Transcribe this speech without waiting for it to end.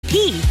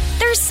AP,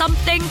 there's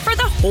something for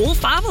the whole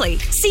family.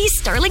 See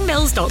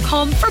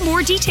sterlingmills.com for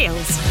more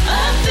details.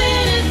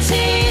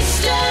 Affinity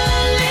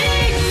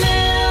Sterling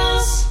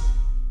Mills.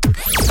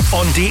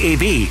 On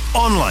DAB,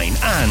 online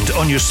and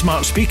on your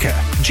smart speaker.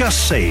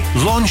 Just say,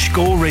 launch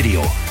Go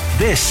Radio.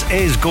 This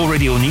is Go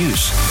Radio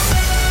News.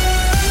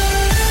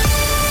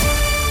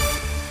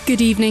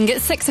 Good evening,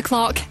 it's 6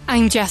 o'clock.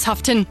 I'm Jess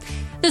Houghton.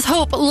 There's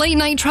hope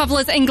late-night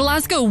travellers in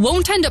Glasgow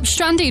won't end up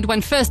stranded when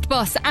First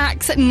Bus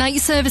axes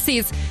night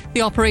services.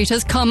 The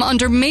operators come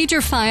under major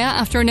fire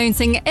after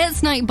announcing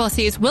its night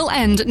buses will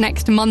end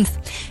next month.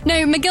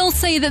 Now, McGill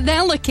say that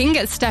they're looking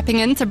at stepping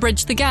in to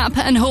bridge the gap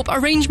and hope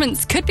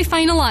arrangements could be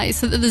finalised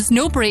so that there's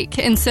no break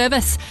in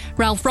service.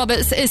 Ralph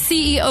Roberts is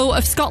CEO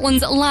of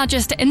Scotland's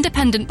largest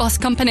independent bus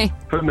company.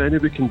 How many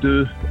we can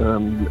do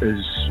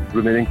is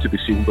remaining to be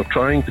seen. We're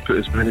trying to put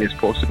as many as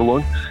possible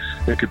on.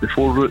 It could be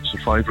 4 routes or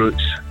 5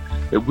 routes.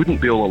 It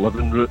wouldn't be all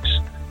 11 routes,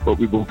 but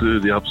we will do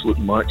the absolute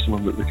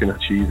maximum that we can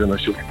achieve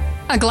initially.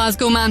 A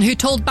Glasgow man who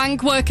told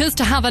bank workers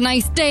to have a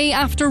nice day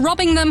after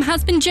robbing them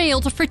has been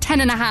jailed for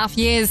 10.5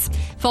 years.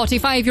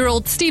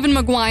 45-year-old Stephen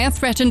Maguire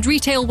threatened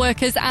retail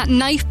workers at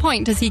knife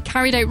point as he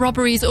carried out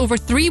robberies over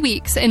 3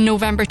 weeks in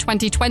November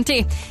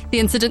 2020. The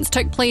incidents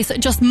took place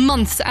just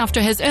months after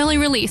his early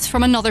release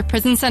from another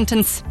prison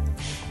sentence.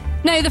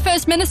 Now, the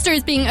First Minister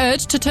is being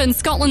urged to turn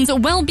Scotland's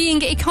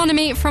wellbeing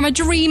economy from a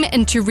dream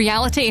into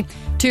reality.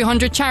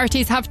 200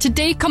 charities have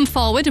today come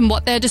forward in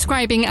what they're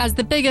describing as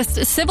the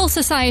biggest civil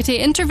society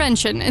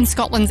intervention in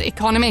Scotland's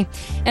economy.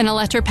 In a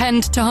letter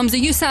penned to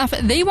Humza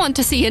Yousaf, they want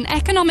to see an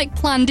economic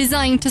plan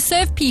designed to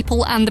serve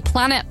people and the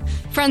planet.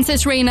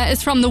 Frances Rayner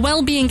is from the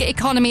Wellbeing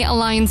Economy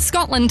Alliance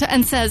Scotland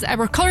and says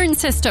our current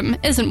system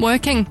isn't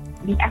working.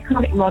 The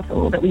economic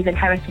model that we've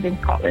inherited in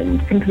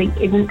Scotland simply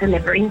isn't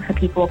delivering for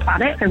people or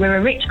planet. So we're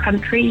a rich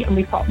country and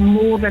we've got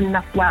more than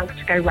enough wealth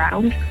to go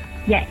round.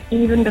 Yet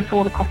even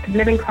before the cost of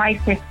living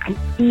crisis and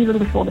even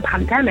before the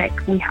pandemic,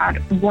 we had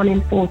 1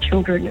 in 4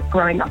 children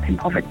growing up in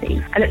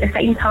poverty. And at the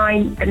same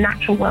time, the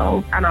natural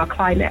world and our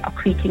climate are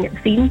creaking at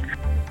the seams.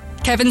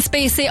 Kevin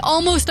Spacey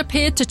almost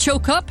appeared to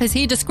choke up as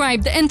he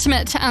described the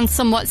intimate and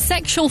somewhat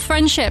sexual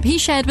friendship he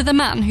shared with a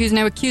man who's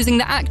now accusing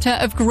the actor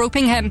of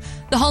groping him.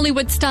 The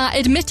Hollywood star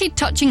admitted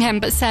touching him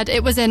but said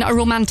it was in a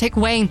romantic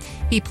way.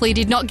 He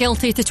pleaded not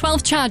guilty to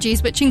 12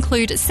 charges which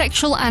include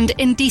sexual and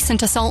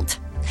indecent assault.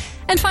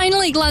 And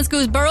finally,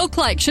 Glasgow's Borough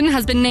Collection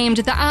has been named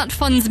the Art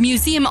Fund's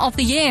Museum of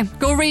the Year.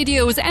 Go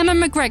Radio's Emma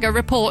McGregor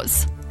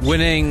reports.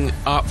 Winning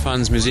Art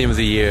Fund's Museum of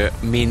the Year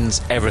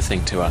means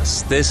everything to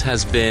us. This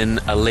has been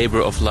a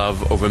labour of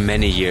love over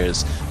many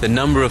years. The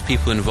number of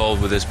people involved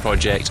with this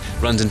project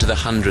runs into the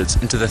hundreds,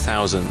 into the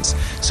thousands.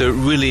 So it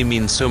really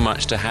means so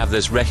much to have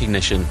this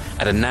recognition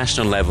at a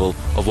national level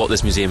of what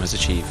this museum has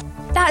achieved.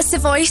 That's the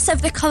voice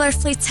of the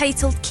colourfully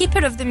titled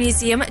Keeper of the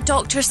Museum,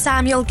 Dr.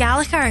 Samuel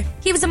Gallagher.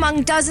 He was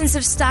among dozens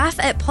of staff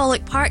at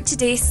Pollock Park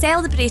today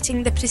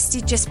celebrating the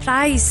prestigious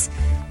prize.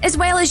 As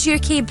well as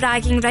UK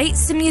bragging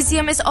rights, the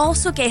museum is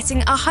also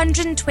getting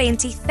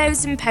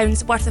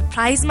 £120,000 worth of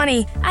prize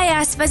money. I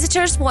asked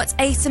visitors what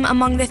item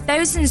among the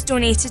thousands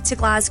donated to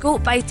Glasgow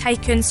by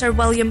tycoon Sir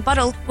William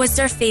Burrell was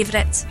their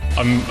favourite.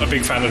 I'm a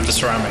big fan of the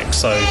ceramics,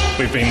 so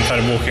we've been kind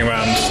of walking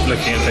around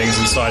looking at things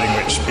and deciding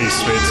which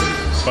piece we'd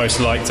most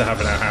like to have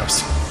in our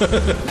house.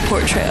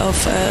 Portrait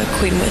of a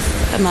queen with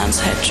a man's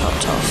head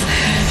chopped off.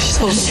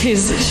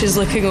 She's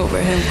looking over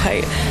him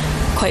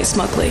quite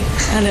smugly,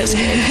 and it's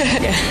good.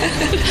 Yeah.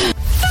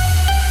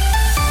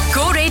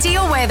 Go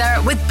Radio weather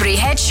with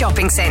Braehead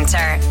Shopping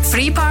Centre.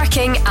 Free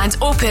parking and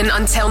open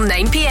until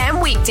 9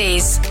 p.m.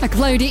 weekdays. A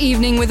cloudy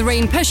evening with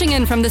rain pushing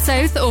in from the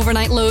south.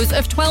 Overnight lows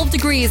of 12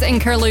 degrees in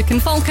Kirlook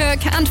and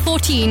Falkirk and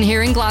 14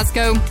 here in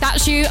Glasgow.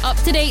 That's you up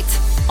to date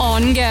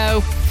on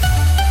Go.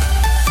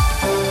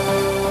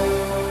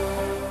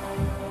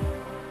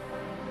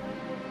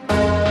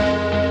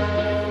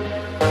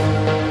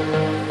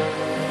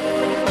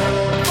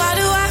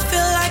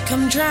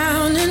 I'm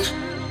drowning,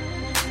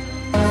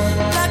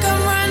 like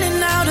I'm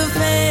running out of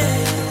air.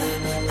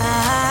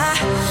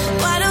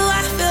 Why do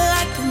I feel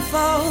like I'm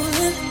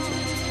falling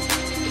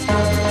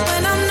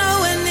when I'm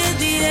nowhere near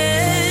the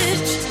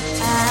edge?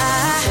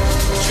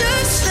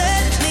 Just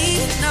let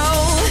me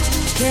know,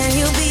 can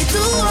you be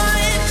the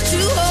one to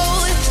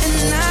hold and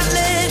not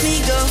let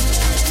me go?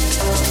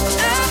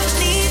 I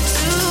need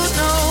to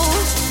know,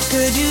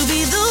 could you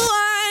be the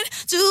one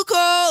to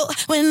call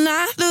when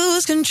I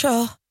lose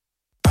control?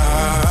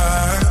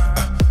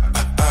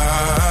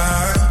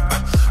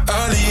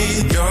 I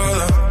need your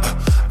love.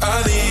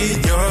 I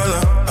need your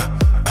love.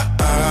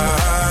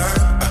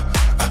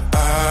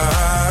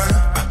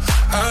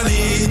 I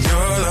need your love. I need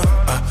your love.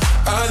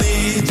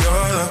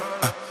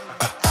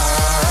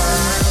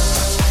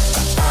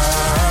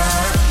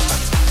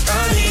 I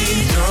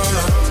need your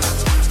love.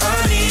 I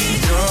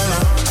need your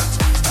love.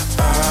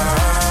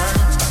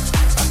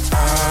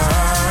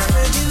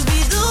 Could you be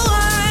the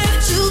one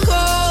to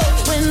call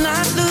when I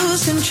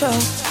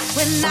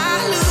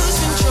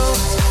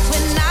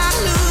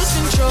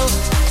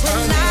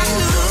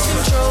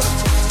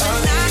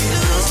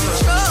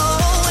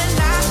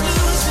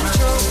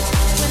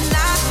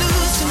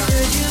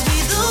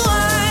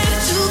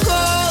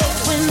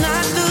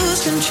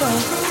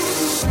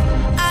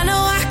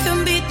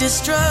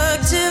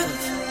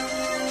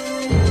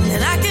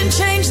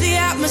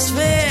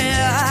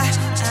atmosphere.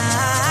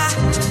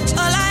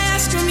 All I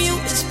ask from you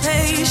is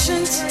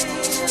patience.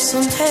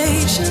 Some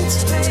patience,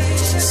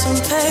 some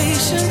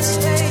patience.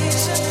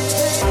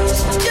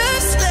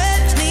 Just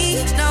let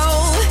me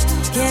know.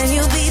 Can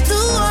you be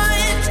the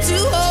one to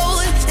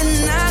hold and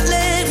not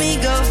let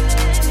me go?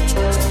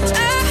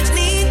 I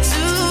need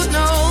to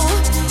know.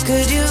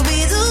 Could you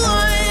be the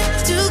one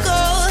to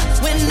go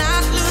when I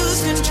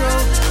lose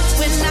control?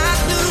 When I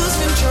lose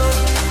control?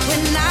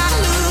 When I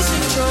lose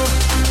control?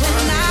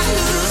 When I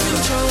lose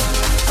control?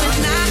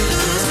 When I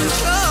lose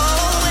control?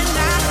 When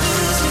I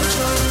lose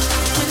control?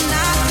 When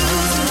I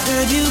lose control?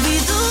 Could you be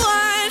the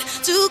one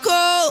to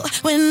go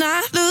when I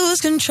lose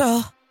control?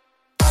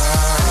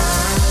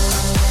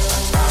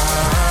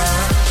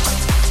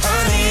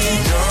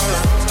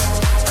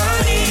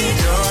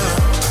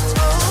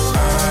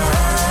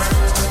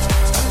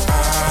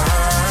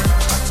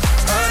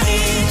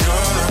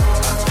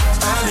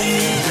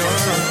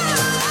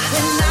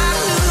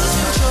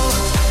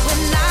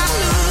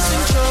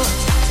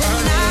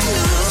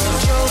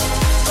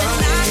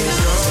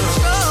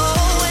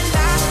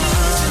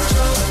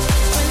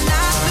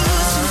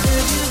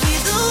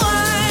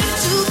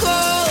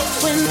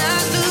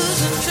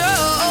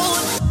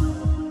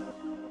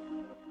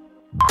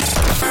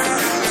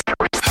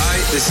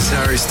 This is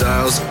Harry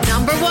Styles.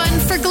 Number 1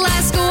 for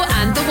Glasgow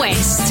and the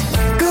West.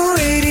 Go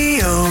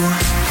Radio.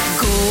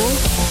 Go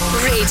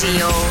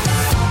Radio.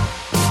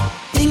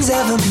 Things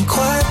haven't been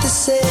quite the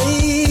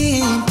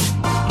same.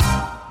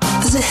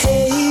 There's a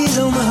haze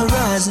on the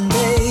horizon,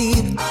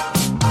 babe.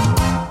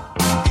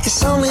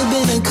 It's only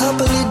been a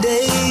couple of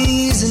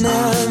days and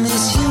I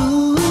miss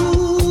you.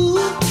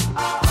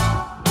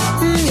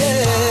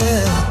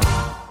 Yeah.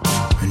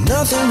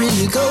 Nothing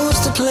really goes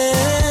to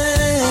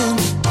plan.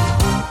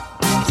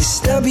 You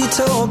stub your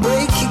toe or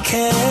break your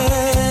can.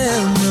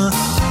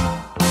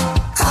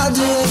 I'll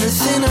do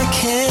everything I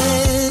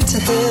can to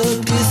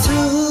help you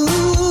through.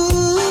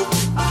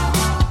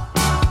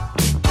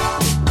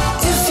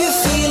 If you're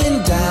feeling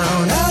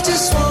down, I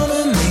just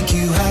wanna make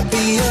you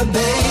happier,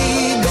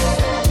 baby.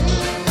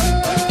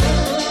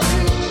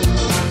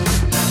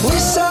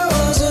 Wish I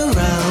was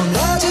around, I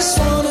just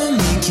wanna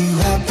make you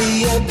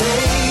happier,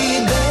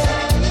 baby.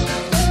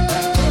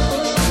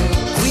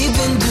 We've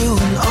been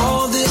doing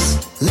all this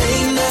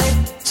late night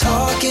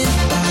talking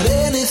about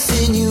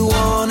anything you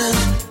wanna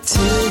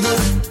till the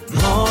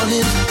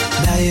morning.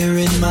 Now you're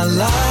in my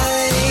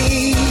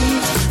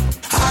life.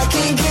 I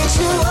can't get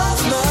you off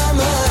my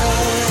mind.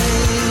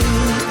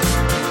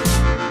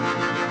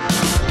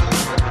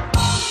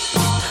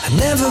 I've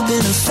never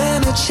been a fan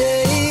of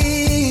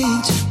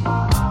change,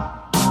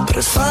 but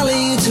I'd follow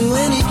you to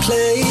any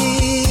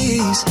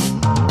place.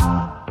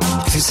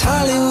 If it's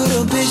Hollywood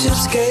or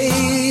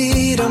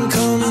Bishopsgate, I'm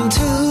coming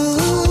too.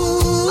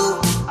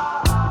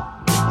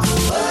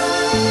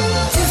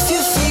 If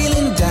you're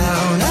feeling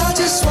down, I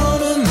just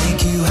wanna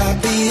make you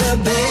happier,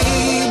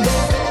 baby.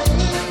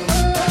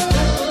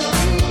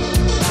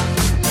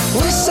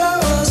 Wish I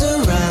was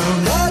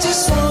around, I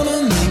just wanna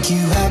make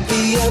you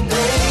happier,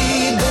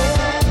 baby.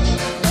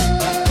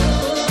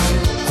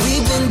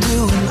 We've been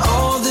doing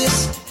all this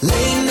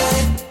late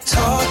night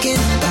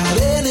talking about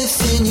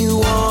anything you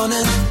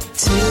wanna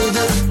till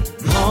the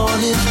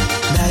morning.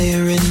 Now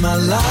you're in my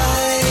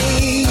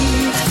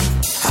life.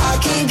 I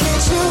can't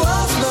get you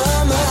off my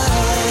mind.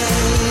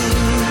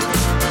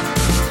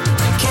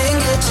 Can't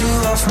get you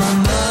off my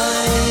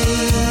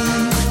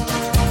mind.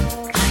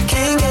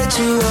 Can't get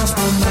you off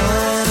my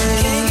mind.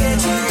 Can't get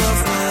you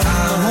off my mind.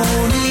 I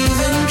won't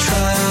even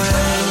try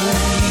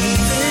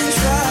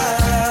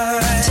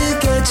to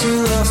get you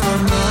off my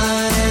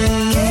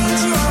mind. Get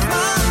you off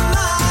my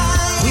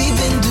mind. We've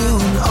been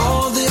doing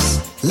all this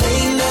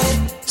late night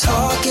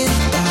talking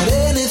about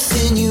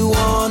anything you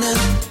wanna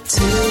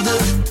till the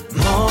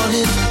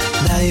morning.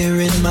 Now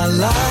you're in my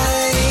life.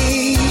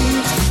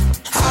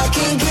 I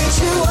can't get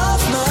you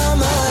off my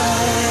mind.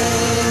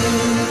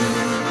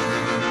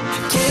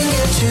 Can't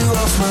get you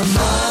off my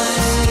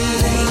mind.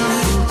 Late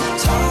night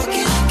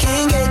talking.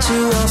 Can't get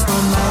you off my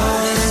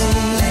mind.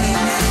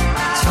 Late night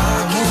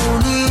talking.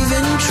 Won't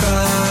even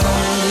try.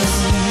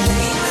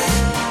 Late night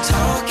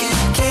talking.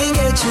 Can't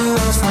get you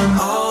off from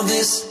all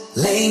this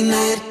late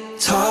night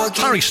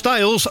talking. Harry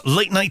Styles,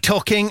 Late Night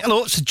Talking.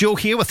 Hello, it's Joe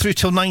here. We're through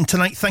till 9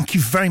 tonight. Thank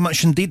you very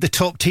much indeed. The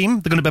top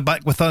team, they're going to be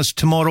back with us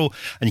tomorrow,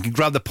 and you can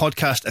grab the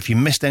podcast if you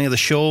missed any of the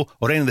show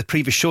or any of the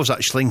previous shows,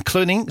 actually,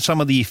 including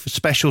some of the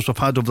specials we've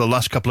had over the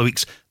last couple of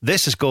weeks.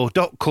 This is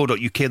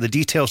go.co.uk. The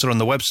details are on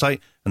the website,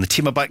 and the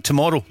team are back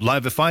tomorrow,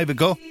 live at 5.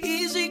 Go.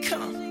 Easy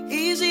come,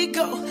 easy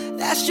go.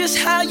 That's just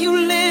how you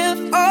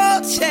live.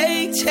 Oh,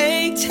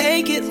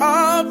 take it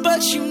all,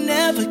 but you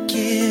never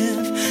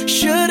give.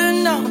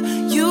 Should've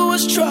known you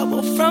was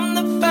trouble from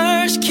the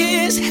first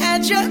kiss.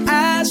 Had your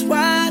eyes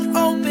wide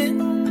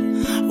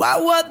open. Why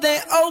were they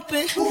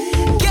open?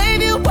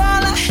 Gave you all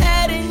I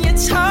had and you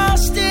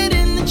tossed it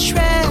in the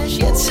trash.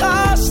 You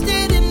tossed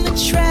it in the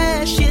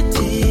trash, you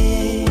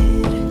did.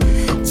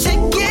 To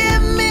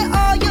give me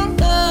all your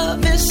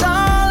love is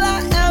all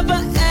I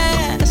ever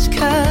ask.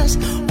 'Cause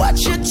what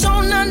you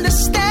don't know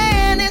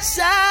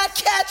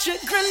catch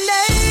a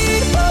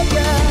grenade for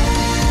ya.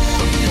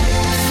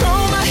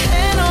 Throw my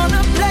hand on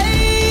a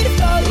blade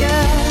for ya.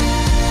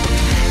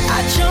 I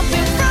jump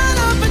in front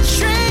of a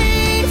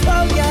train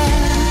for ya.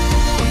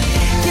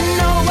 You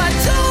know I'd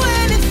do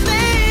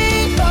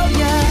anything for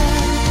ya.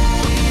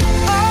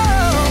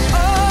 Oh,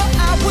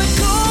 I would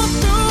go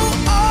through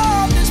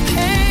all this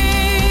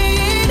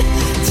pain.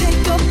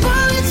 Take a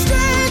bullet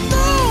straight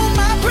through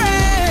my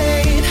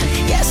brain.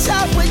 Yes, I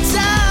would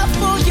die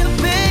for you,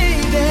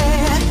 baby.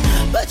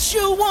 But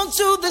you won't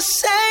do the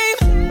same.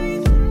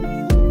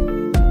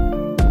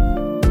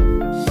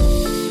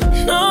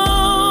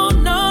 No,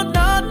 no,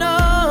 no, no.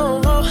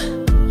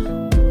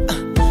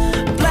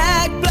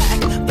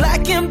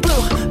 Black and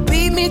blue.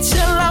 Beat me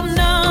till I'm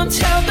numb.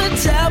 Tell the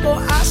devil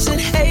I said,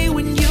 hey,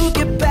 when you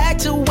get back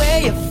to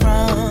where you're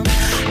from.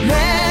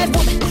 Mad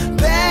woman,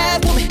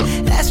 bad woman,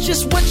 that's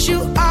just what you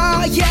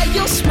are. Yeah,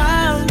 you'll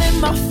smile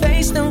in my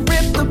face, then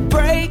rip the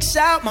brakes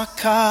out my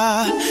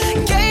car.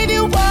 Gave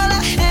you all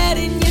I had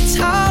and you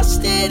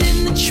tossed it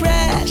in the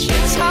trash. You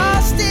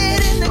tossed it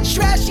in the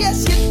trash,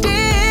 yes you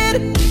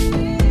did.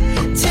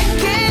 To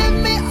give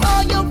me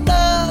all your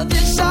love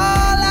is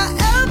all I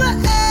ever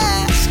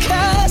ask.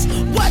 'Cause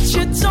what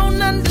you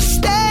don't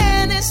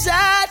understand is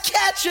I'd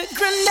catch a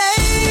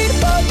grenade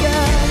for ya.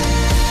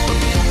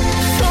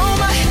 Throw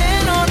my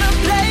hand on a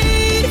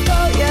blade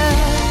for ya.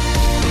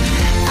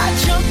 I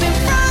jump in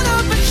front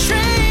of a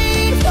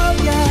train for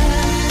ya.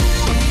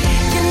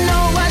 You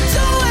know I'd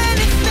do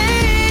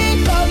anything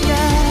for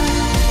ya.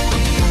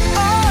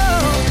 Oh,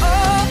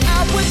 I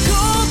would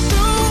go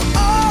through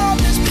all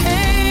this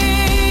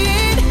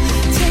pain.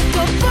 Take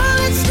a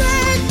bullet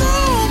straight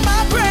through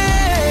my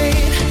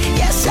brain.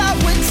 Yes, I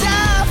would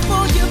die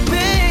for you,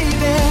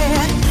 baby.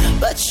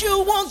 But you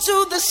won't do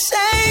the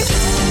same.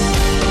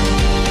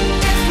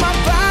 If my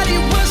body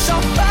was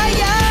on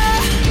fire,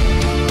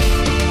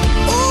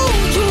 ooh,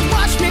 you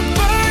watch me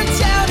burn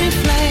down in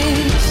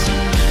flames.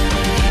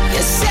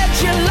 You said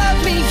you love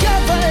me,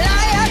 you're a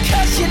liar.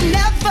 'Cause you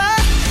never,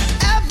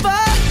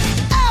 ever,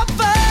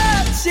 ever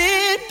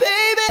did,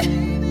 baby.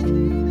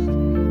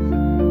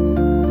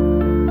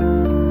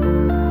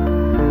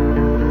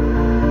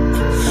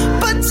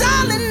 But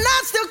darling,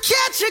 I'd still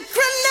catch a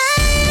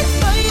grenade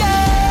for ya.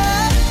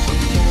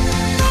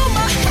 Throw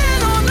my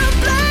hand on a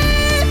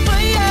blade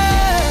for ya.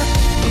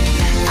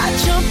 I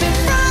jump in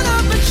front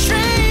of a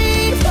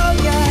train for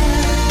ya.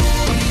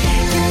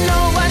 You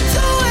know I'd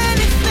do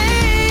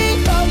anything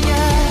for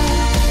ya.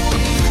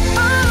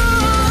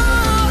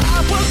 Oh, I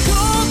would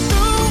go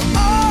through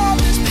all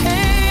this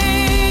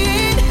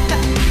pain.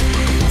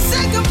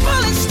 Take a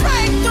bullet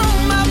straight through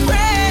my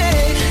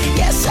brain.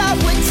 Yes, I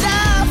would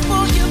die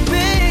for you,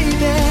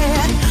 baby.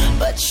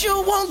 But you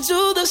won't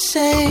do the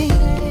same.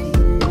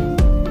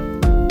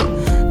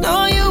 No,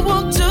 you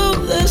won't do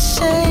the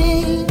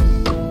same.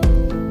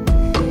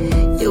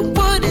 You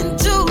wouldn't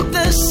do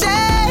the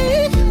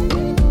same.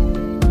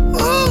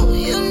 Ooh,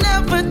 you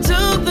never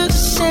do the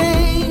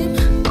same.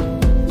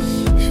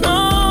 No,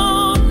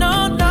 no,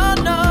 no,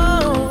 no.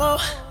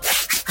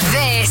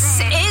 This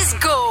is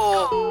Go.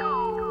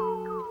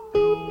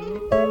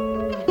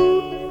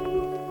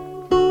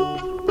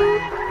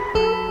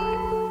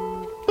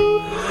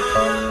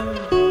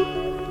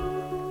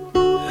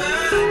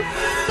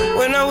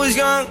 When I was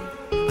young,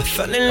 I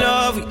fell in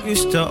love. We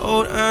used to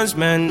hold hands,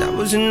 man, that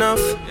was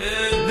enough.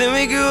 Then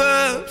we grew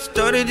up,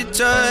 started to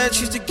touch.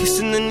 Used to kiss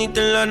underneath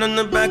the light on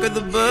the back of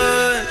the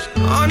bus.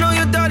 I know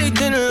your daddy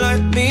didn't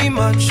like me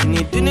much, and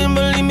he didn't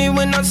believe me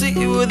when I said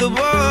you were the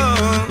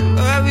one.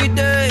 Every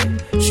day,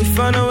 she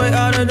found a way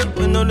out of the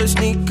window to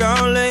sneak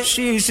out late.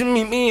 She used to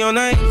meet me on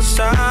the east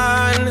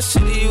side in the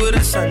city with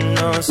the sun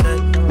on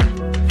set.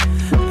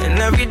 And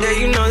every day,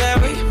 you know that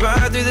we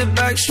ride through the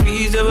back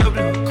streets of a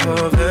blue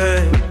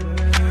Corvette.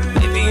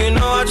 Baby, you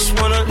know I just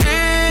wanna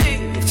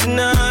leave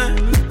tonight.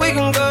 We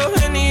can go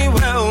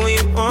anywhere we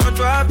want.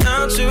 Drive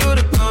down to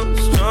the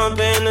coast, jump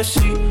in the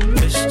sea.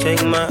 Just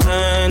take my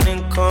hand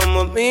and come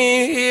with me,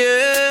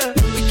 yeah.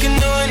 We can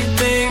do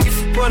anything if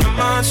you put a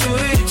mind to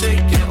it.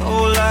 Take your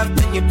whole life,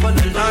 then you put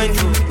a line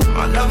through it.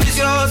 My love is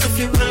yours if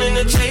you're willing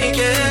to take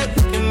it.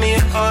 Give me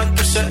a heart,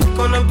 cause I'm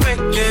gonna break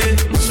it.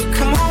 So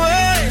come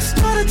away,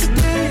 started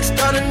today,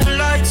 starting the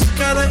lights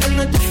together in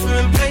a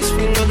different place.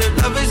 We know that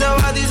love is how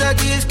all these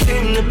ideas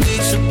came to be.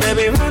 So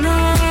baby, run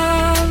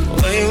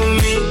away with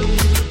me.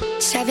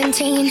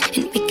 17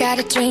 and we got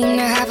a dream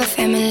to have a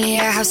family, a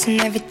house and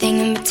everything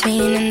in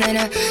between. And then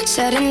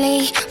suddenly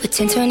we're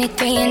 10,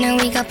 23 and now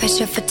we got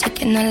pressure for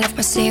taking our life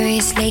more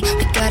seriously.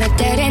 We got a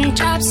dead end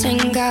jobs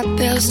and got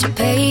bills to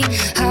pay.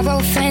 Our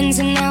old friends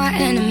and now our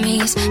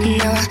enemies. And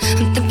now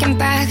I'm thinking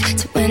back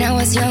to when I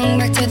was young,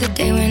 back to the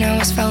day when I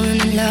was falling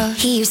in love.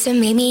 He used to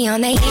meet me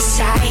on the east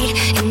side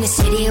in the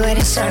city where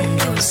the sun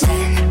don't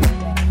set.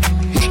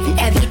 And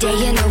every day,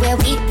 you know where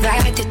we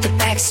ride through the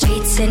back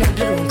streets in a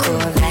blue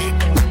Corvette.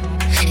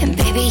 And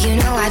baby, you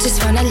know I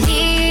just wanna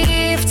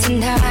leave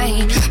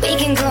tonight. We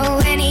can go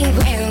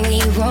anywhere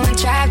we want.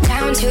 Drive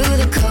down to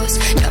the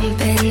coast, jump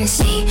in the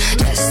sea.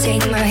 Just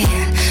take my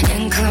hand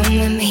and come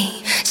with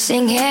me,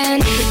 singing.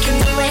 We can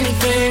do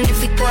anything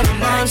if we put our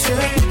minds to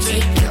it.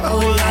 Take your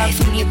whole life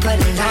and you put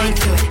a line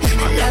through it.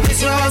 My love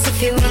is yours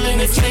if you're willing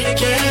to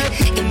take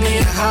it. Give me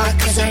your heart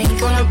cause I ain't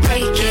gonna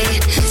break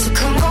it. So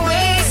come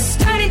away,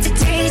 starting to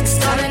taste.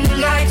 Start a new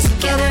life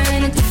together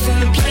in a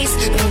different place.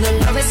 Know that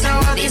love is how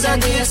all these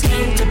ideas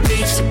came to be.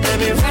 So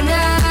baby run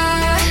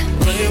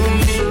away with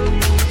me.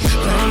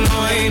 Run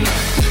away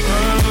now,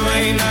 run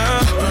away now,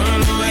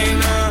 run away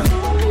now.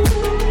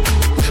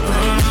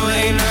 Run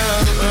away now,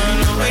 run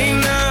away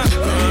now,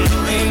 run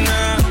away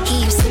now. He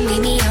used to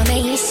meet me on the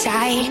east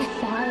side.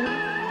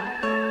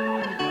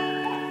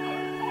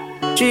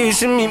 She used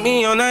to meet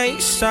me on the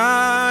east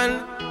side.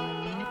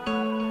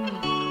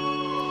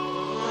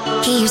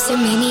 He used to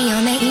meet me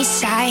on the east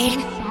side.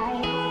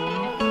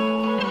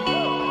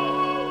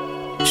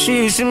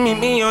 She used to meet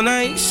me on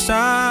the east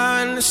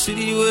side, the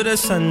city with the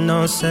sun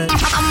on set.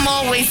 I'm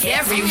always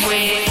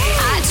everywhere.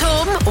 At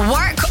home,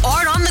 work,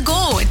 or on the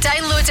go.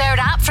 Download our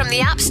app from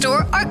the App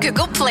Store or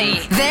Google Play.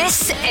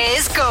 This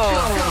is Go.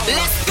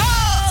 Let's go!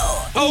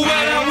 Oh,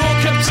 when I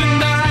woke up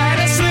tonight,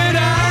 I said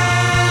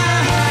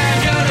I'm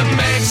gonna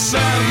make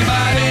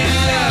somebody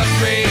love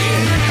me.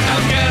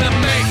 I'm gonna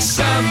make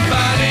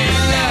somebody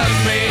love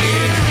me.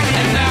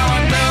 And now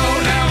I know,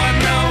 now I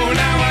know,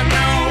 now I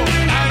know.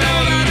 I know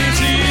that it's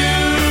you.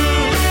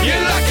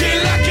 You're lucky,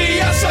 lucky,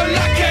 you're so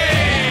lucky.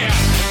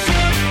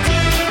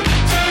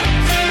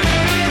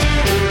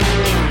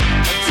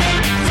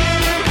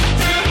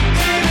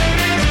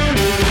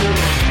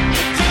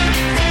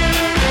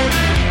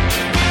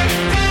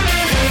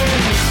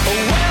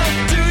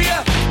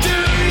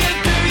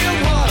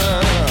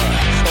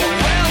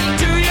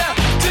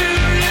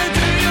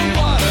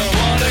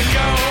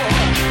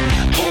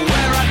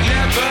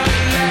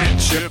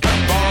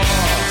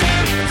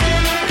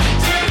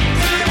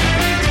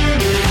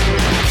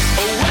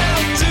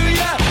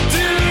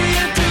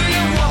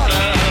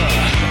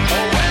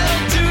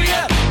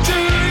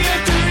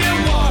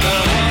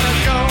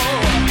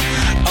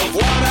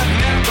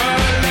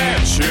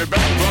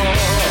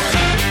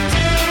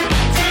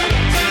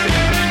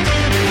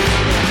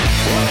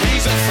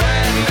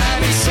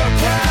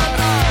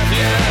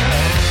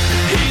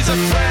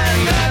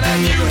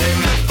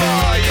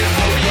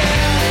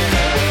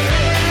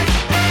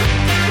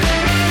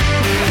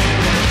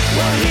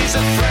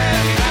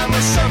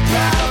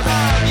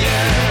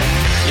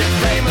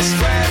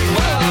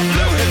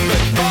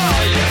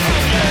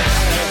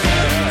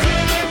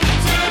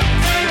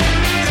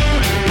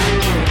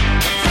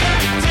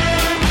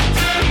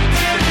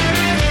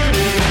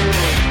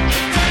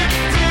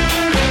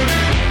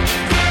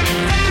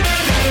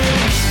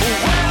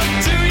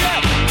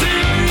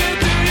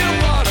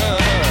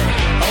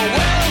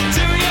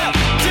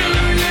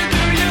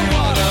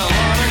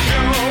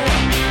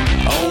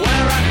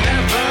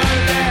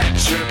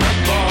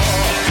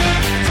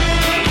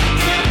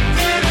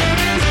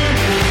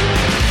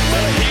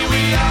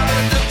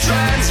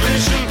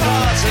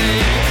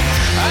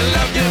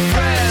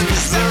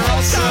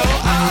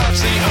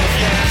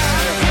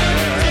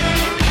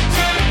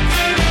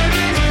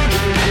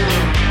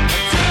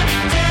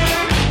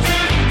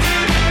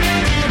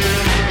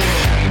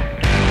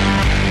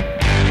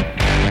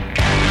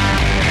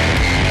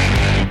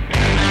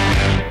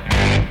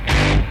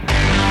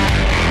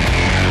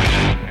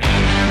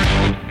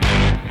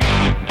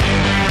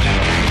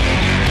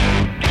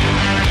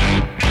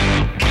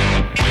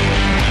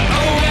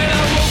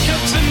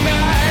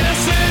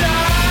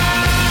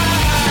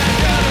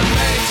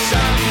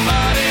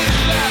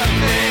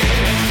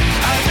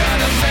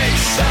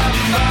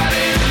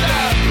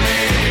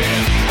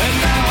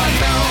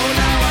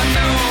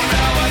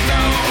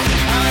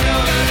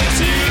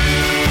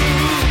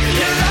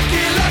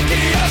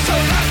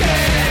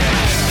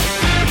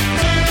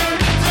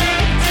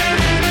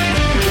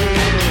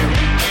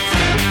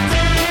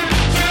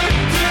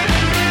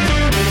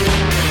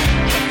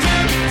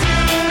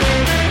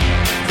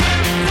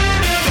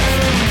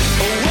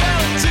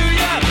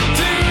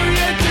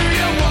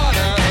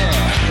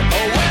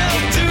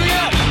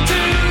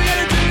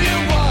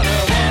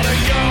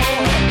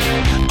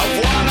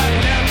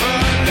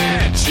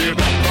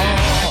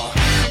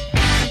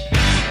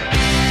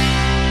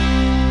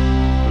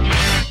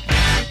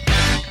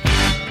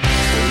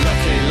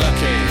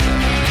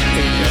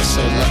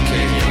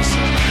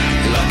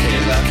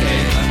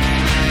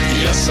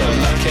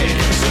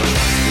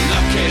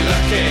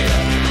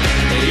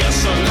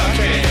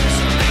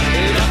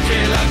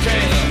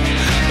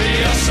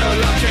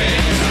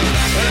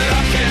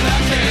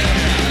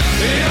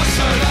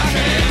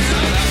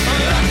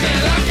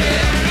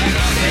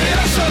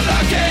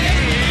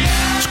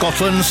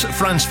 Scotland's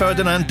Franz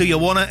Ferdinand, Do You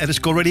Wanna? It is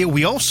Go Radio.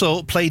 We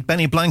also played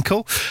Benny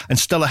Blanco, and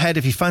still ahead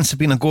if you fancy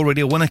being a Go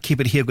Radio winner,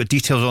 keep it here. Got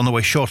details on the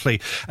way shortly.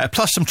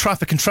 Plus some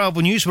traffic and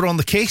travel news. We're on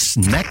the case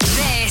next.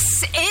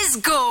 This is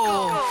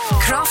Go.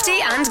 Crofty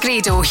and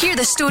Grado hear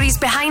the stories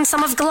behind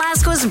some of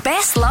Glasgow's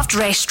best loved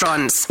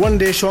restaurants. One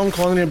day Sean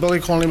Connery and Billy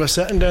Connolly were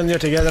sitting down there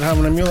together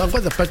having a meal. I've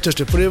got the pictures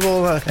to prove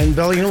all that. And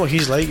Billy, you know what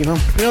he's like, you know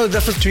the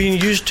difference between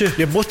you two?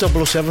 You're both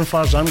 007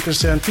 far as I'm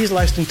concerned. He's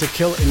licensed to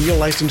kill and you're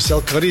licensed to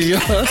sell curries, you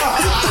know.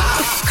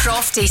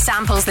 Crofty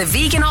samples the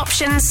vegan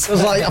options.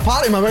 There's like a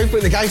part in my mouth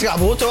but the guy's got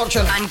a blowtorch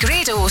in. And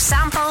Grado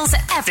samples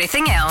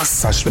everything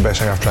else. That's the best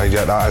thing I've tried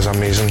yet. That is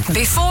amazing.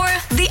 Before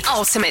the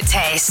ultimate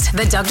test,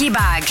 the Dougie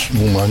Bag.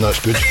 Oh man, that's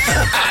good.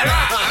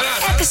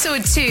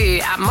 Episode 2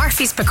 at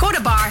Murphy's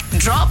Pagoda Bar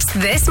drops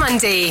this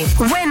Monday.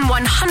 Win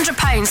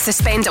 £100 to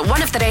spend at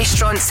one of the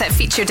restaurants that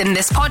featured in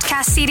this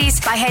podcast series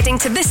by heading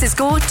to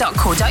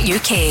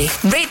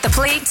thisisgo.co.uk. Rate the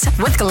plate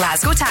with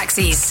Glasgow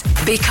Taxis.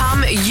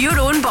 Become your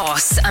own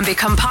boss and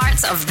become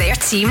part of their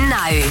team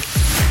now.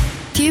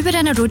 If you were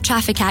in a road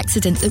traffic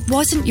accident, it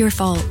wasn't your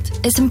fault.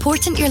 It's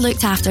important you're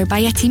looked after by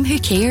a team who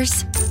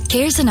cares.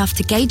 Cares enough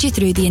to guide you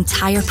through the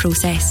entire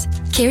process.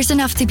 Cares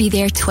enough to be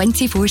there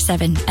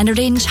 24/7 and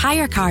arrange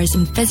hire cars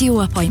and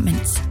physio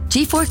appointments.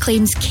 G4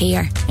 Claims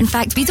care. In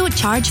fact, we don't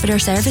charge for our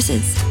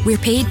services. We're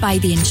paid by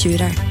the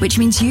insurer, which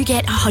means you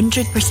get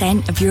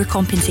 100% of your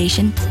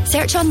compensation.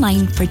 Search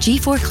online for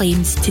G4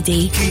 Claims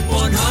today. Keep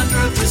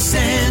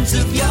 100%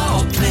 of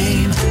your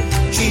claim.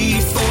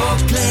 G4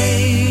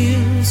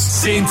 Claims.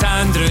 St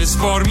Andrews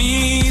for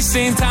me,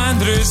 St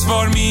Andrews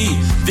for me.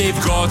 They've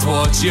got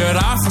what you're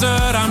after,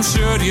 I'm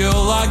sure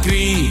you'll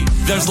agree.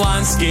 There's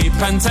landscape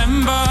and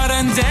timber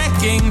and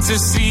decking to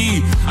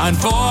see, and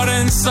for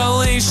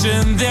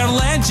installation they're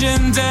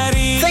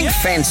legendary. Think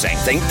fencing,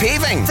 think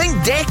paving,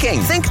 think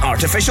decking, think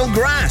artificial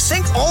grass,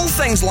 think all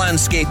things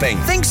landscaping.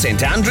 Think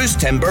St Andrews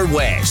Timber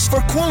West.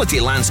 For quality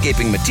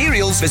landscaping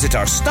materials, visit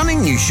our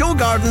stunning new show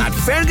garden at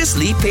Fergus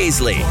Lee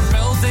Paisley. For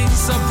building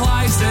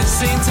supplies, it's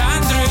St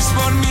Andrews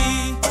for me.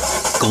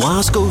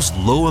 Glasgow's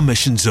low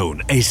emission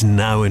zone is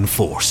now in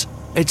force.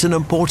 It's an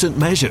important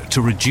measure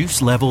to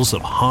reduce levels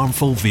of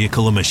harmful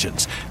vehicle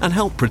emissions and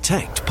help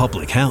protect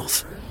public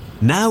health.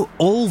 Now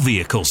all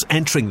vehicles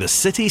entering the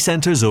city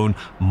centre zone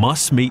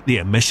must meet the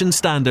emission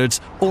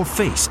standards or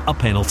face a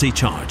penalty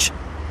charge.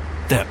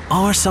 There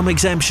are some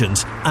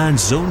exemptions and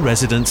zone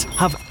residents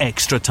have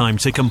extra time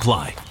to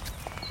comply.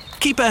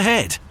 Keep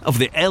ahead of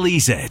the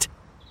LEZ.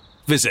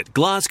 Visit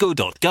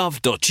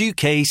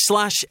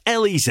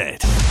glasgow.gov.uk/LEZ.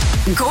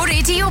 Go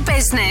Radio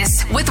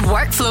Business with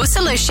Workflow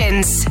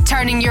Solutions,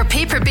 turning your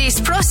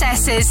paper-based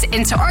processes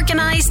into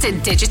organised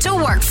digital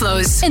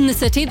workflows. In the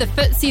city, the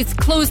FTSE's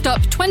closed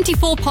up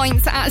 24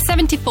 points at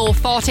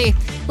 74.40.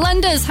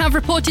 Lenders have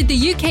reported the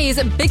UK's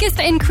biggest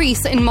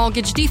increase in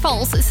mortgage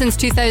defaults since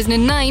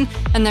 2009,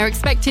 and they're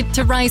expected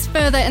to rise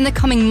further in the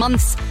coming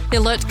months. The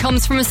alert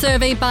comes from a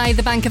survey by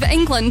the Bank of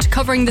England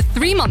covering the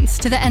 3 months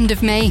to the end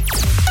of May.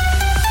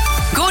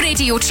 Go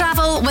Radio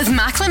Travel with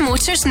Macklin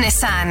Motors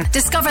Nissan.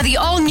 Discover the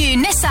all-new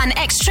Nissan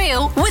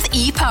X-Trail with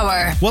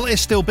e-Power. Well,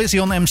 it's still busy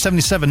on the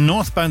M77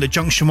 northbound at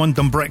Junction 1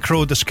 Dumbreck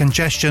Road. There's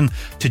congestion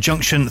to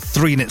Junction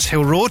 3 Nits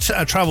Hill Road.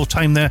 Travel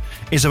time there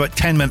is about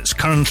 10 minutes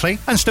currently.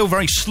 And still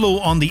very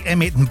slow on the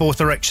M8 in both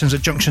directions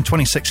at Junction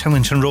 26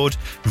 Hillington Road.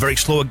 Very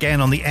slow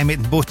again on the M8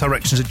 in both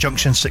directions at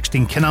Junction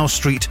 16 Canal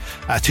Street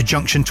to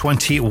Junction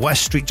 20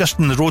 West Street, just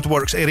in the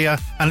roadworks area.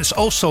 And it's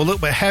also a little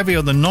bit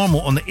heavier than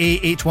normal on the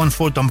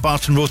A814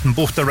 Dumbarton Road in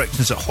both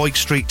directions at Hoyt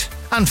Street.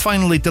 And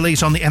finally,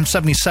 delays on the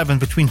M77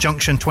 between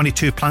Junction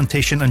 22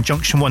 Plantation and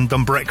Junction 1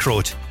 Dumbreck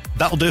Road.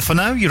 That'll do for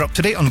now. You're up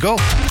to date on Go.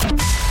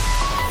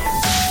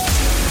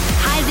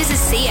 Hi, this is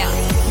Sia.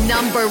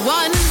 Number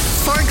 1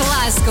 for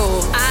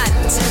Glasgow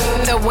and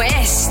the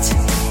West.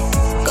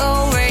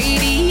 Go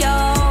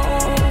Radio.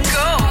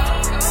 Go.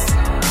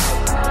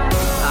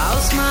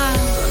 I'll smile,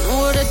 I know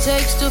what it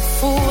takes to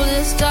fool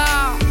this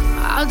town.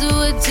 I'll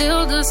do it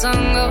till the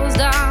sun goes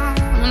down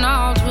and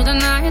all through the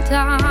night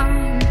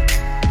time.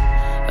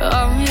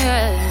 Oh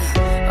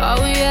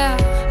yeah,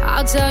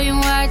 I'll tell you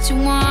what you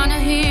wanna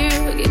hear.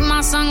 Keep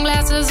my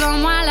sunglasses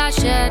on while I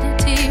shed a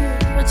tear.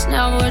 It's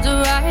never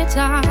the right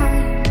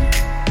time.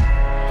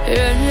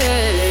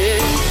 Yeah.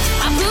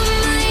 I put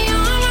my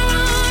arm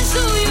around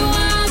so you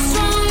how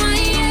strong I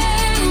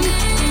am.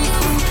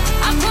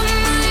 I put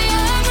my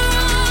arm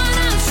around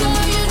and show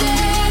you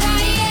that I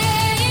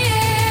am.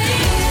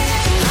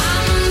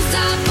 I'm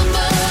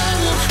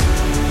unstoppable.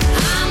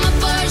 I'm a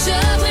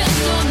Persia with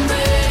no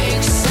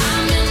brakes.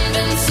 I'm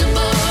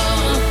invincible.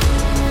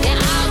 Yeah, I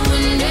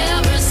win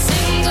every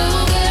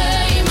single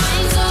game.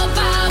 I'm so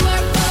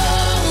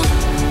powerful.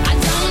 I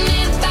don't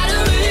need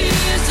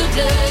batteries to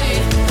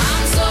play.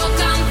 I'm so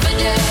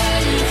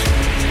confident.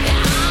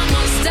 Yeah, I'm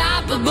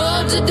unstoppable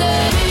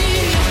today.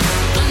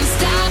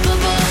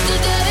 Unstoppable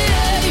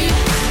today.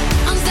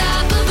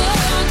 Unstoppable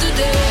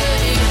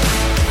today.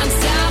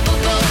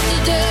 Unstoppable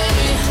today.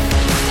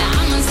 Yeah,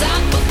 I'm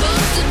unstoppable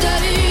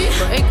today.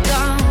 Break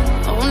down,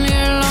 only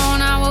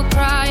alone I will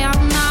cry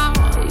out now.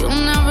 You'll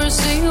never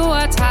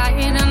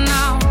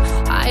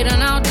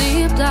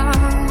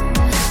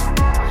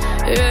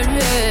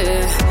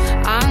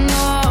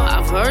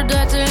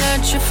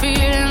what you're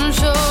feeling,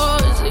 sure,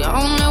 is the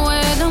only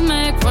way to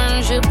make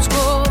friendships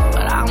grow.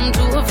 But I'm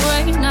too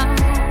afraid now.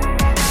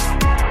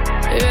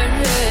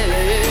 Yeah.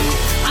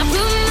 I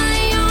put my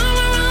arm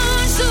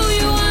around, show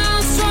you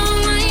how strong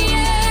I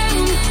am.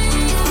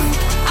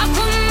 I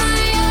put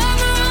my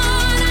arm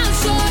around, I'll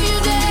show you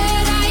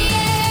that I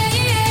am.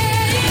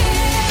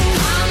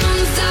 I'm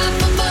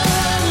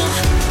unstoppable.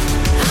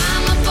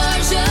 I'm a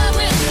Porsche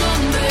with no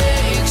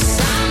brakes.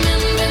 I'm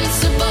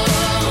invincible.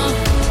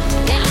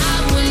 Yeah, I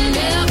win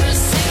every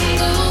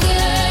single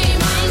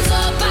game. I'm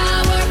so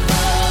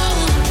powerful.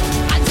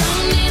 I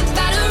don't need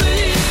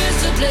batteries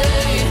to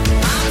play.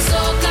 I'm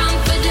so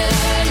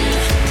confident.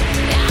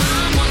 Yeah,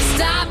 I'm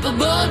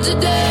unstoppable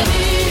today.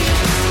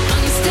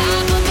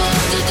 Unstoppable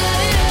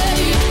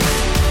today.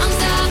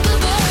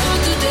 Unstoppable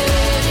today.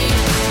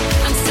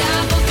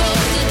 Unstoppable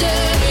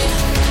today.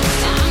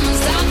 I'm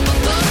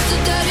unstoppable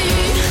today.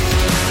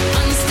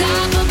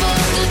 Unstoppable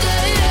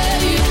today.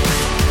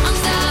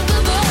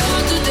 Unstoppable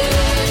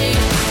today.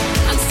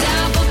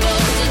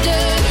 Unstoppable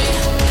today.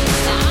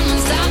 I'm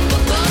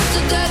unstoppable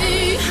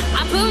today.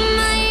 I put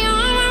my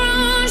arm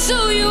around,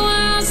 show you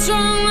how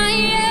strong I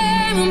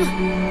am.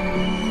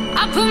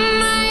 I put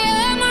my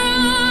arm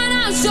around,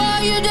 I'll show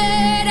you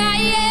that I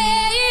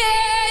am.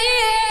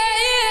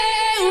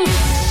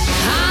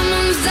 I'm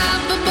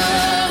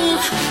unstoppable.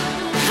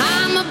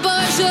 I'm a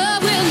Porsche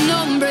with no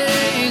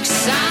brakes.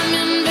 I'm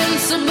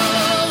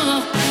invincible.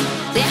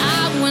 Yeah,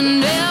 I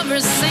win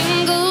every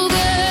single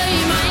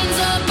game. I'm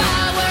so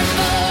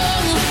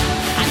powerful.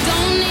 I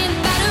don't need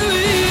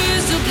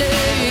batteries to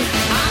play.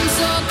 I'm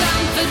so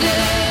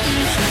confident.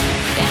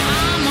 Yeah,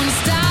 I'm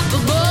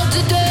unstoppable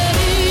today.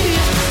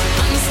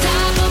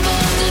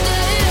 Unstoppable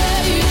today.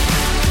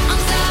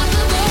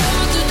 Unstoppable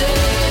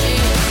today.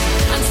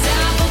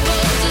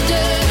 Unstoppable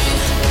today.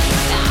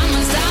 Yeah, I'm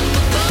unstoppable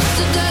today.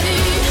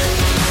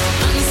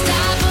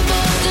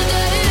 Unstoppable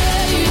today.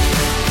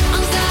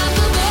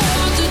 Unstoppable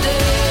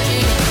today.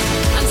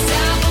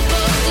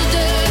 Unstoppable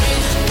today.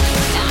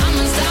 Yeah, I'm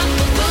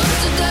unstoppable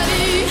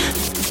today.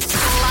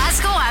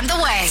 Glasgow and the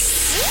West.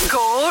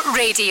 Go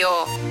Radio.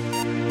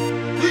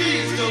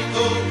 Please don't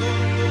go.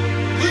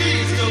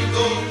 Please don't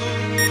go.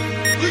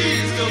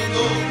 Please don't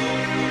go.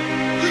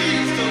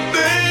 Please don't go.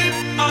 Babe,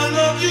 I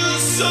love you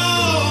so.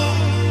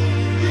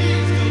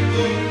 Please don't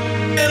go.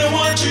 And I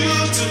want you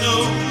to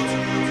know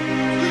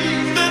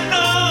that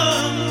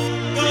I'm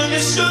gonna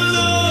miss your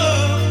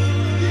love.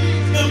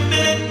 The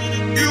minute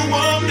you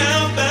walk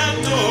out that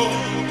door.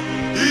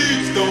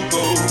 Please don't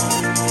go.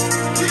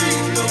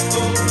 Please don't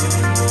go.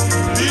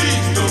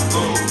 Please don't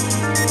go.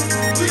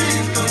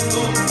 Please don't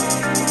go.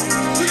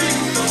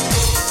 Please don't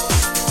go.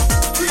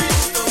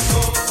 Please don't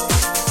go.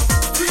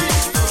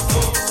 Please don't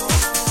go.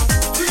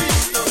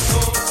 Please don't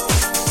go.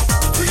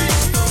 Please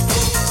don't go.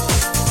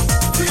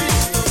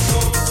 Please don't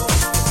go.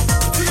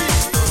 Please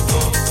don't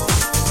go.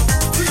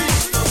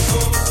 Please don't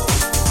go.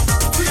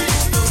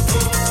 Please don't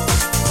go.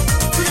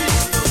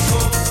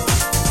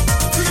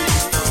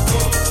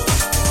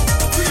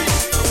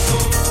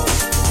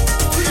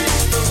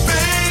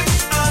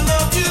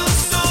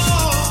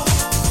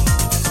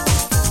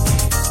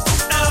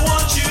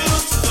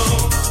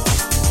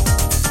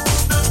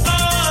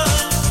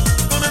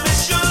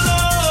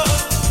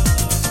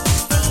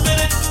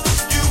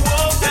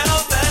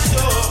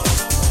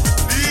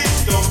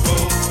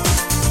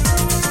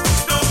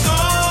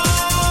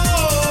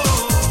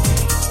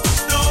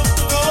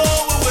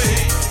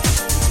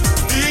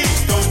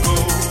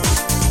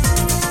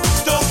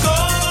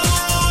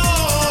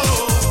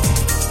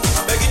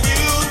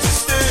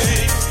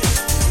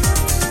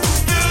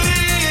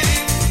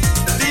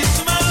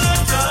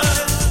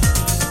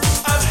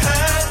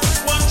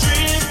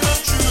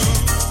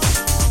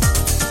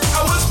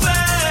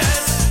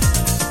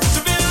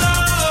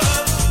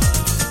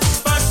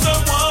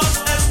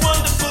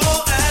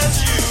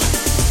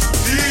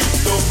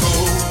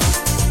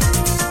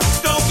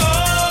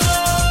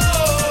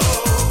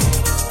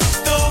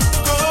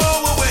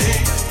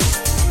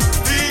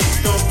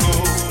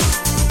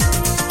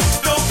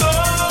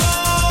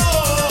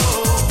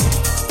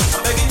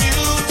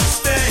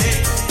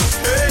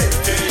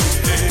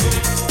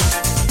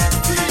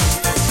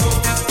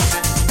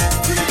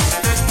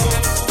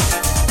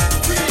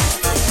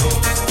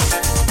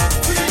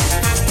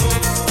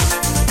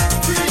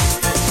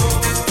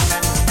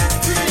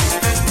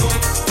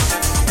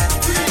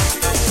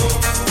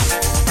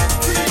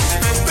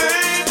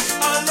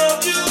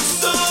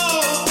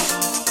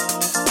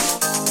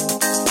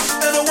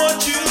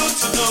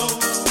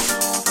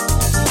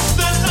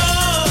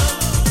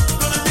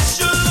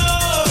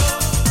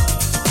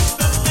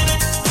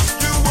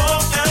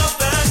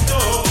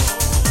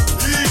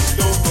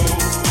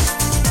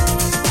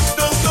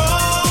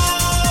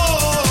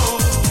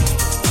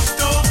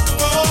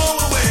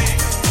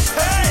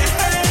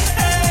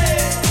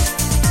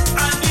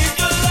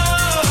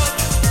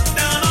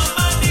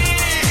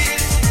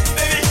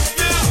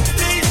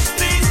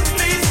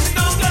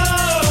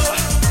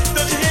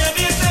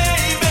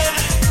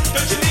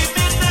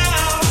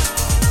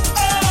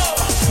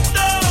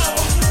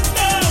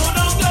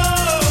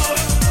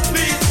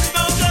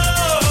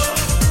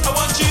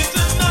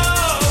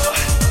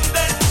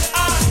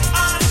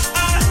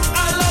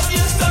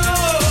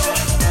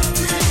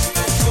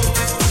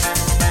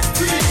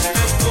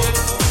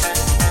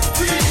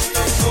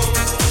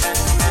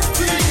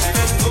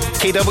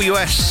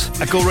 AWS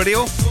at Go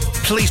Radio.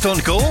 Please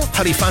don't go.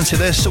 How do you fancy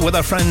this? With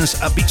our friends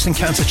at Beats and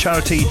Cancer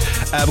Charity,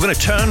 we're going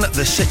to turn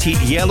the city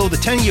yellow. The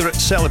 10-year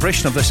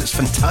celebration of this is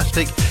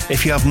fantastic.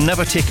 If you have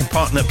never taken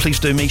part in it, please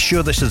do make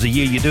sure this is the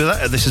year you do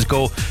that at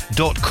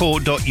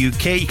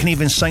thisisgo.co.uk. You can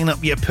even sign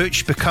up your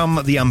pooch, become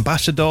the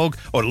ambassador,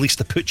 or at least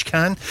the pooch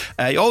can.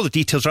 All the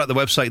details are at the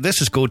website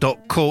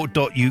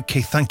thisisgo.co.uk.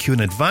 Thank you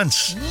in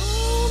advance.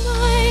 All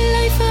my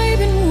life I've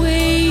been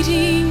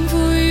waiting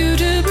for you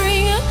to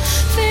bring a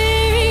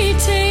fairy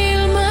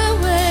tale my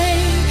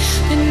way.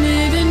 Been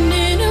living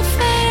in a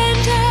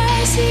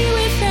fantasy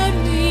without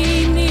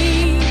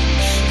meaning.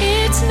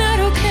 It's not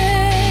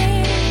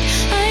okay.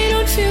 I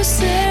don't feel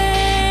safe.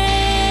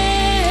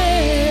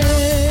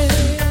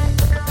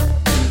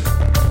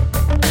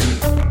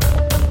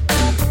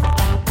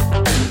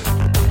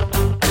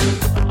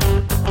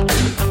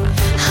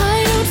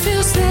 I don't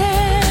feel safe.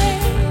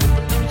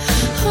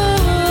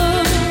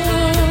 Oh.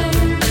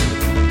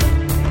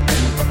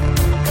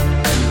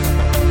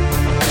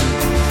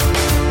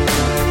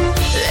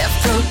 Left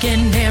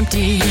broken,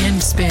 empty, in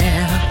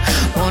despair.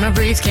 Wanna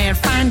breathe, can't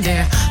find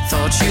air.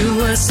 Thought you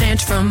were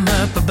sent from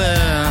up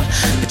above,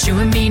 but you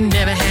and me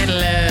never had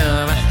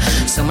love.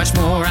 So much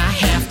more I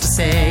have to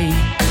say.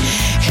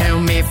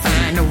 Help me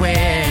find a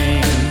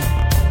way.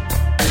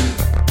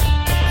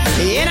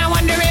 And I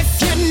wonder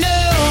if you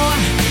know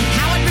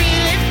how it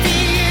really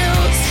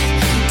feels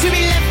to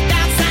be left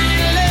outside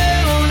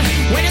alone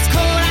when it's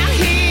cold out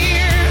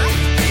here.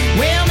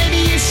 Well, maybe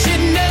you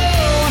should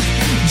know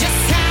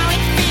just how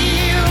it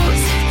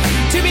feels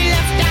to be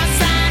left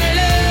outside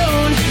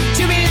alone,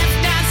 to be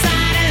left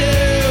outside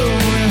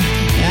alone.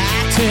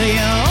 I tell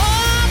you,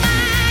 all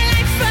my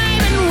life I've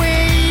been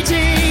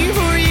waiting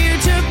for you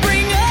to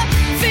bring a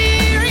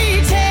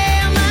fairy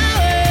tale my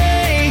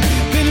way.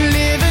 Been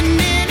living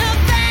in a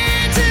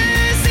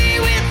fantasy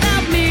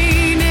without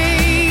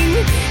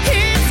meaning.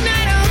 It's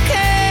not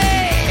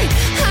okay.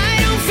 I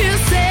don't feel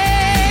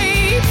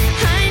safe.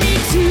 I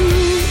need to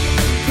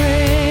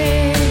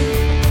pray.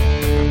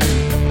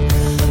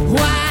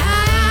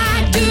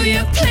 Why do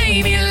you play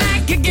me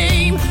like a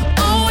game?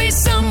 Always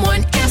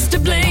someone else to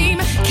blame.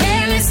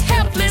 Careless,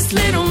 helpless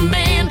little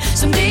man.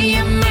 Someday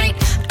you might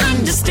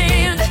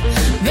understand.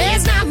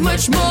 There's not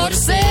much more to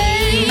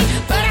say,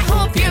 but I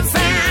hope you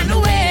find a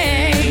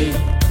way.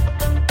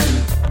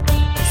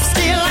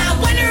 Still, I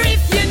wonder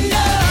if you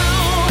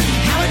know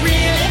how it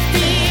really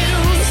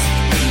feels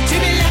to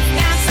be left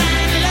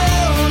outside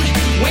alone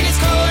when it's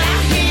cold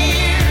out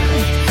here.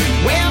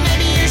 Well,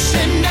 maybe you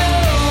should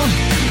know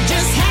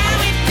just how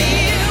it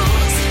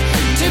feels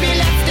to be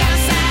left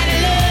outside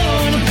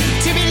alone,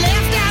 to be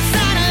left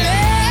outside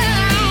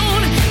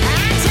alone.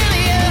 I tell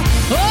you,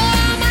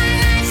 all my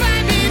life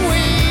I've been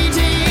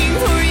waiting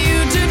for you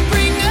to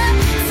bring a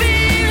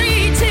fairy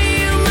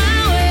tale my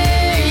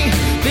way.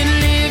 Been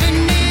living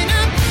in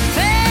a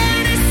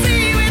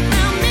fantasy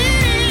without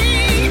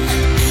meaning.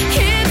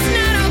 It's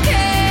not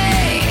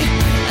okay.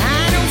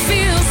 I don't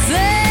feel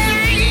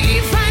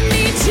safe. I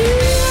need to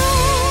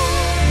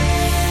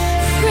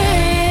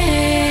pray.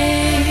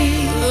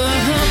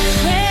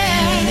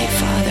 Heavenly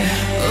Father,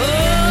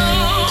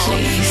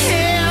 please,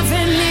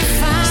 Heavenly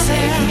Father,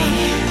 save me.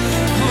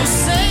 Oh,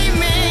 save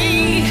me.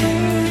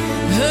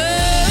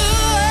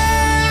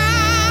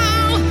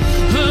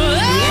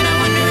 And I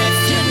wonder if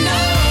you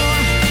know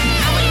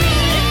how it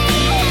really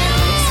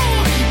feels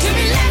to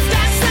be left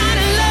outside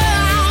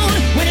alone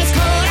when it's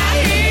cold out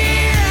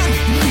here.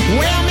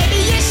 Well, maybe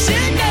you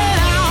should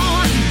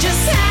know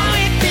just how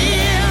it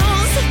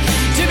feels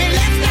to be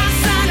left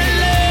outside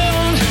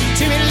alone,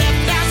 to be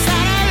left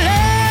outside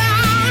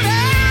alone.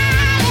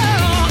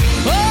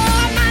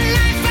 All my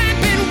life I've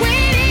been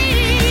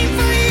waiting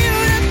for you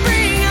to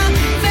bring a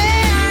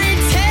fairy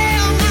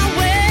tale my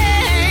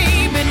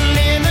way. Been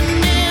living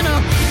in a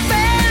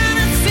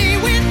fantasy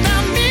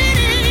without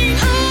meaning.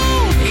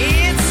 Oh,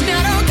 it's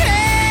not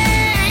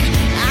okay.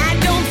 I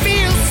don't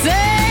feel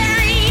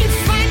safe.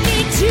 I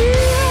need to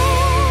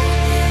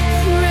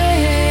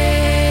pray.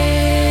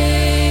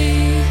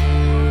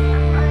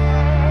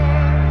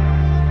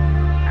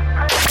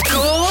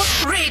 Go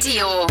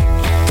Radio.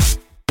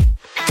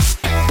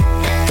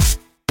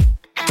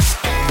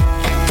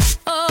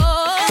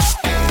 Oh,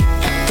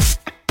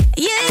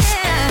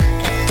 yeah.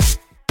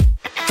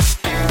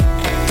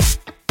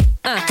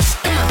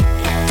 Come on.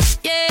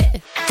 Yeah.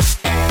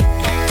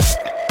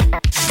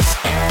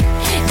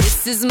 This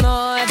is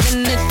more than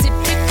the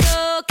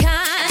typical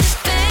kind of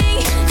thing.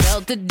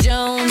 Felt the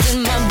Jones in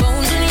my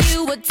bones when you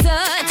were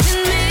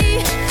touching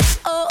me.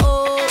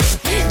 Oh,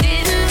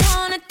 didn't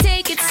wanna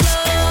take it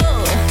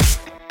slow.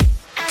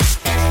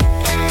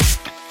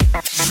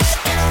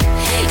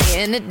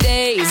 In the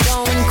days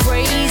going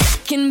crazy, I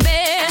can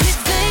barely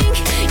think.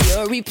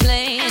 You're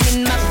replaying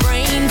in my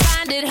brain,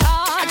 find it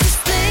hard to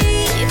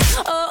sleep.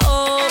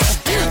 Oh,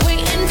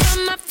 waiting for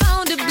my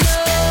phone to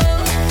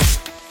blow.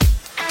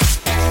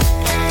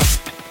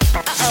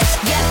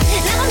 Yeah.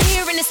 Now I'm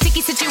here in a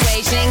sticky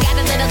situation. Got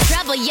a little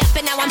trouble, yep,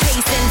 and now I'm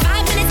pacing.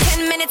 5 minutes,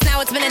 10 minutes, now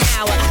it's been an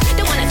hour.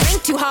 Don't wanna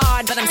think too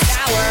hard, but I'm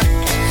sour.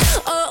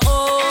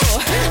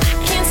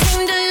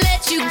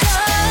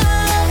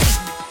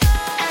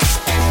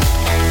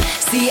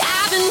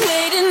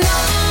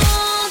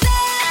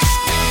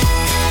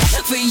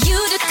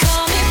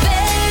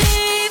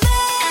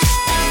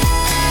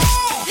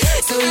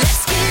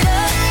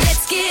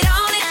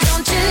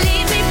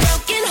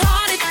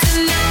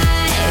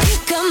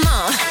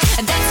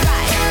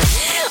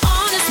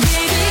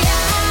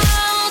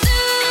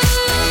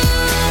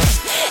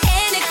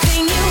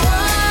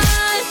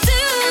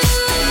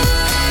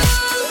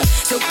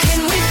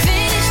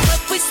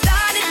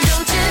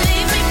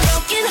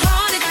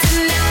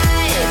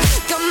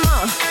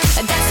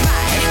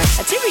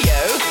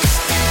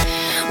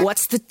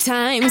 the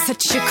time,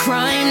 such a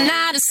crime,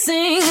 not a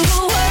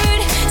single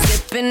word.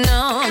 Sipping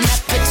on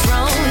that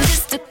Patron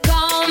just to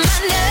calm my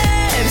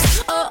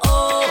nerves. Oh,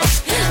 oh,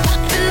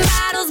 popping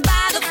bottles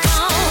by the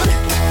phone.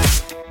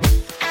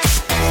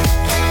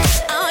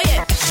 Oh,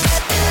 yeah.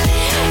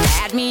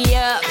 Had me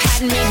up,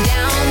 had me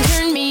down,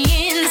 turned me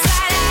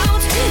inside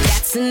out.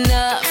 That's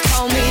enough,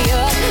 call me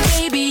up,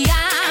 baby,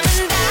 I'm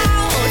in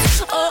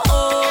doubt. Oh,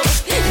 oh,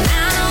 and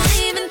I don't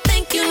even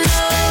think you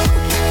know.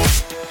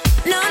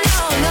 No, no,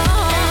 no.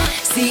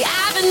 See,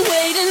 I've been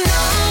waiting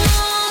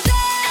all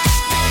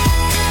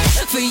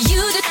day for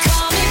you to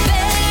call me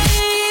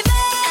baby.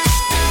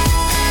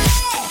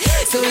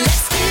 So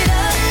let's get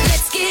up,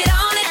 let's get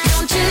on it.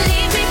 Don't you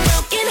leave me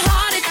broken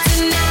hearted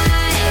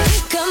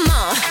tonight. Come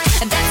on,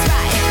 that's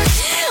right.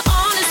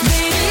 Honest,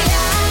 baby,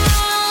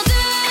 I'll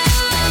do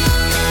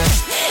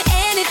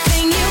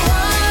anything you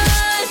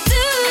want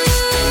to.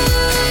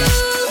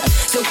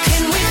 So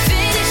can we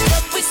finish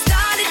what we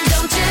started?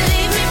 Don't you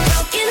leave me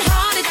broken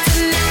hearted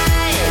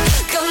tonight.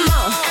 Come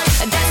on,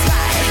 that's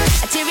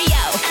right.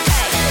 Cheerio.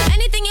 Hey,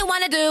 anything you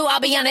wanna do,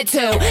 I'll be on it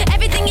too.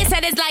 Everything you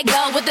said is like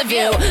go with the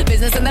view.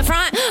 Business in the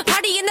front,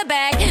 party in the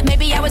back.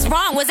 Maybe I was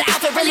wrong, was the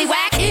outfit really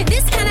whack?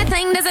 This kind of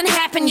thing doesn't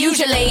happen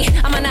usually.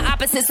 I'm on the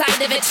opposite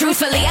side of it,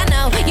 truthfully. I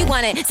know you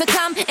want it, so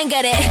come and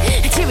get it.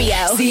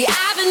 Cheerio. See,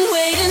 I've been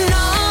waiting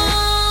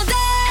all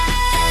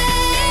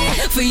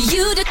day for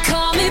you to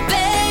call me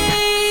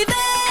baby.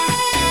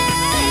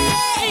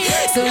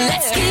 So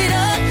let's get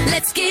up,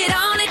 let's get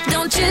on it.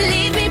 Don't you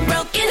leave me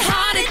broken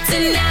hearted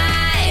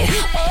tonight.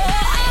 Oh,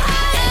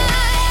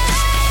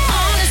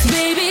 honest,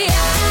 baby,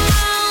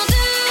 I'll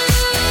do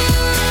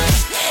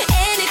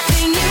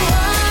anything you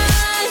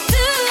want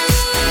to.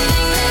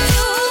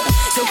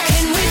 So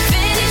can we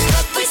finish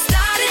what we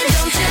started?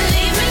 Don't you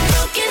leave me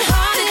broken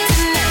hearted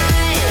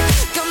tonight.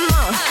 Come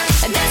on,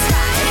 that's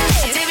right.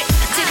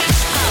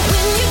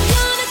 When you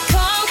gonna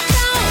call,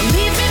 don't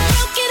leave me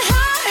broken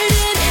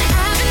hearted.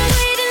 I've been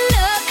waiting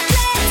up,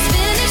 let's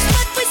finish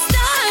what we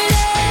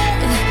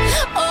started.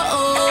 Oh,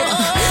 oh,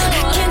 oh, I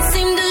can't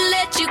seem to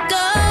let you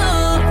go.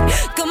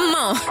 Come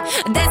on,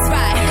 that's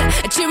right.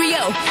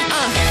 Cheerio.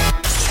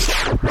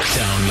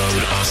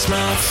 Download our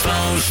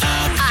smartphone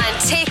app. And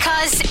take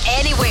us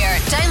anywhere.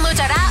 Download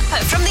our app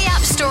from the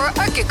App Store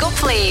or Google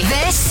Play.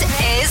 This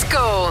is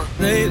Go.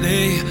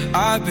 Lately,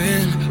 I've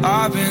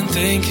been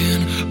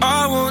thinking,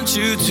 I want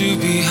you to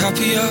be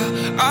happier.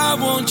 I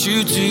want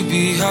you to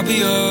be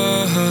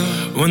happier.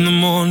 When the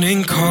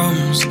morning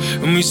comes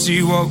and we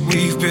see what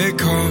we've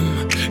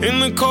become. In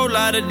the cold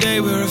light of day,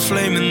 we're a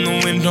flame in the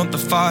wind, not the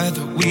fire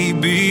that we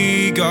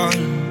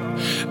begun.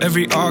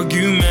 Every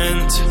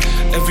argument,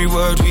 every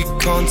word we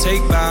can't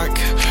take back.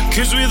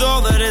 Cause with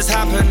all that has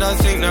happened, I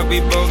think that we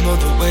both know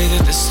the way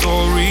that the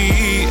story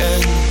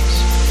ends.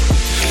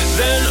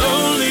 Then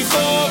only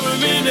for a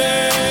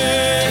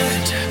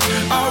minute,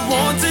 I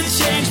want to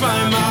change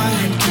my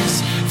mind.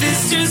 Cause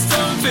this just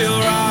don't feel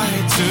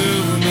right to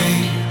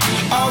me.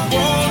 I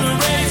wanna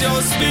raise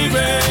your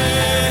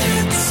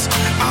spirits,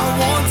 I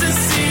want to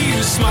see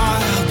you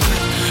smile.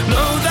 But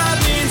no, that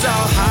means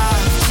I'll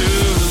have to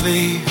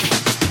leave.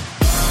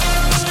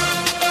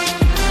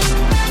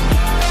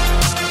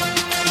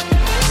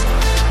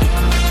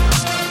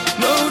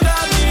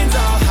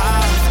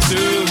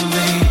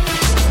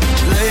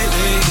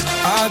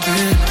 I've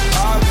been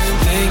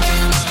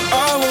thinking, I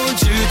want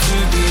you to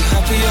be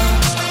happier.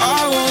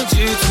 I want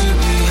you to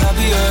be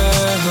happier.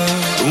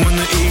 When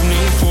the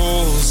evening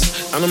falls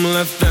and I'm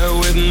left there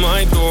with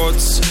my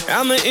thoughts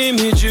and the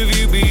image of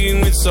you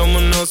being with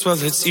someone else, well,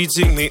 it's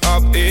eating me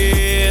up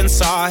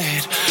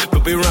inside.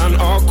 But we ran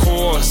our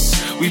course,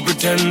 we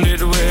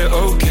pretended we're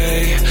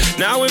okay.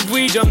 Now if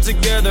we jump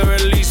together,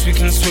 at least we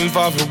can swim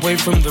far away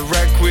from the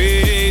wreck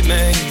we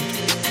made.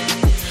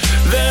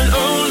 Then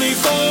only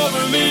for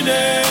a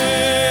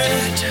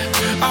minute,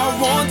 I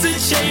want to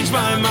change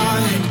my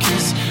mind.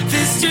 Cause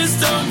this just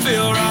don't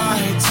feel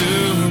right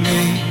to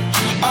me.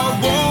 I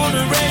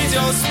wanna raise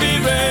your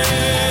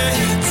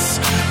spirits,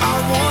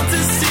 I want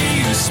to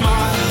see you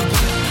smile.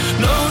 But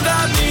no,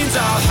 that means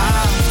I'll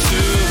have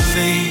to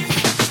leave.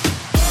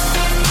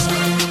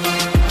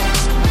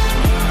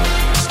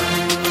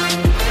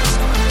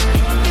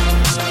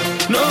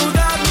 No,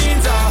 that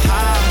means I'll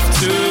have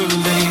to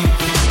leave.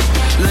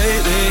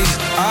 Lately,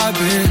 I've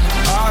been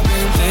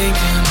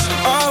thinking,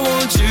 I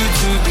want you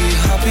to be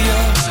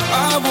happier.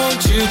 I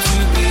want you to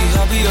be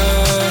happier.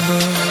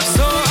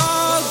 So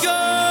I'll go.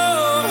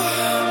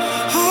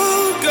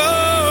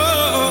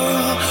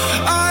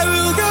 I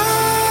will go.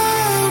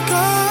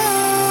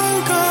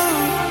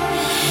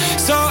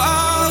 So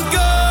I'll go.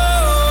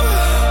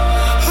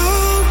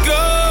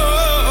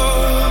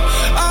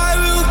 I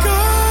will go.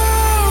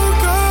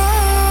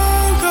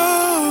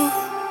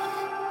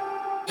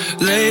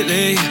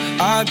 Lately,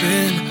 I've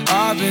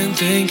been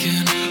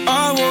thinking,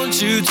 I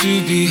want you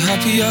to be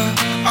happier.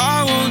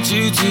 I want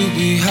you to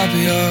be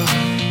happier.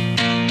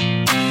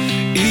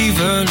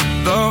 Even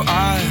though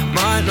I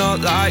might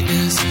not like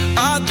this,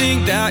 I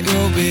think that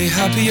you'll be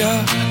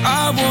happier.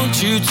 I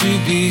want you to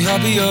be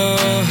happier.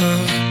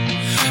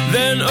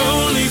 then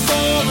only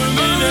for a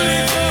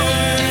minute.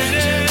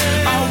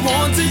 I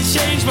want to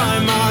change my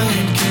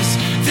mind, 'cause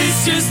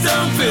this just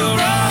don't feel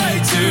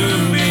right to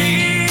me.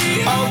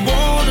 I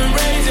wanna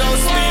raise your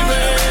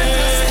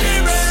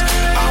spirits,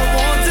 I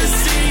want to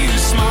see you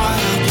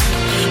smile.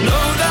 No,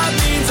 that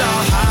means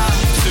I'll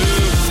have to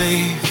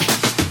leave.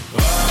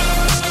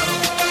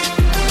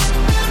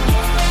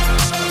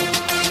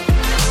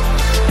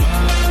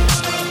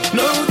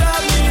 No,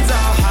 that means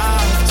I'll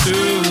have to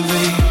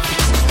leave.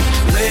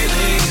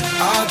 Lately,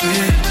 I've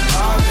been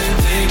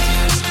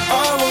thinking, I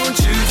want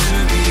you to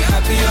be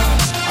happier,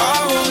 I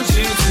want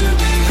you to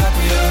be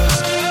happier.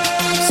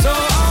 So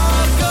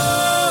I'll go,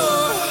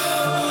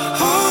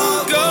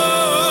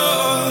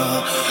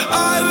 I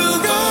will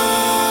go.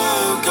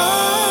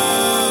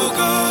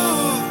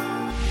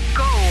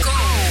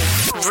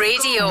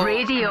 Radio.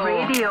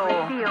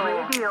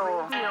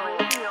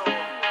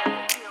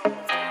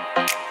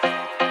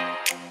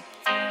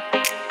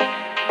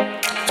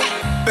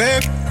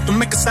 Babe, don't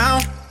make a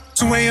sound.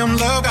 2 a.m.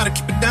 love, gotta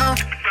keep it down.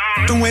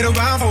 Don't wait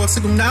around for a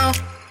signal now.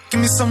 Give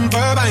me some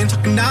verb, I ain't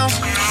talking now.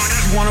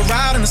 You wanna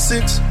ride in the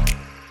 6,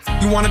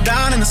 you wanna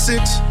dine in the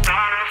 6.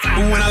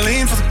 But when I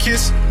lean for the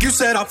kiss, you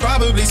said I'll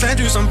probably send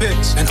you some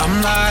pics. And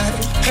I'm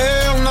like,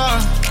 hell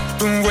nah,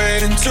 been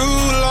waiting too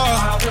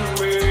long.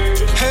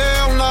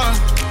 Hell nah,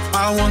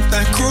 I want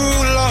that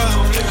cruel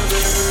love.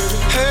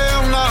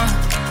 Hell nah,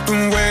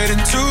 been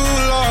waiting too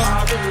long.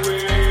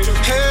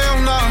 Hell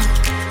nah,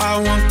 I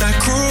want that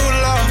cruel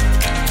love.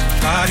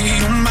 Body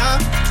on my,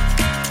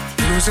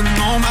 losing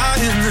all my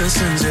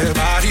innocence. Yeah,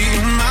 body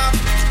on my,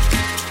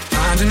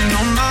 finding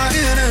all my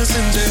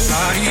innocence. Yeah,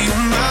 body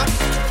on my,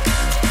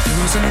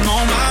 losing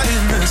all my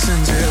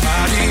innocence. Yeah,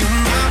 body on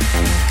my,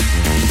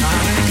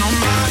 finding all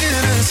my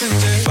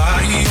innocence. Yeah,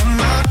 body on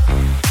my,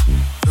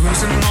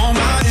 losing all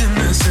my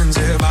innocence.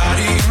 Yeah,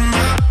 body on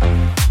my,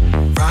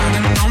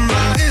 finding all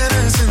my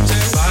innocence.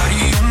 Yeah,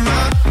 body on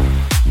my,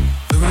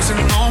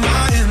 losing all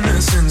my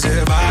innocence.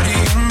 Yeah, body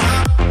on my,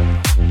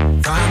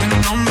 finding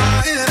all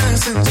my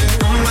innocence.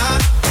 Yeah, on my,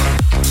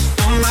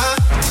 on my,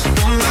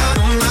 on my,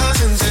 on my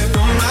sense.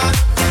 Yeah, on my,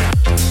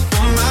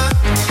 on my,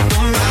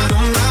 on my,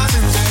 on my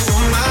sense. Yeah,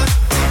 on my,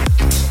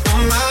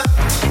 on my,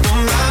 on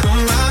my, on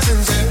my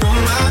sense. Yeah, on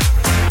my,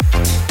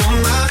 on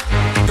my,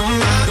 on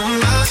my, on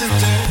my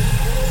sense.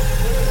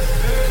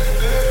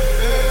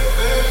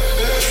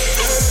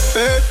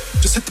 Babe,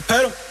 just hit the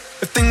pedal.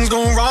 If things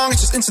go wrong,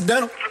 it's just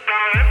incidental.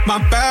 My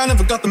bad,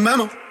 never got the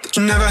memo that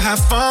you never have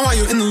fun while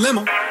you're in the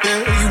limo.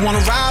 Yeah, you wanna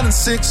ride in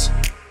 6,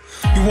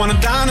 you wanna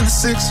dine in the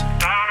 6.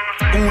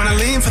 But when I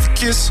lean for the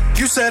kiss,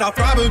 you said I'll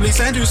probably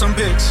send you some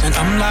pics. And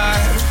I'm like,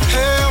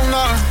 hell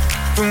nah,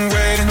 been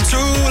waiting too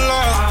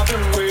long.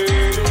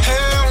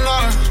 Hell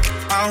nah,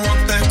 I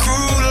want that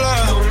cruel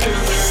love.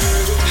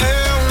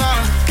 Hell nah,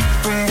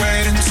 been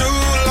waiting too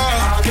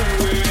long.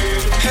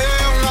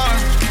 Hell nah,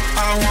 I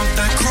want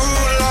that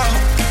cruel love.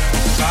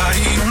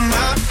 Body on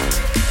my,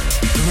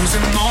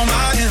 losing all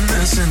my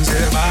innocence.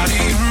 Yeah,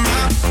 body on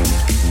my,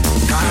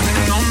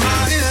 finding all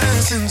my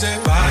innocence. Yeah,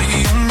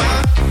 body on my,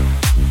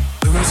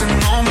 losing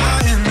all my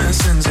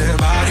innocence. Yeah,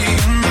 body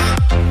on my,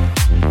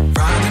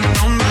 finding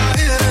all my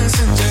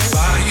innocence. Yeah,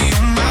 body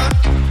on my,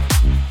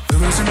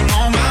 losing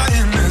all my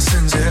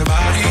innocence. Yeah,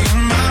 body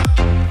on my,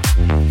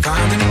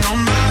 finding all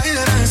my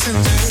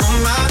innocence. Yeah, on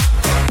my,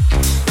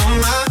 on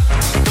my,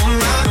 on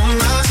my, on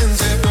my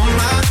sense. Yeah, on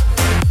my,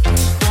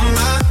 on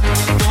my,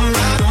 on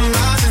my, on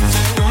my sense.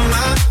 Yeah, on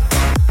my,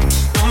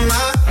 on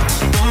my,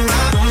 on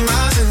my, on my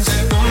sense.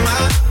 Yeah, on my,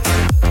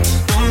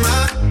 on my,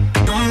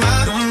 on my,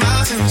 on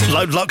my sense.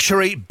 Loud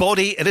Luxury,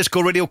 Body, it is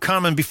Go Radio.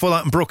 Carmen before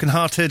that and Broken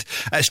Hearted.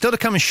 Still to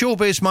come in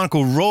showbiz,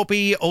 Margot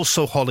Robbie,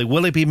 also Holly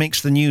Willoughby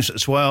makes the news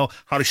as well.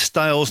 Harry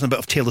Styles and a bit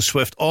of Taylor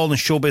Swift, all in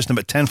showbiz in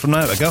about 10 from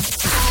now. There we go.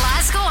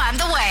 Glasgow and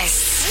the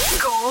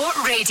West. Go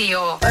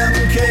Radio.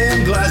 MK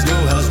in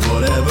Glasgow has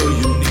whatever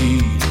you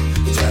need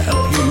to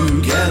help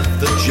you get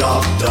the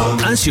job done.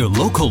 As your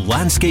local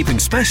landscaping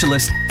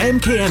specialist,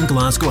 MKM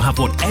Glasgow have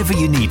whatever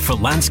you need for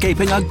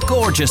landscaping a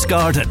gorgeous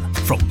garden.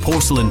 From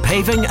porcelain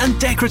paving and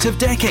decorative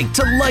decking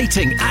to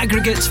lighting,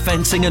 aggregates,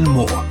 fencing and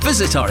more.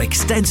 Visit our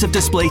extensive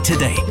display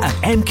today at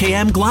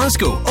MKM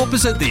Glasgow,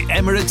 opposite the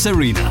Emirates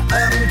Arena.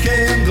 MK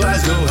in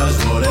Glasgow has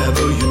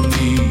whatever you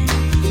need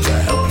to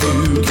help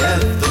you get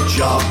the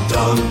job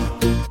done.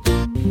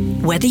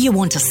 Whether you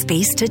want a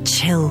space to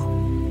chill,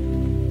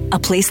 a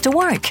place to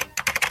work,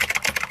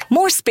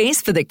 more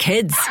space for the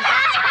kids,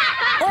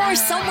 or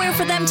somewhere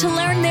for them to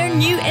learn their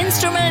new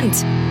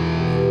instrument,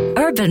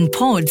 Urban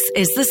Pods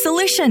is the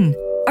solution.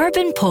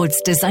 Urban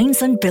Pods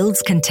designs and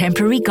builds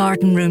contemporary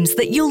garden rooms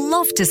that you'll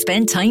love to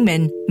spend time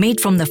in,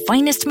 made from the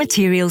finest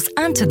materials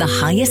and to the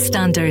highest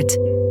standard.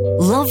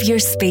 Love your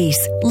space.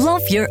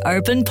 Love your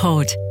Urban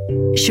Pod.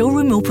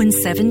 Showroom open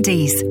 7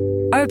 days.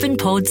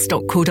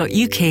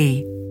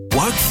 urbanpods.co.uk.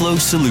 Workflow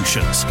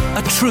Solutions,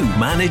 a true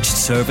managed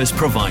service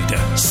provider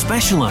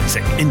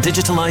specialising in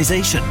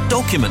digitalisation,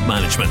 document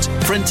management,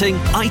 printing,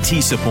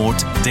 IT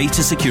support,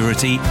 data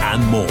security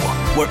and more.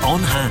 We're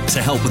on hand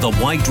to help with a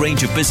wide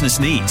range of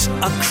business needs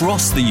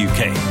across the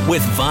UK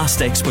with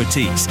vast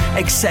expertise,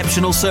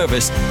 exceptional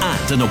service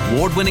and an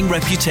award-winning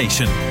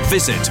reputation.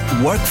 Visit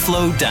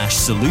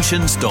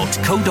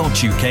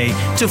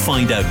workflow-solutions.co.uk to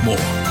find out more.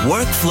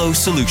 Workflow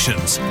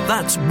Solutions.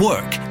 That's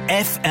work,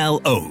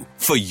 FLO,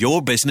 for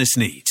your business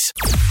needs.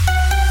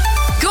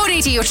 Go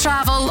radio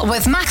travel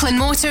with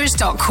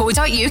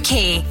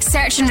macklinmotors.co.uk.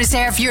 Search and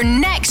reserve your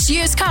next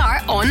used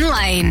car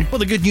online. Well,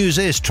 the good news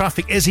is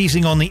traffic is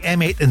easing on the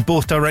M8 in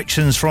both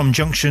directions from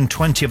junction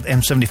 20 of the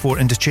M74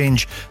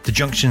 interchange to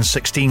junction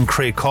 16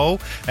 Craig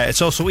Hall.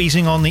 It's also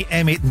easing on the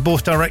M8 in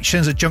both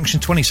directions at junction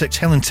 26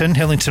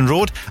 Hillington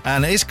Road,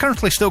 and it is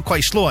currently still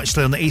quite slow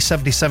actually on the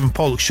A77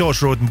 Pollock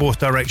Shores Road in both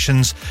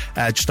directions,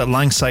 just at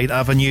Langside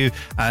Avenue.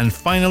 And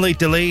finally,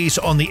 delays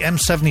on the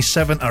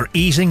M77 are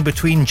easing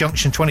between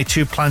junction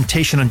 22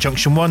 Plantation and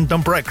junction 1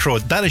 Dumbreck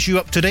Road. That is you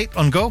up to date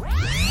on Go.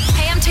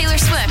 Hey, I'm Taylor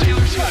Swift.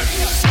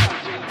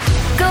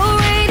 Go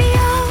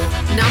radio.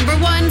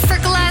 #1 for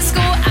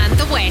Glasgow and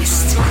the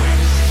West.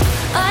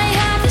 I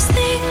have this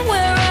thing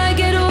where I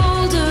get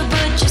older,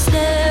 but just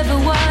never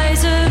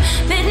wiser.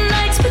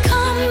 Midnights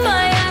become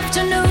my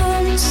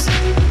afternoons.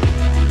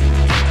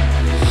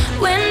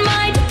 When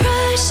my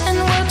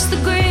depression works the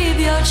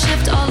graveyard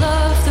shift, all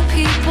of the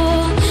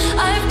people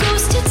I've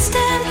ghosted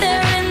stand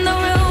there in the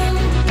room.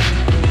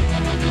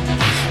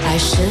 I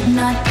should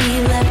not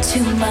be left to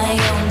my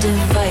own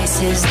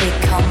devices. They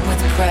come with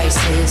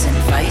prices and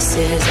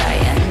vices. I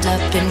end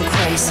up in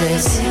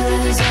crisis.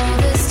 All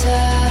this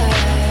time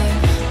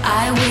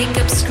I wake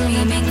up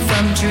screaming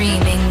from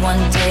dreaming.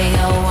 One day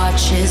I'll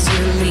watch as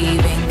you're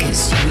leaving,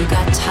 'cause you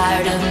got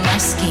tired of my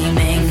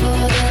scheming.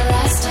 For the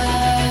last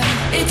time,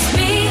 it's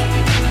me.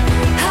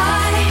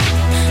 Hi,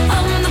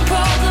 I'm the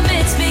problem,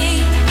 it's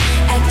me.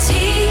 At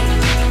tea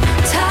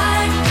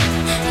time,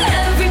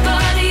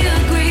 everybody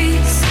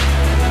agrees.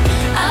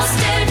 I'll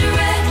stare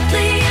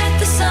directly at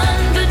the sun,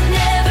 but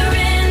never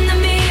in the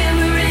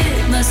mirror.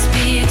 It must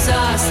be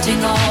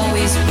exhausting,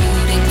 always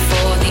rooting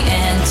for the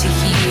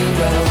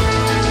anti-hero.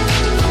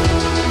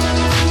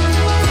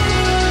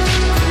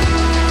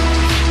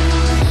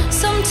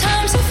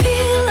 Sometimes I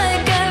feel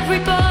like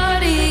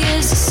everybody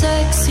is a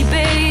sexy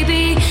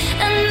baby,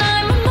 and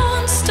I'm a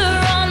monster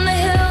on the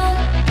hill.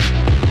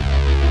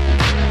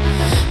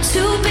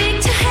 Too big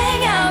to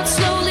hang out,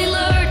 slowly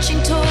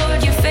lurching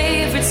toward your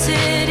favorite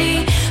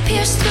city.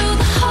 Pierced through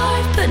the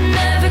heart but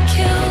never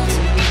killed.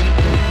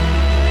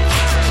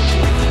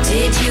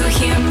 Did you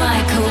hear my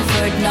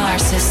covert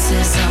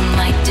narcissism?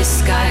 Like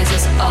disguise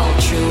as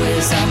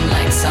altruism,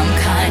 like some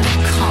kind of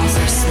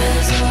congressman.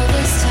 All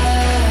this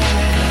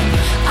time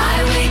I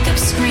wake up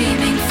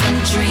screaming from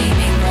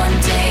dreaming. One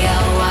day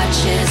I'll watch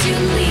as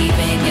you're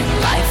leaving, and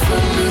life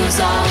will lose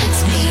all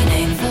its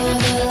meaning. For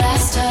the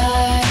last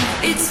time,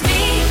 it's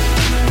me.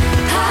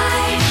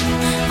 Hi,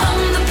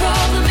 I'm the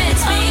problem,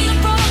 it's me.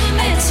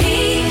 At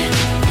tea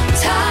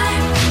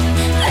time,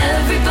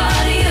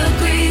 everybody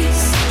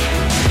agrees.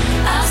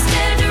 I'll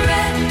stare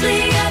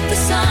directly at the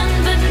sun,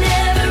 but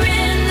never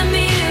in the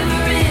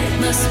mirror. It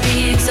must be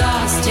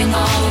exhausting,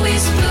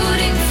 always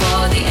rooting for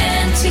the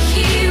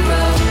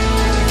anti-hero.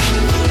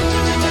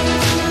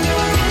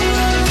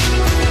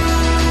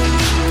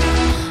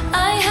 I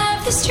have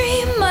this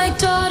dream, my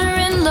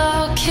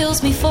daughter-in-law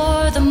kills me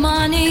for the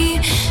money.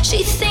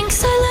 She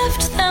thinks I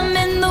left them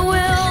in the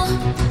will.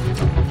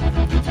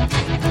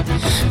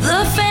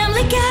 The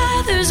family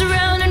gathers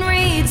around and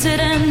reads it,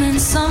 and then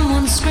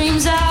someone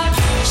screams out,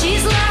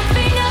 she's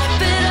laughing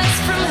up at us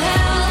from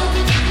hell.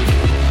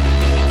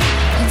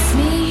 It's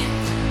me.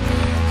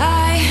 I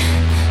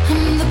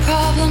am the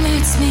problem,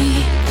 it's me.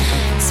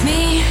 It's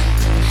me.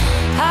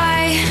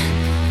 I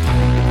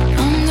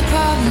am the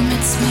problem,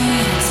 it's me.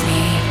 It's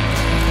me.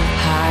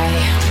 Hi.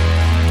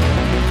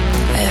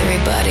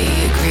 Everybody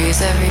agrees,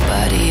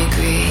 everybody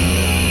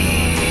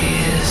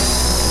agrees.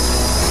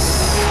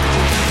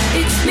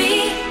 It's me.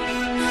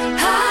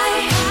 Hi,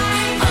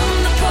 I'm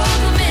the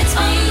problem, it's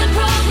me. I'm the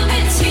problem,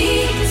 it's me.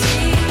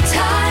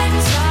 Time,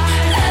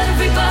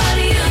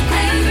 everybody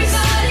agrees.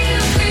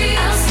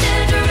 I'll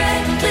stare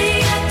directly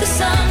at the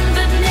sun,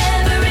 but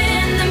never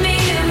in the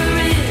mirror.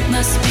 It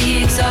must be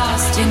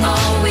exhausting,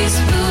 always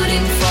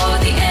rooting for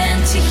the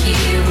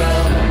anti-hero.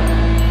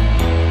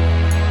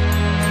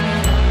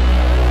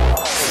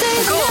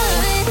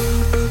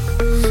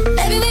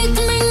 Baby, we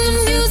can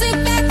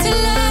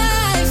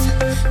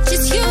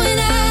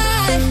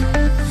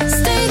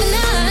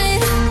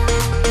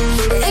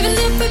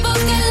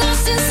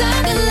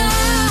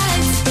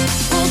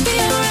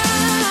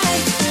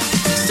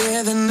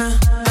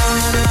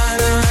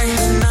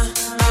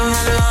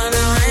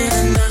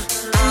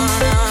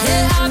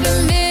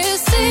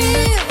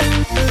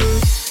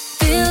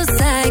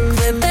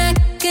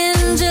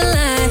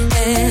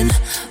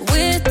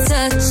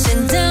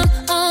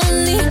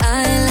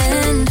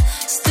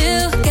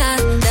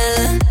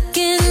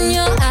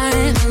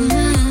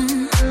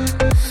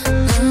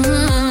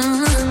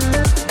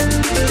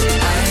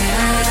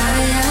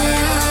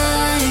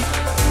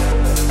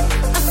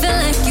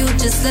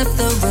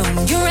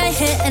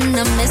here and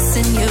I'm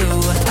missing you.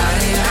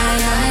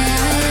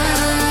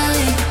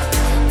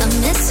 I'm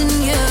missing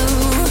you.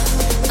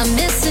 I'm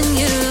missing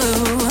you.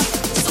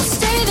 So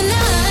stay the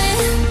night.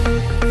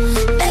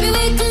 Baby,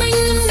 we can bring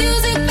the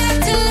music back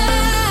to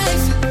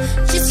life.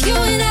 Just you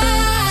and I.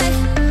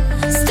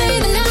 Stay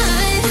the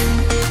night.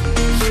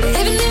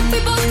 Even if we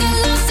both get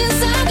lost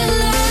inside the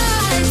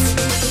lights,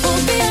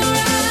 we'll be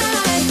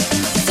alright.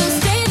 So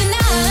stay the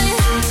night.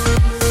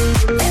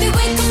 Baby,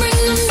 we can bring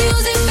the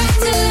music back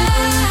to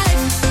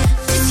life.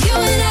 Just you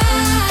and I.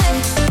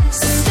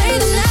 So stay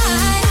the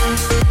night.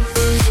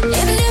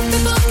 Even if we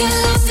both get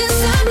lost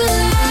inside the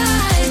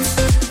lights,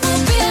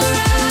 we'll be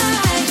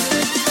alright.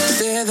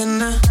 Stay the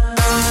night.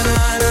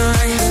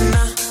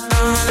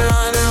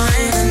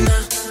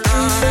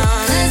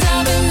 Cause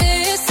I've been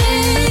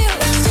missing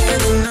you.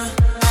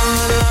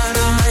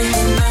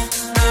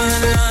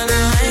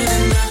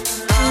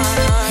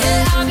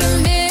 Yeah, I've been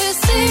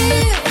missing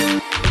you.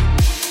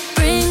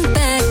 Bring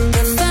back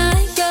the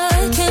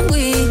fire. Can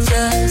we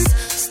just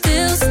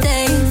still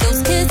stay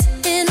those kids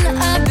in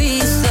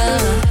Ibiza?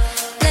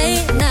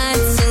 Late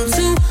nights and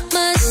too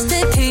much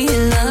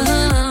tequila.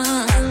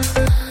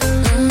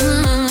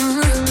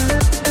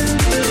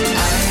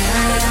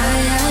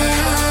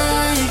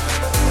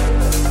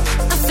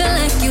 I feel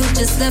like you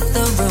just left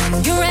the room.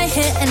 You're right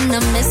here and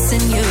I'm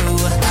missing you.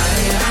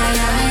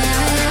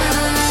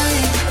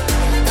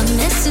 I'm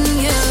missing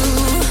you.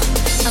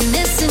 I'm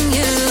missing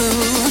you.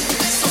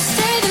 So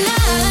stay the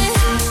night.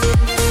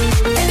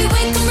 Baby, we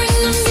can bring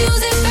the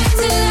music back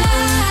to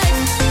life.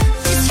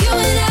 It's you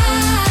and I.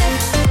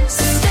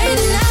 So stay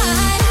the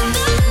night.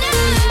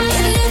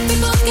 Even if we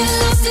both get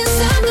lost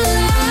inside the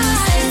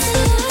lights,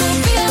 we'll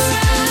be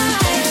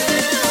alright.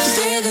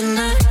 Stay the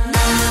night.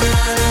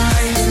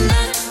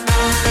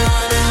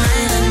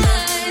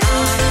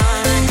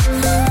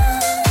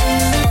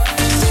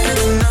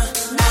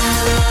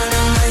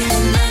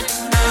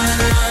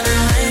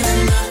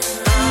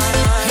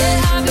 Yeah,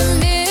 I've been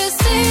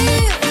missing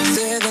you.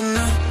 Stay the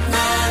night.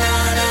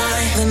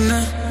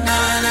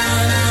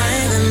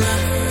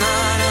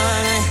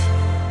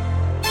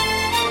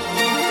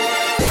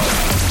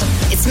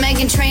 It's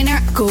Megan Trainor.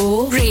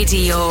 Go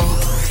Radio.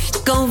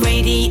 Go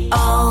radio.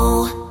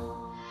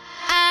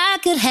 I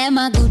could have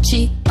my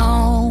Gucci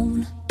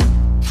on.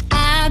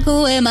 I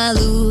could wear my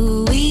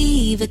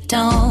Louis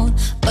Vuitton.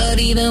 But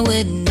even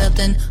with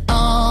nothing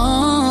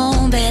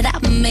on, bet I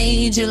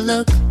made you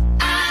look.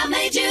 I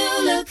made you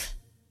look.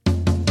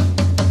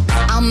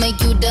 I'll make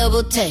you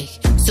double take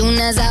soon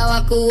as I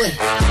walk away.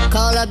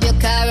 Call up your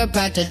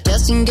chiropractor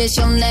just in case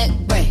your neck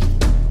break.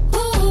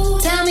 Ooh,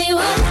 tell me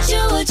what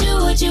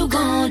you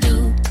gonna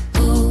do?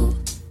 Ooh.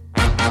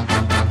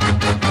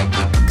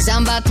 Cause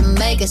I'm about to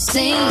make a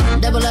scene.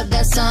 Double up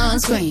that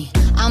sunscreen.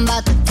 I'm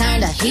about to turn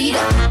the heat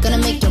up. Gonna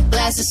make your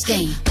glasses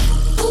steam.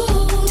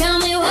 Ooh, tell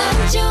me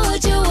what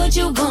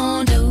you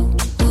gonna do?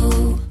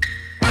 Ooh.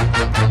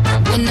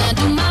 When I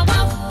do my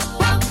walk,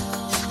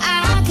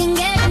 I can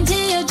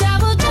guarantee your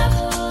job will drop.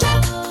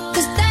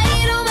 Cause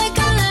they don't make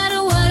a lot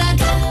of what I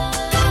got.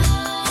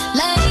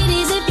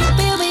 Ladies, if you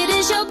feel me,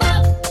 this your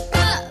pop.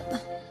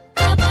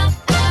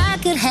 I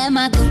could have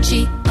my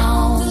Gucci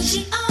on.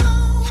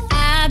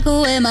 I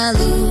could wear my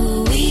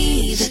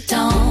Louis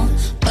Vuitton.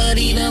 But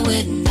even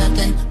with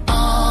nothing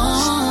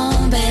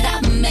on, bet I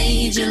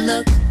made you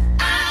look.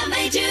 I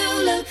made you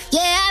look.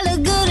 Yeah, I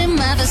look good in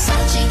my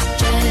Versace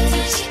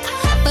dress.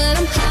 But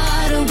I'm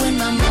hotter when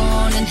my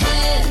morning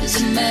hair is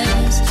a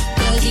mess.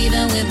 Cause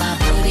even with my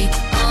hoodie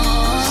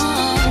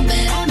on,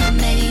 bet I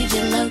made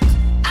you look.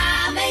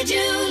 I made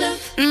you look.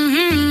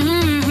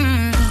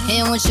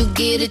 And once you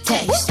get a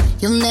taste,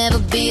 you'll never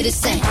be the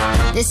same.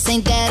 This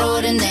ain't that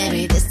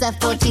ordinary. This that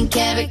 14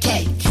 karat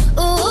cake.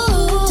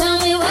 Ooh, tell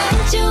me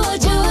what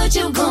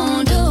you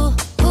gonna do?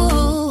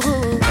 Ooh,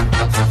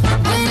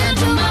 when I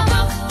do my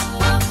walk,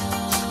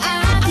 I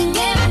can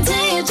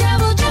guarantee you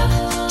trouble drop.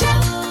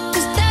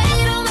 Cause they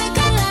don't make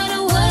a lot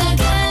of what I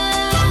got.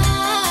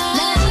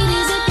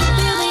 Ladies, if you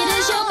feel me,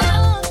 this your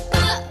pop.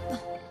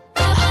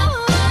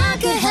 I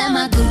could have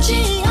my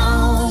Gucci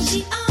on.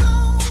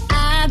 I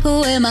could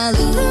wear my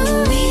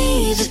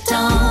Louis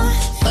Vuitton.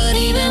 But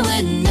even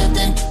with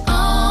nothing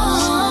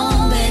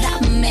on, bet I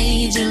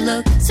made you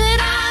look. Said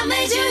I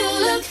made you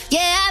look.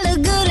 Yeah, I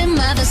look good in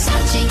my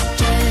Versace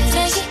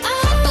dress.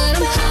 But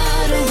I'm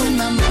hotter when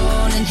my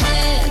morning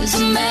hair is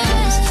a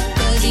mess.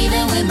 Cause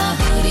even with my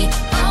hoodie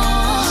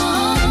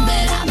on,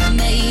 bet I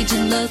made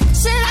you look.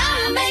 Said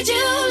I made you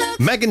look.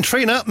 Megan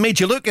Trainor made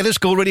you look. It is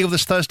Go Radio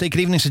this Thursday. Good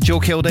evening to Joe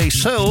Kilday.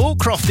 So,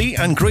 Crofty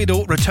and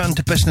Grado return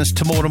to business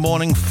tomorrow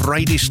morning,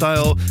 Friday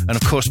style. And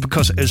of course,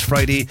 because it is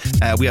Friday,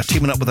 we are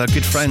teaming up with our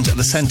good friends at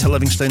the Centre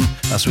Livingston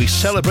as we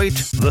celebrate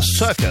the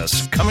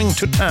circus coming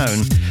to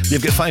town.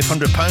 They've got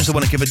 £500 they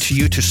want to give it to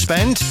you to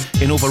spend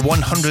in over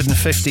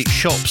 150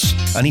 shops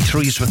and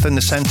eateries within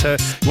the centre.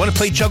 You want to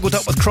play Juggled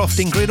Up with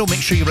Crofty and Grado?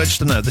 Make sure you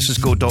register now. This is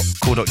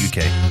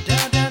go.co.uk.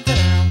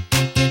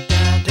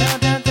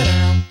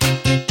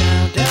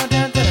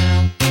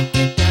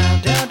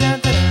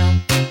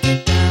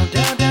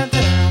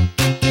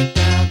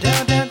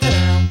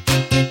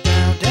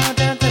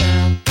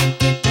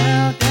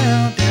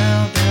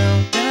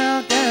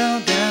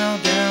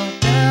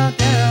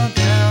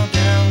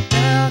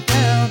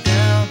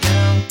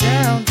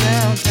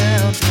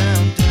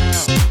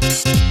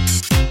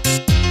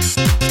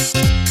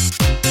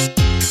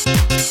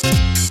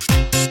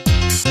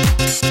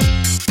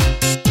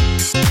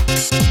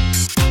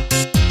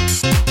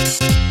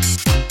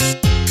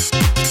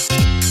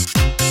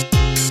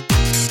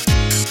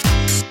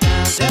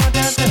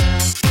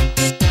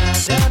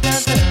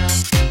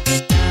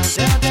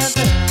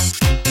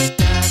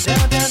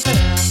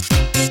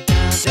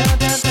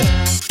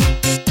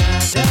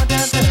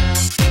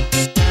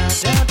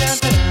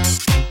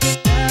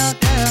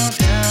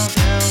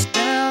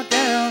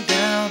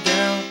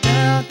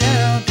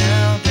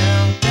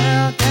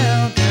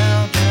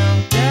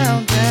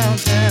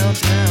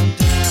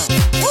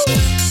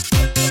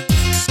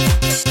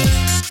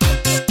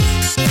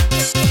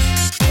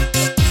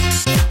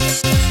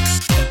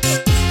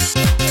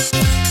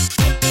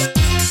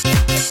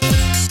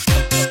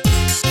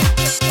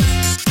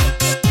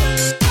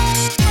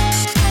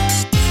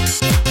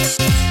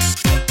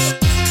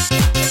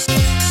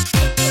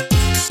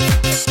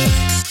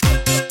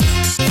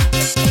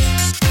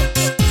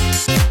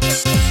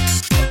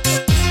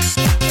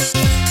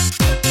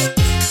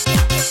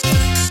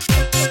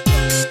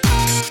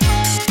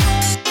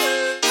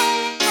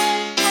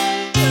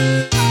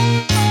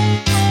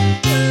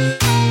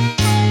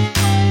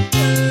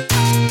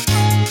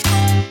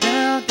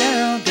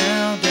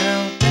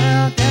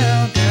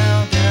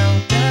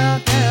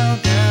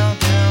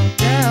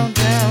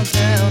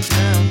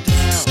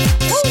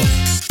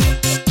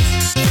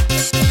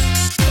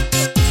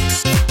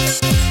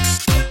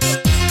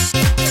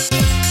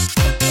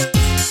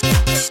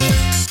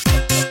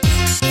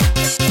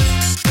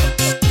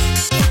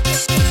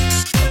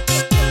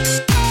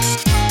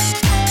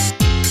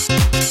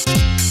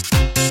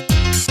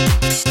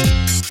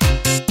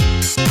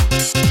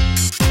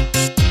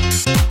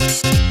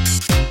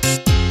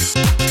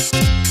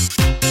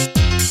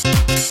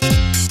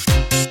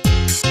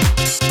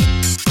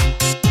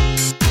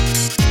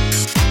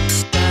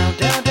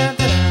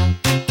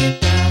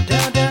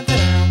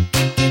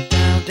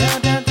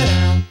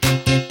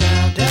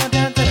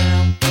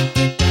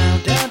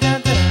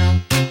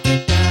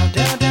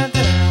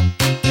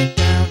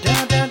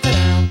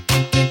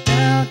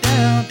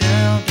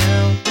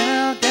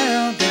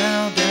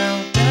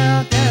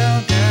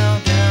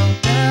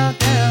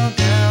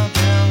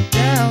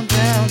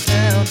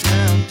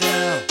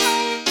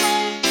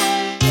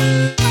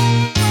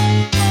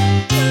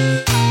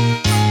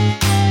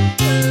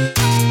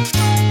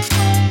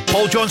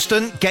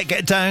 Johnston,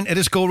 get down. It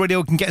is Go Radio.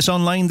 You can get us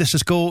online. This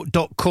is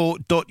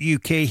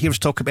go.co.uk. Here's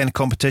talk about any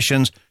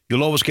competitions.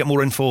 You'll always get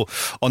more info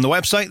on the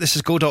website. This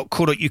is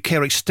go.co.uk.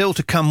 Right, still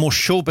to come, more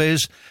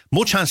showbiz,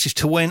 more chances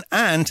to win,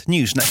 and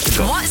news next to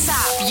go.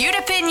 WhatsApp your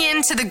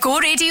opinion to the Go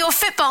Radio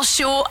Football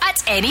Show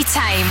at any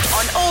time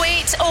on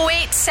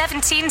 0808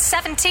 17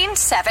 17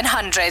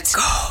 700.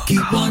 Keep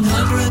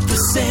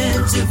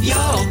 100% of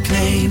your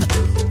claim.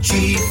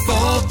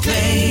 G4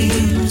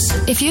 Claims.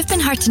 If you've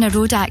been hurt in a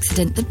road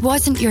accident that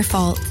wasn't your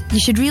fault, you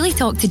should really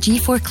talk to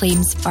G4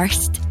 Claims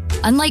first.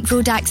 Unlike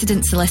road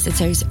accident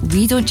solicitors,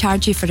 we don't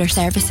charge you for our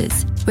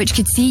services, which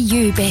could see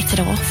you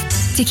better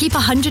off. To keep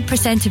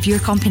 100% of your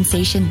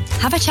compensation,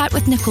 have a chat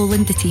with Nicole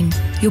and the team.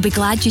 You'll be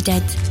glad you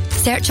did.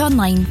 Search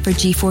online for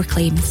G4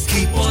 Claims.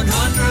 Keep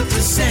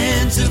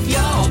 100% of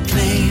your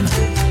claim.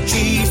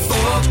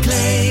 G4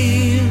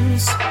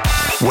 Claims.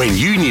 When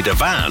you need a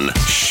van,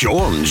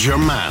 Sean's your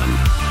man.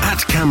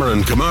 At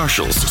Cameron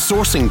Commercials,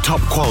 sourcing top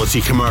quality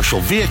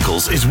commercial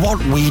vehicles is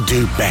what we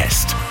do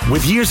best.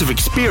 With years of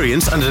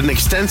experience and an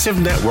extensive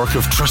network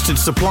of trusted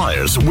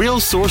suppliers, we'll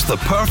source the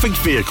perfect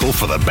vehicle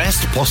for the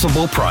best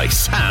possible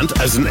price. And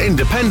as an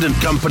independent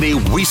company,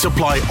 we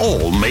supply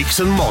all makes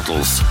and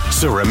models.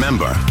 So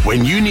remember,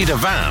 when you need a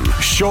van,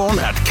 Sean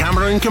at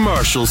Cameron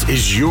Commercials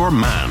is your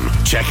man.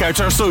 Check out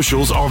our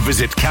socials or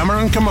visit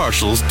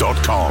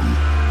CameronCommercials.com.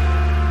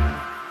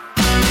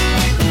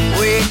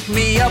 Wake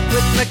me up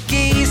with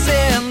McGee's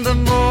in the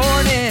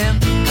morning.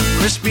 A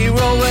crispy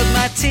roll with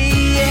my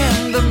tea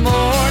in the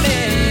morning.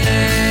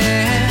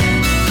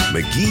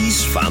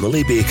 McGee's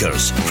Family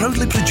Bakers,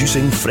 proudly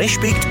producing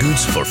fresh-baked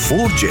goods for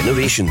 4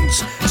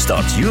 generations.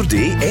 Start your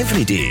day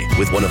every day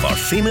with one of our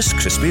famous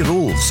crispy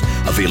rolls.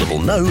 Available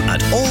now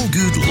at all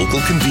good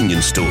local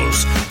convenience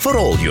stores. For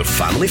all your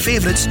family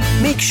favourites,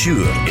 make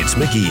sure it's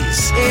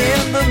McGee's.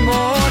 In the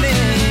morning.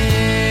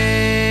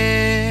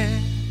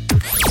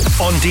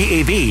 On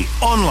DAB,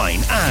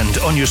 online and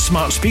on your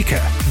smart speaker,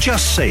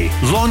 just say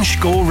Launch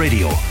Go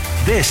Radio.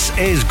 This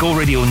is Go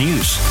Radio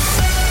News.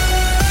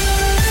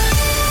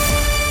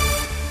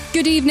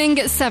 Good evening,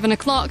 at 7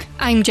 o'clock.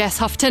 I'm Jess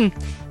Houghton.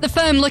 The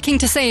firm looking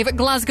to save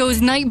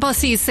Glasgow's night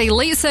buses say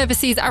late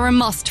services are a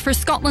must for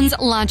Scotland's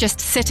largest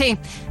city.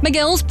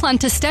 McGill's plan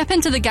to step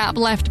into the gap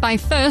left by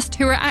First,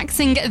 who are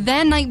axing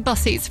their night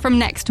buses from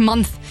next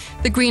month.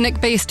 The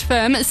Greenock-based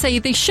firm say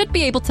they should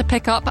be able to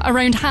pick up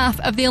around half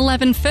of the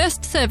 11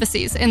 First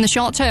services in the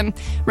short term.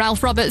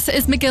 Ralph Roberts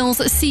is McGill's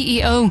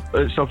CEO.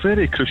 It's a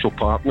very crucial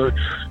part. Now,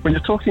 when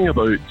you're talking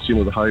about,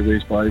 the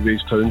highways,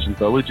 byways, towns and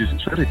villages,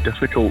 it's very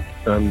difficult,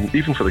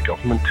 even for the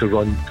government to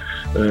run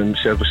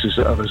services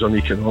that are as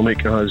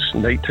uneconomic as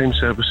nighttime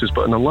services.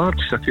 But in a large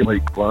city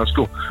like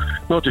Glasgow,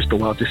 not just the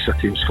largest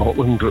city in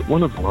Scotland, but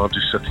one of the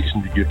largest cities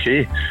in the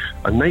UK,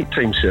 a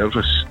nighttime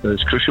service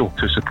is crucial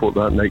to support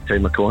that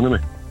nighttime economy.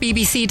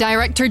 BBC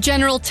Director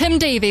General Tim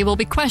Davie will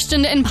be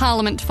questioned in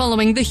Parliament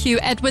following the Hugh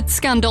Edwards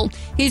scandal.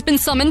 He's been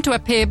summoned to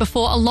appear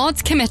before a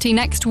Lords committee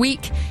next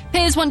week.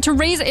 Peers want to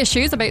raise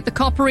issues about the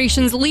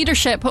corporation's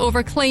leadership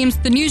over claims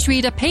the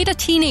newsreader paid a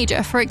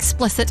teenager for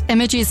explicit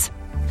images.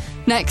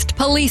 Next,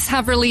 police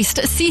have released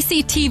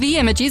CCTV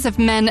images of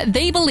men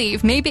they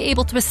believe may be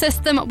able to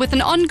assist them with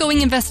an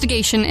ongoing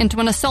investigation into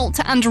an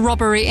assault and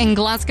robbery in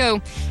Glasgow.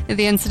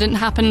 The incident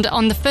happened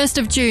on the 1st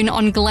of June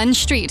on Glen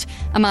Street.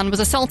 A man was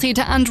assaulted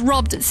and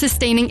robbed,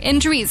 sustaining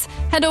injuries.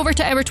 Head over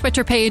to our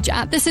Twitter page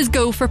at This Is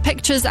Go for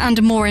pictures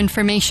and more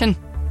information.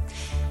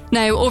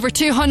 Now, over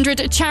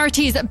 200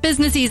 charities,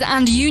 businesses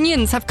and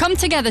unions have come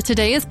together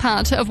today as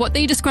part of what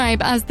they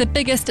describe as the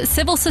biggest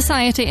civil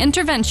society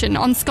intervention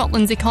on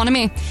Scotland's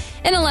economy.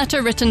 In a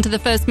letter written to the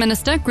First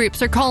Minister,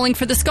 groups are calling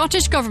for the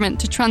Scottish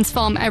Government to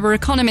transform our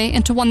economy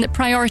into one that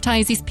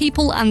prioritises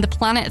people and the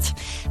planet.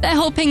 They're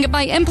hoping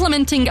by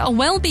implementing a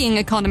well-being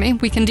economy,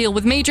 we can deal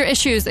with major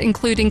issues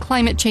including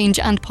climate change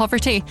and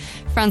poverty.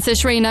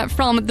 Francis Rayner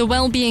from the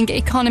Wellbeing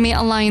Economy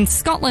Alliance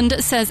Scotland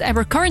says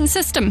our current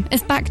system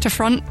is back to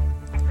front.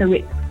 So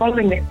it's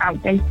following this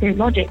outdated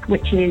logic,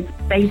 which is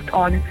based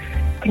on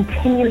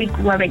continually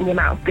growing the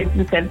amount of goods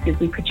and services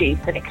we produce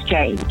and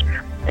exchange.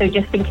 So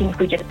just thinking if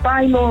we just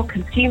buy more,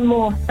 consume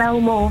more,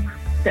 sell more,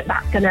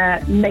 that's going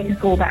to make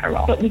us all better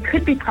off. But we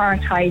could be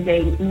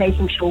prioritising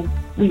making sure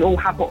we all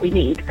have what we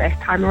need first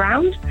time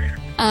around.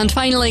 And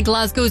finally,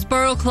 Glasgow's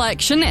Borough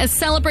Collection is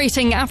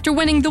celebrating after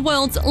winning the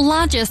world's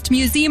largest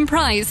museum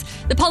prize.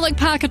 The Pollock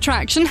Park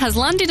attraction has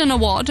landed an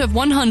award of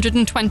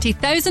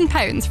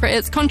 £120,000 for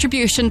its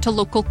contribution to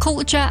local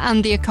culture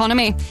and the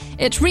economy.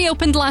 It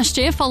reopened last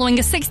year following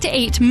a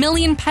 £68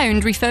 million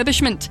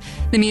refurbishment.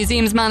 The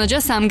museum's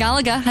manager, Sam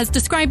Gallagher, has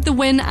described the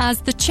win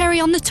as the cherry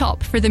on the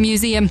top for the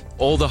museum.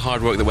 All the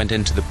hard work that went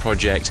into the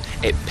project,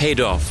 it paid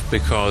off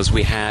because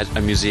we had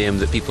a museum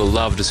that people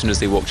loved as soon as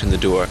they walked in the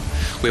door.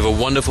 We have a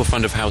wonderful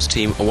front of house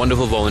team, a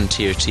wonderful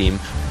volunteer team,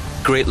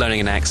 great learning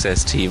and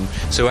access team.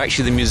 So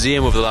actually the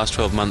museum over the last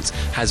 12 months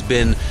has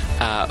been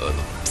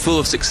full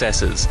of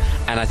successes,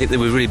 and I think that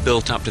we've really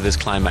built up to this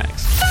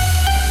climax.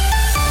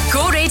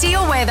 Go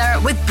Radio weather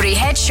with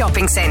Braehead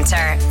Shopping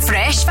Centre.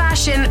 Fresh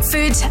fashion,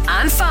 food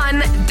and fun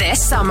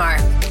this summer.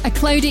 A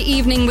cloudy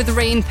evening with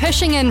rain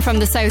pushing in from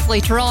the south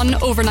later on.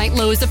 Overnight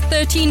lows of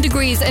 13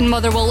 degrees in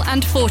Motherwell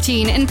and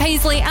 14 in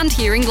Paisley and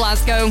here in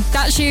Glasgow.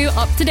 That's you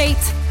up to date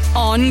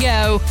on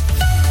Go.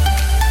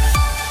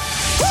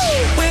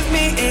 With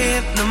me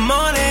in the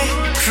morning.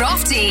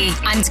 Crofty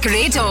and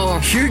Grado.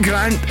 Hugh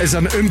Grant is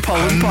an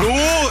Oompa Loompa.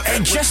 No,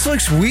 it just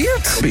looks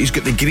weird. But he's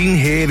got the green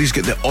hair, he's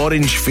got the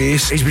orange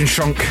face. He's been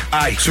shrunk.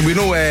 Aye, so we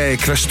know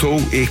Chris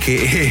Toll,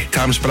 aka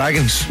Tam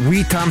Spraggins.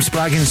 We Tam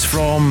Spraggins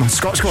from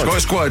Scott Squad.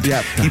 Scott Squad,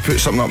 yeah. He put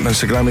something up on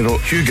Instagram, he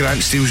wrote, Hugh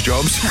Grant steals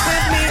jobs. With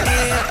me in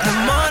the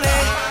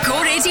morning.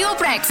 Go Radio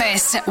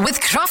Breakfast with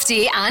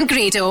Crofty and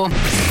Grado.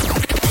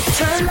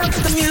 Turn up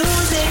the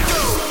music.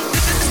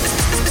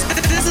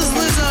 This is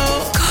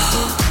Lizzo.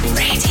 Go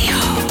Radio.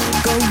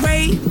 Go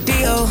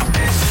radio.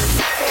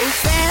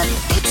 Fam,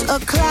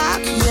 8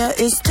 o'clock, yeah,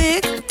 it's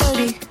thick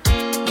 30.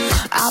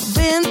 I've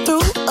been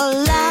through a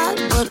lot,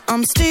 but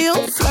I'm still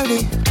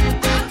flirty.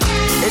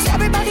 Is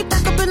everybody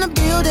back up in the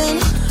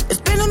building?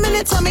 It's been a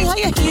minute, tell me how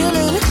you're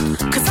healing.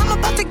 Cause I'm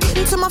about to get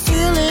into my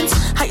feelings.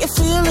 How you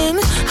feeling?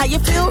 How you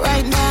feel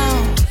right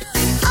now?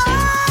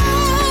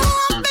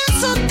 Oh, I've been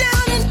so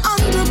down and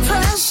under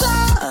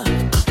pressure.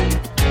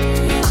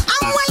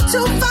 I'm way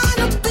too fine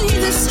to be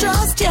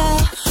distressed, yeah.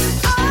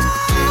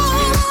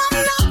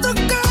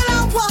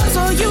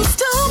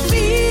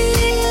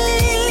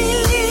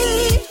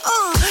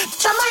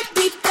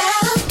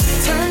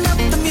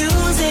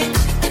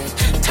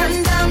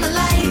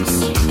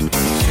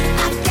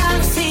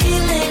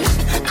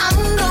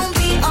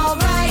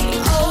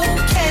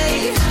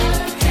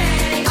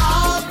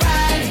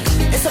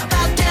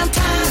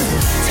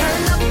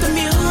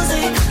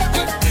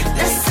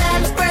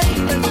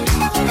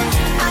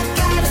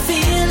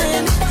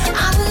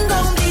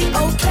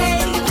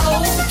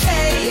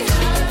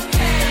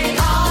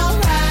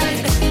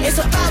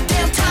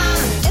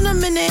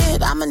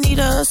 I'ma need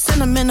a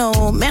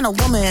sentimental man or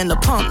woman to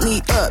pump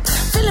me up.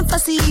 Feeling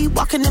fussy,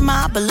 walking in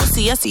my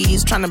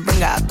Balenciennes, trying to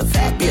bring out the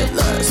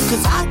fabulous.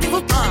 Cause I give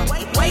a fuck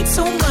way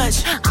too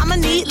much. I'ma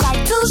need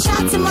like 2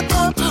 shots in my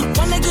cup.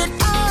 Wanna get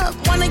up,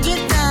 wanna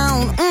get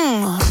down.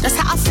 That's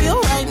how I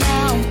feel right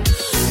now.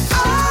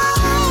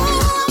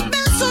 Oh, I've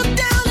been so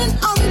down and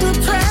under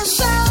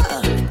pressure.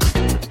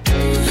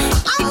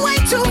 I'm way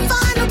too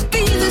fine to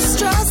be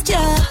distressed,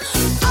 yeah.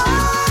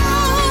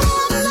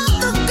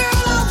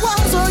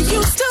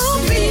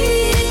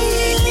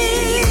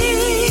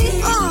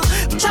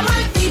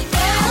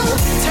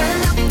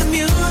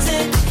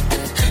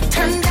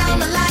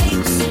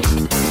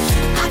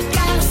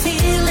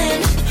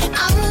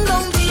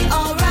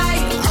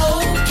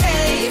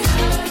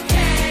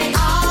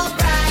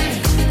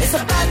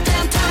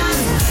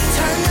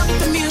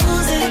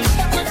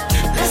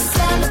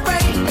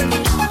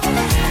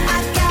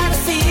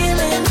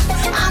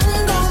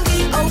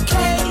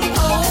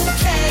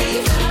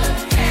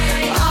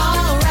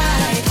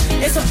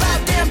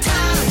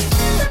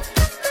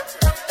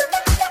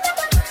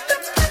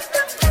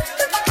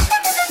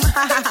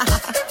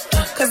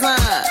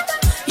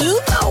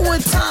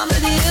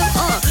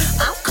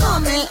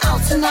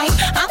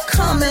 I'm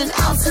coming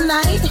out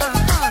tonight.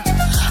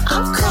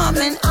 I'm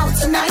coming out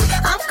tonight.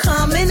 I'm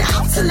coming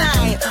out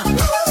tonight.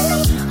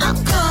 I'm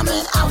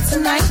coming out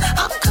tonight.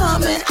 I'm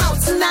coming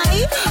out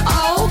tonight.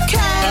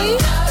 Okay.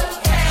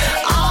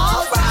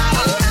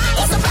 Alright.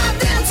 It's about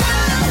damn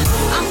time.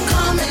 I'm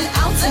coming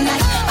out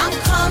tonight. I'm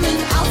coming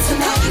out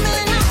tonight.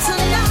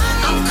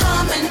 I'm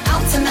coming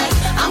out tonight.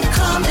 I'm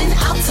coming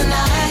out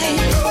tonight.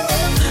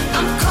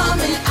 I'm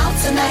coming out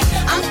tonight.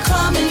 I'm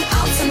coming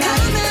out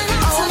tonight.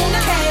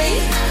 Okay.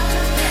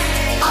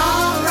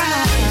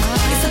 Alright,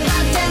 it's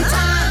about damn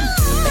time.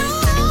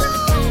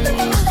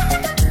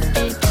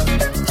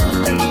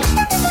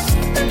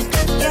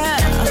 Yeah,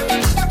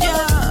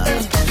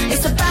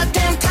 it's about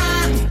damn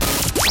time.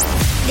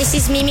 This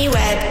is Mimi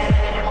Webb.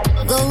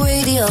 Go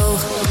Radio.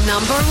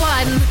 Number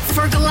 1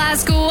 for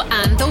Glasgow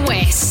and the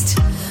West.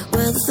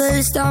 Well, the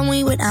first time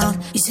we went out,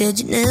 you said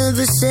you'd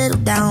never settle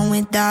down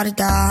without a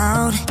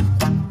doubt.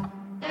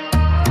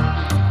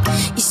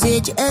 You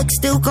said your ex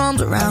still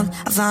comes around.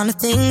 I found the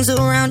things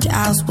around your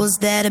house. What's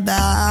that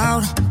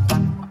about?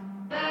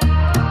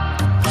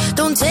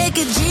 Don't take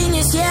a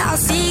genius, yeah, I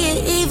see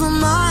it. Even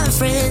my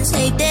friends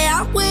hate that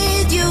I'm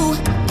with you.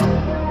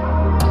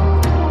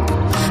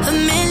 A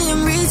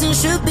million reasons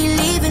should be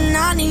leaving.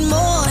 I need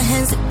more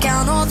hands to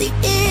count all the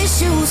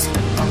issues.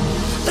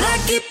 But I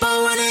keep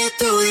on running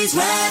through these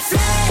red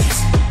flags.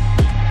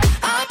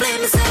 I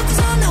blame myself cause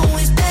I know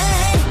it's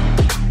bad.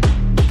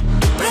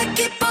 But I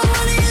keep on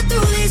running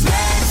through these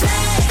red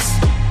flags.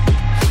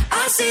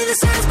 I see the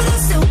signs but I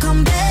still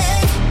come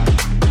back.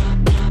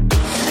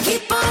 I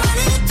keep on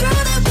running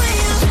through the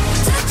wheel,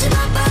 touching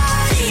my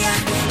body, yeah.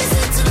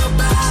 Listen to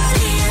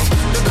nobody, yeah.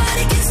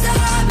 Nobody can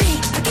stop me.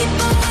 I keep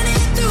on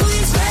running through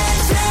these red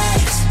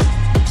flags.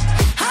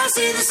 I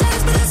see the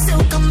signs but I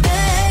still come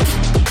back.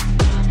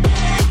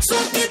 So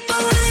I keep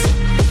on running.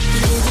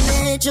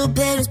 Living at your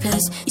parents' place,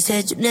 promise. You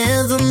said you'd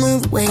never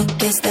move away,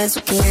 guess that's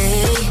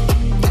okay.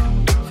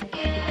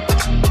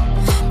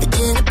 The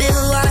dinner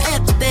bill I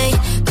have to pay,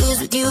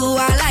 'cause with you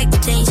I like the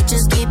taste,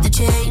 just keep the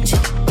change.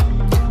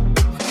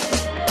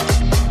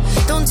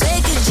 Don't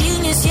take a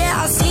genius,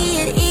 yeah, I see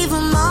it,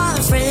 even my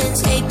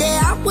friends hate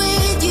that I'm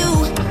with you.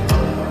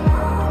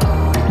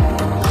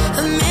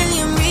 A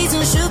million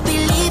reasons should be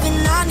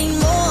leaving, I need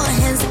more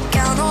hands to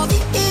count all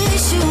the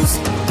issues.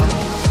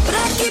 But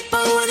I keep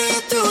on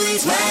running through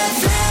these red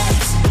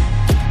flags.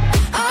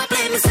 I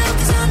blame myself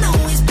 'cause I know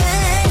it's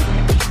bad.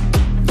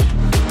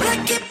 But I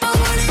keep on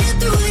running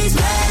through these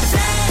red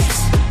flags.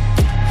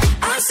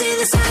 I see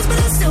the signs but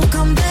I still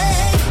come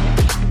back.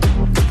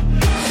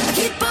 I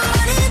keep on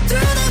running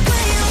through the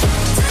way I'm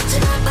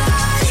touching my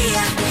body,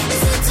 yeah.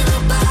 Listen to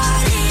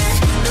nobody, yeah.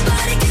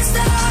 Nobody can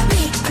stop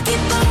me. I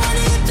keep on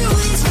running through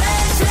these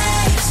red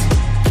flags.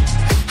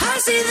 I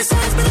see the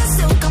signs but I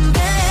still come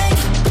back.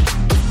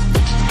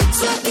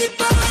 So I keep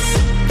on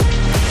running.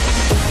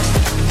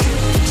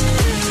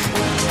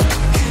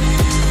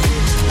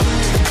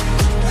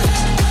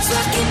 So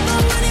I keep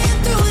on running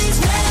through these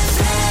red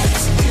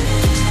flags.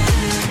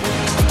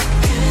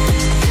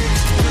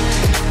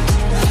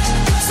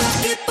 So I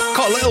keep on.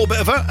 Caught a little bit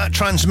of her at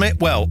Transmit,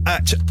 well,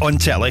 on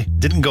telly,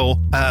 didn't go,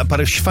 but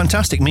it was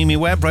fantastic. Mimi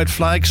Webb, Red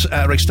Flags,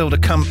 right still to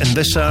come in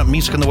this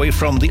music on the way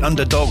from the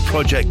Underdog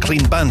Project,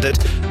 Clean Bandit,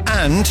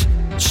 and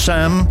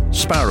Sam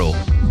Sparrow,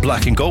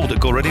 Black and Gold at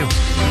Go Radio.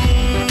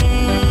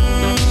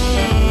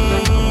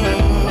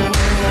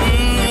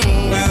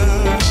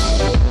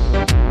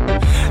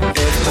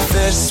 If the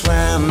fish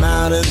swam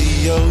out of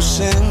the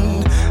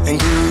ocean and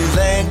grew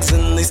legs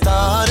and they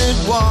started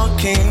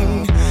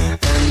walking,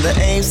 and the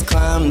apes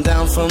climbed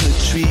down from the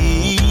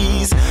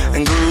trees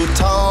and grew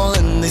tall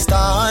and they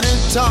started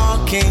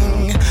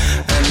talking,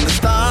 and the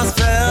stars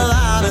fell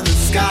out of the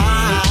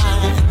sky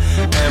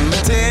and my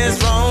tears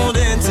rolled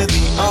into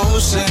the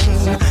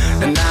ocean,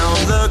 and now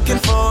I'm looking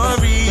for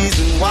a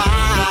reason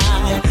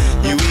why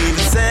you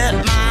even set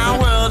my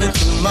world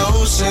into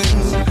motion.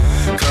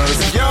 'Cause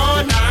if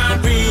you're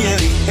not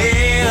really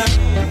here,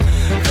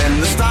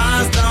 then the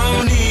stars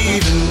don't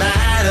even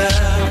matter.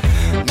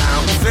 Now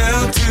I'm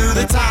filled to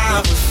the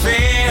top of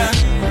fear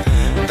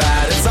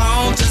that it's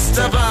all just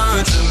a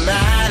bunch of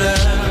matter.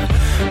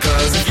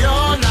 'Cause if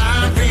you're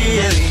not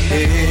really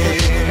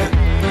here,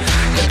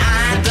 then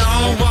I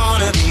don't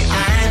wanna be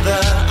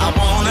either. I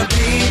wanna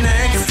be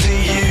next to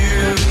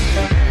you.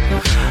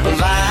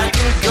 Black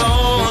and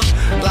gold,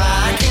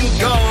 black and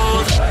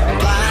gold,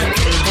 black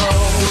and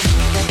gold.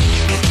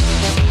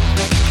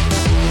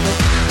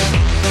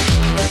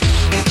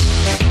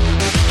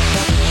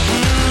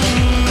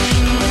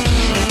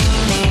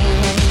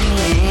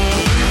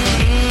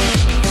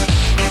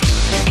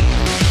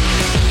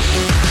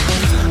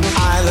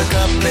 I look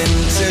up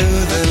into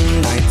the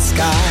night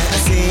sky. I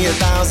see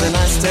 1,000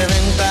 eyes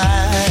staring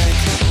back,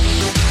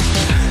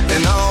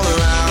 and all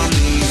around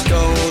these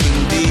golden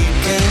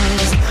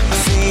beacons I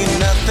see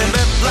nothing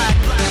but black.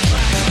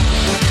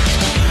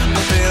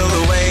 I feel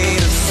the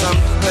weight of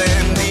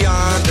something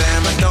beyond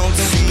them. I don't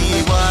see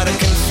what I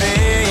can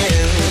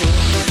feel.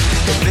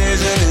 If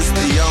vision is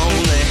the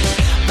only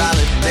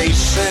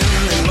validation,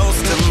 then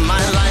most of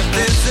my life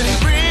isn't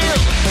real.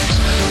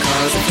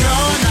 'Cause if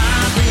you're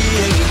not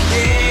really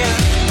here,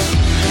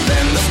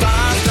 then the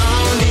stars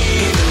don't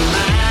even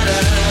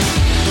matter.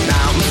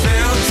 Now I'm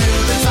filled to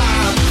the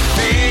top of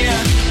fear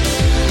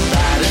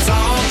that it's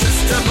all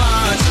just a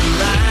bunch of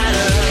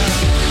matter.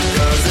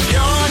 'Cause if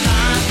you're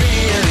not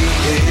really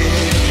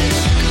here,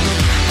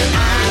 then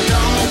I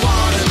don't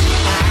wanna be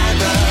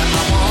either.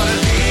 I wanna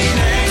be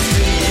next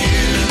to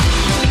you.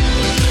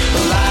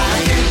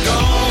 Black and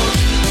gold,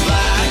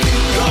 black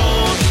and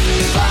gold,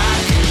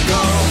 black and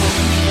gold.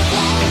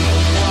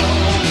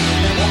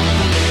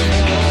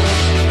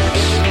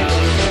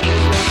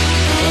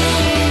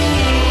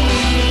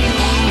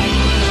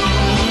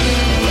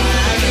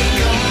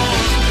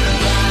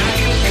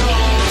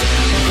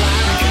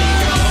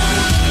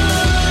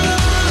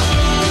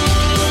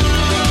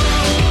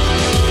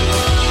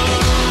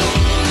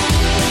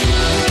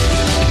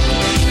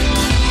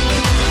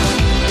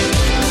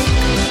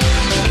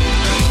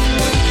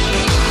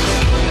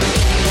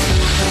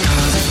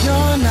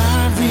 You're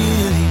not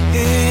really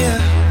here,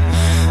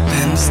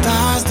 then the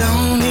stars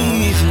don't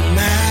even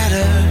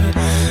matter.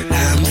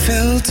 I'm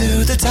filled to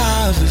the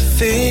top of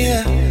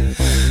fear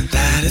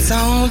that it's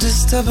all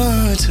just a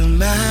bunch of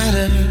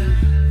matter.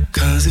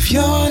 'Cause if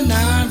you're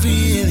not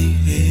really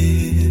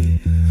here,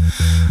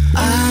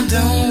 I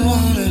don't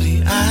wanna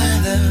be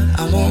either.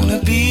 I wanna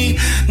be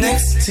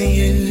next to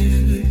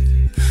you.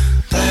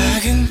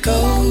 Black and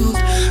gold,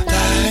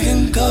 black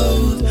and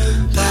gold,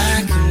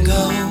 black and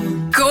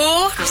gold.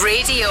 Go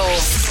Radio.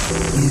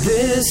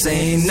 This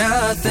ain't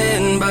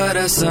nothing but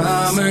a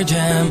summer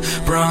jam.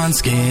 Bronze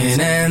skin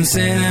and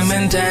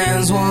cinnamon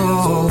tans.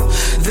 Whoa,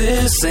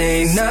 this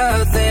ain't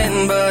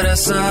nothing but a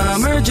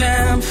summer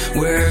jam.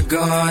 We're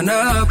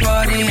gonna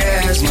party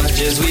as much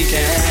as we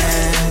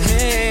can.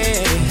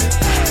 Hey,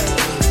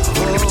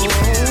 oh,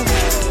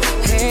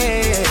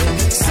 hey,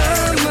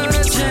 summer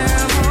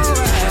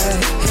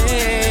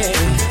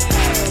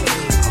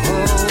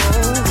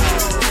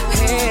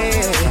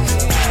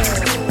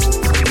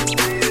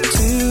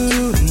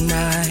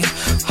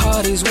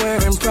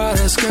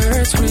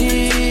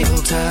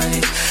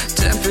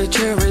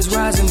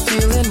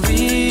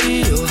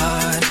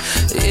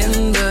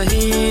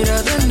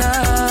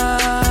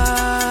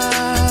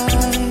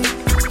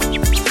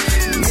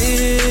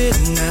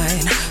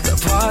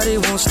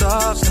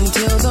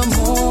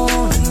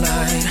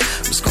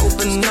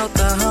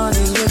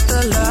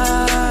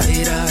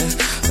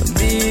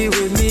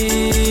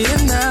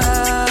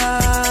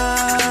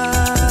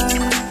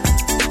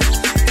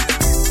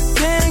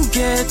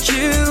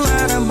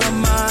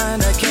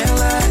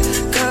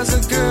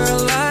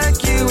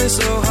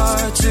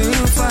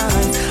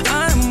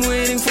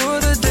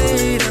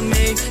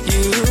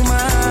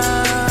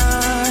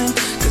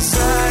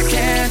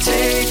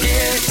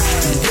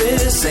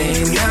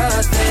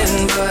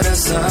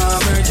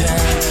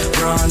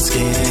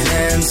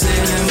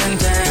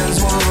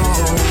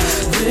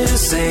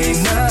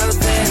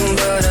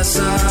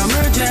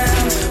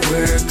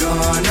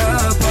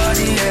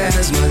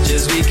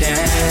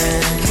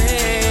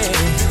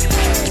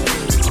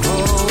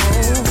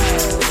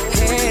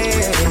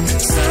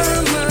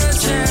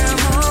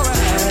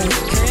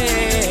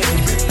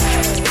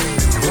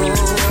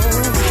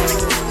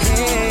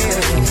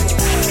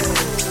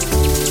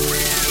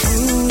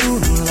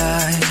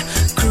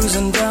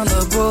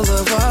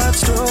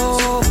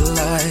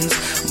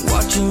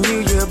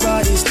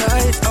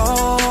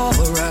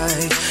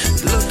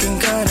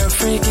kinda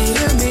freaky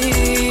to me.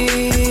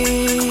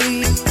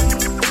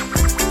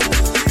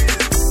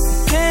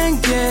 Can't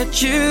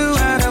get you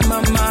out of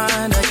my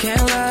mind, I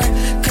can't lie.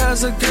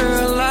 'Cause a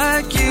girl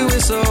like you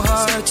is so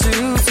hard to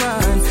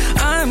find.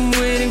 I'm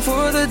waiting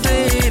for the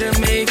day to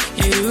make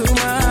you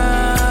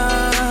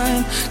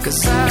mine.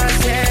 'Cause I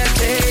can't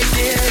take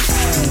it.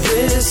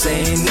 This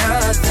ain't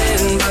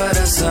nothing but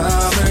a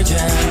summer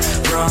jam.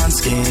 Bronze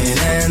skin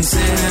and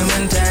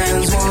cinnamon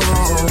tans,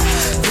 whoa.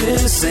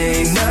 This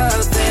ain't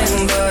nothing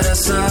but a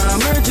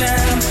summer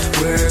jam.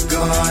 We're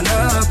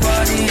gonna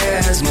party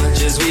as much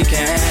as we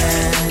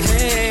can.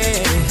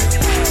 Hey.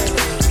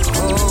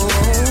 Oh,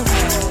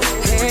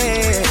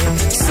 hey.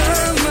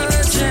 Summer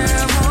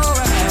jam,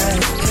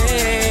 alright.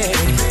 Hey.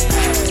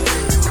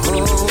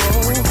 Oh,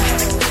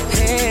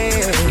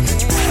 hey.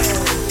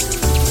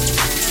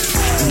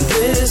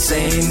 This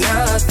ain't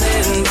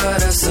nothing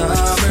but a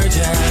summer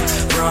jam.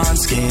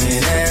 Bronze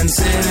skin and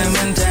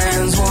cinnamon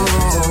tans,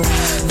 whoa.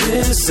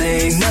 This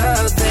ain't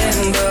nothing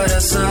but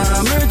a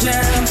summer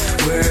jam.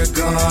 We're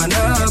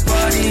gonna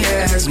party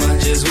as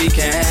much as we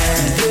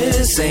can.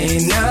 This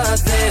ain't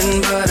nothing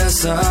but a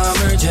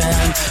summer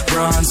jam.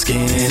 Bronze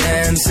skin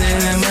and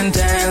cinnamon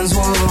tans,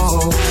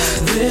 whoa.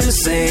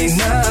 This ain't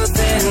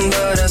nothing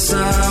but a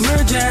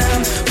summer jam.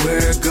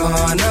 We're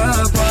gonna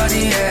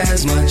party as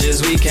much as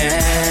we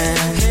can.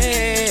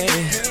 Hey.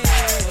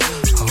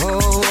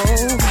 Oh,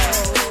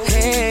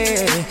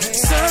 hey.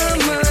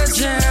 Summer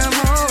jam,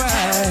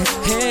 alright.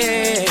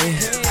 Hey.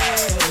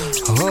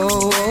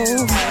 Oh,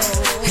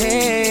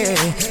 hey.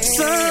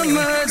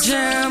 Summer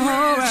jam,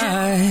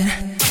 alright.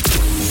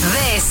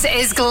 This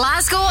is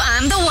Glasgow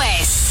and the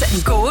West.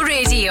 Go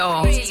Radio.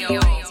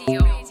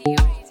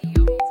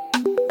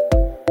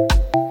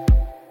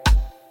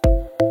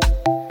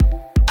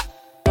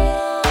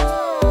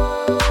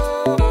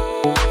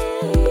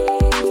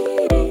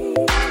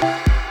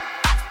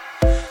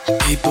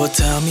 People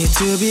tell me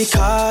to be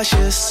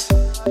cautious.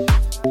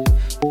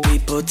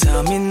 People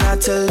tell me not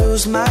to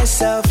lose my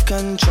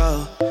self-control.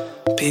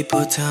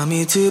 People tell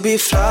me to be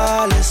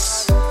flawless.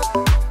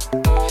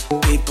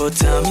 People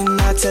tell me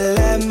not to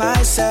let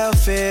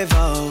myself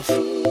evolve.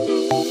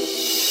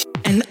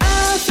 And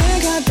I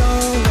think I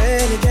don't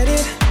really get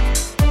it.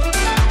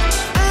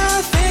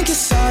 I think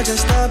it's all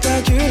just a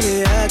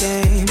peculiar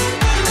game.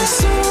 And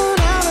soon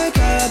I'll wake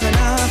up and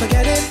I'll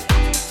forget it.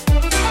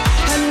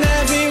 And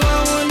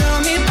everyone will know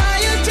me by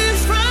a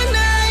different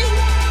name.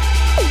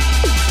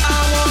 I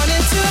want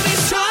it to be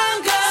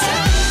stronger.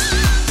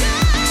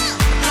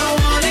 I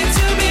want it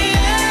to be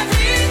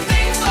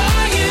everything for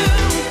you.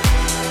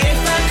 If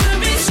I could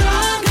be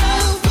stronger,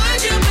 would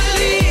you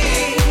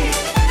believe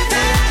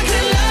that I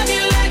could love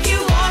you like you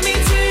want me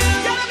to?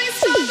 Gotta be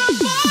stronger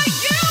for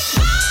you.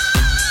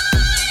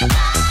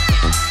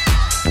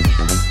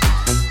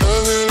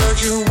 Love you like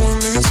you want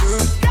me to.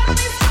 Gotta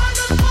be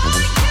stronger for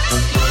you.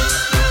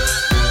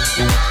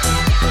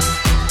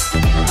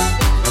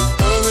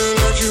 Love you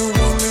like you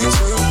want me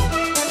to.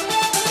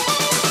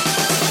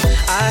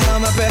 I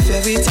held my breath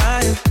every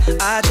time.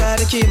 I tried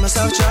to keep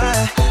myself dry,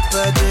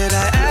 but did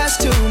I ask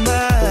too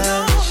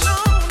much?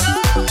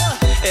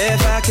 If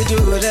I could do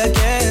it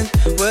again,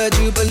 would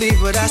you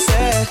believe what I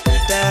said?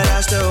 That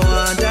I still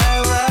want that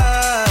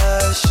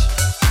rush.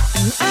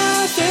 And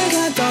I think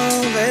I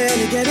don't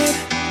really get it.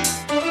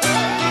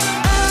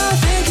 I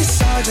think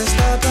it's all just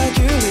a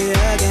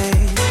peculiar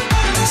game.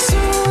 And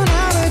soon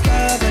I'll wake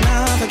up and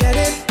I'll forget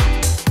it.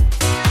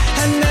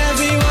 And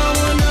everyone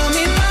will know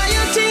me by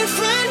a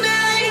different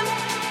name.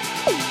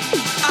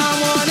 I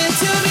want it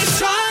to be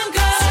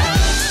stronger.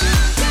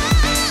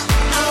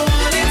 I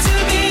want it to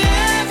be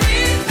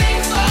everything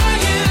for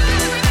you.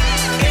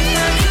 If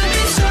I could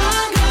be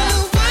stronger,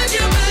 would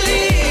you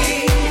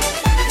believe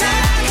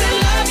that I could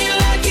love you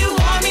like you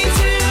want me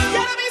to?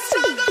 Gotta be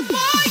stronger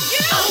for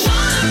you. I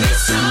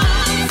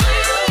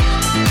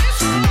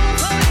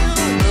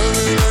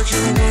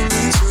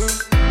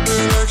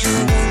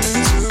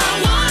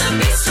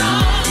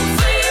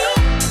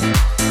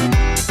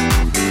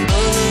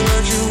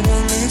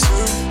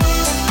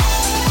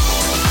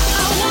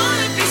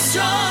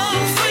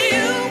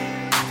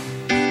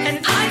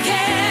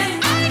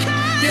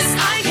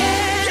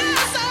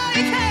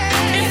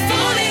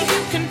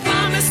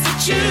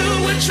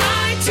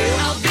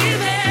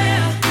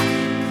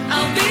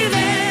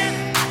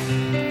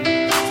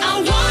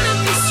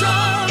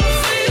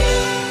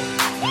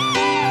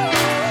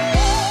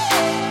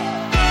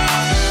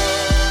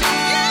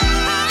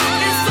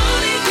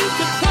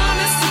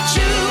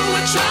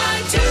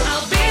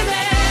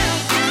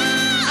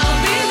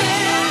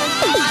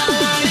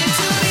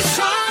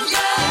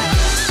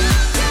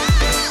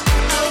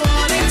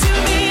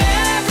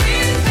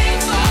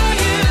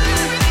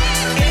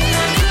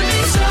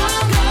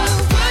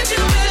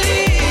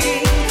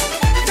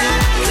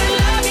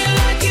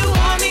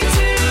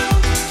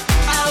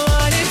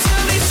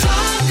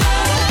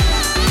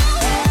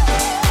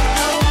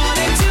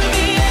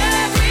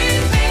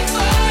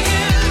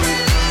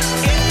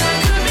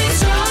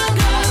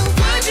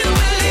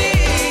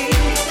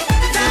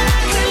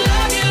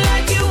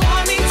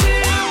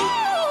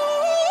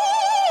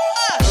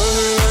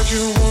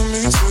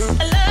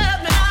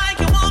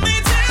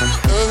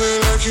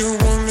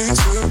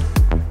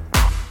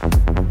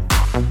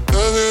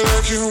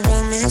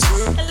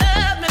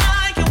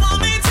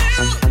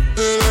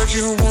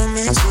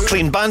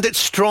It's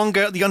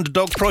Stronger, the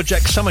Underdog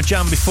Project Summer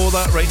Jam before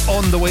that, right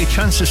on the way.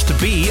 Chances to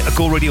be a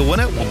Go Radio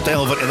winner. We'll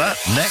delve into that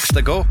next.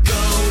 I go.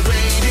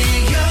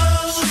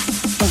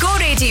 Go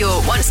Radio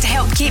wants to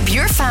help keep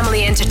your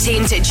family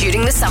entertained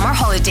during the summer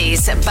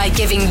holidays by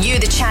giving you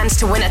the chance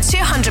to win a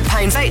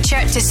 £200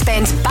 voucher to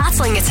spend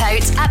battling it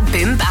out at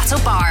Boom Battle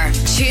Bar.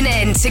 Tune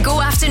in to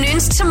Go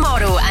Afternoons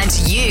tomorrow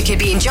and you could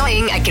be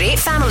enjoying a great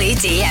family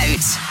day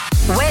out.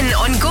 Win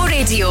on Go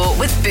Radio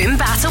with Boom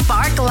Battle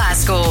Bar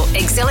Glasgow.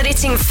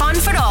 Exhilarating fun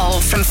for all,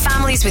 from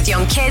families with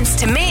young kids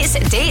to mates,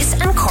 dates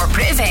and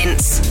corporate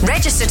events.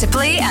 Register to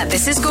play at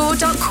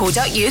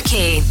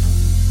thisisgo.co.uk.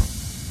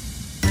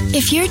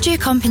 If you're due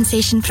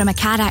compensation from a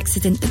car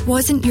accident that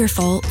wasn't your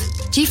fault,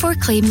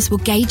 G4 Claims will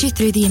guide you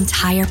through the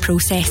entire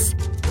process.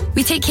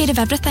 We take care of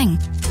everything.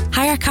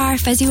 Hire car,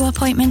 physio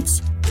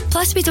appointments.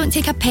 Plus, we don't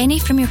take a penny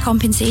from your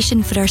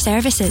compensation for our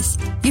services.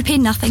 You pay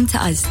nothing to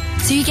us,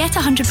 so you get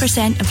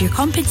 100% of your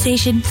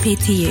compensation paid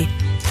to you.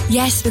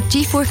 Yes, with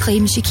G4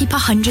 Claims, you keep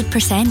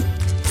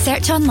 100%.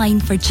 Search online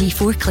for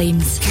G4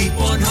 Claims. Keep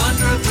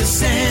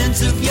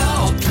 100% of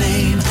your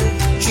claim.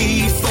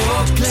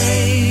 G4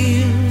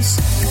 Claims.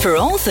 For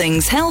all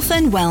things health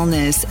and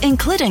wellness,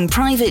 including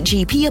private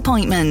GP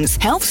appointments,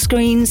 health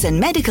screens and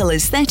medical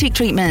aesthetic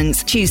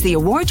treatments, choose the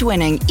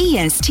award-winning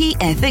EST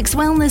Ethics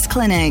Wellness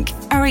Clinic.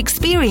 Our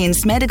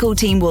experienced medical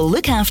team will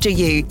look after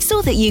you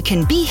so that you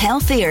can be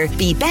healthier,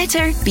 be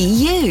better, be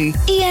you.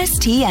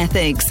 EST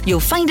Ethics. You'll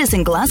find us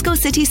in Glasgow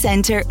City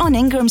Centre on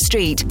Ingram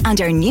Street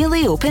and our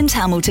newly opened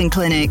Hamilton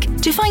Clinic.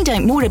 To find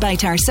out more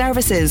about our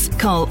services,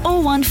 call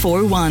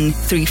 0141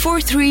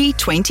 343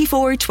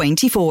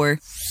 2424.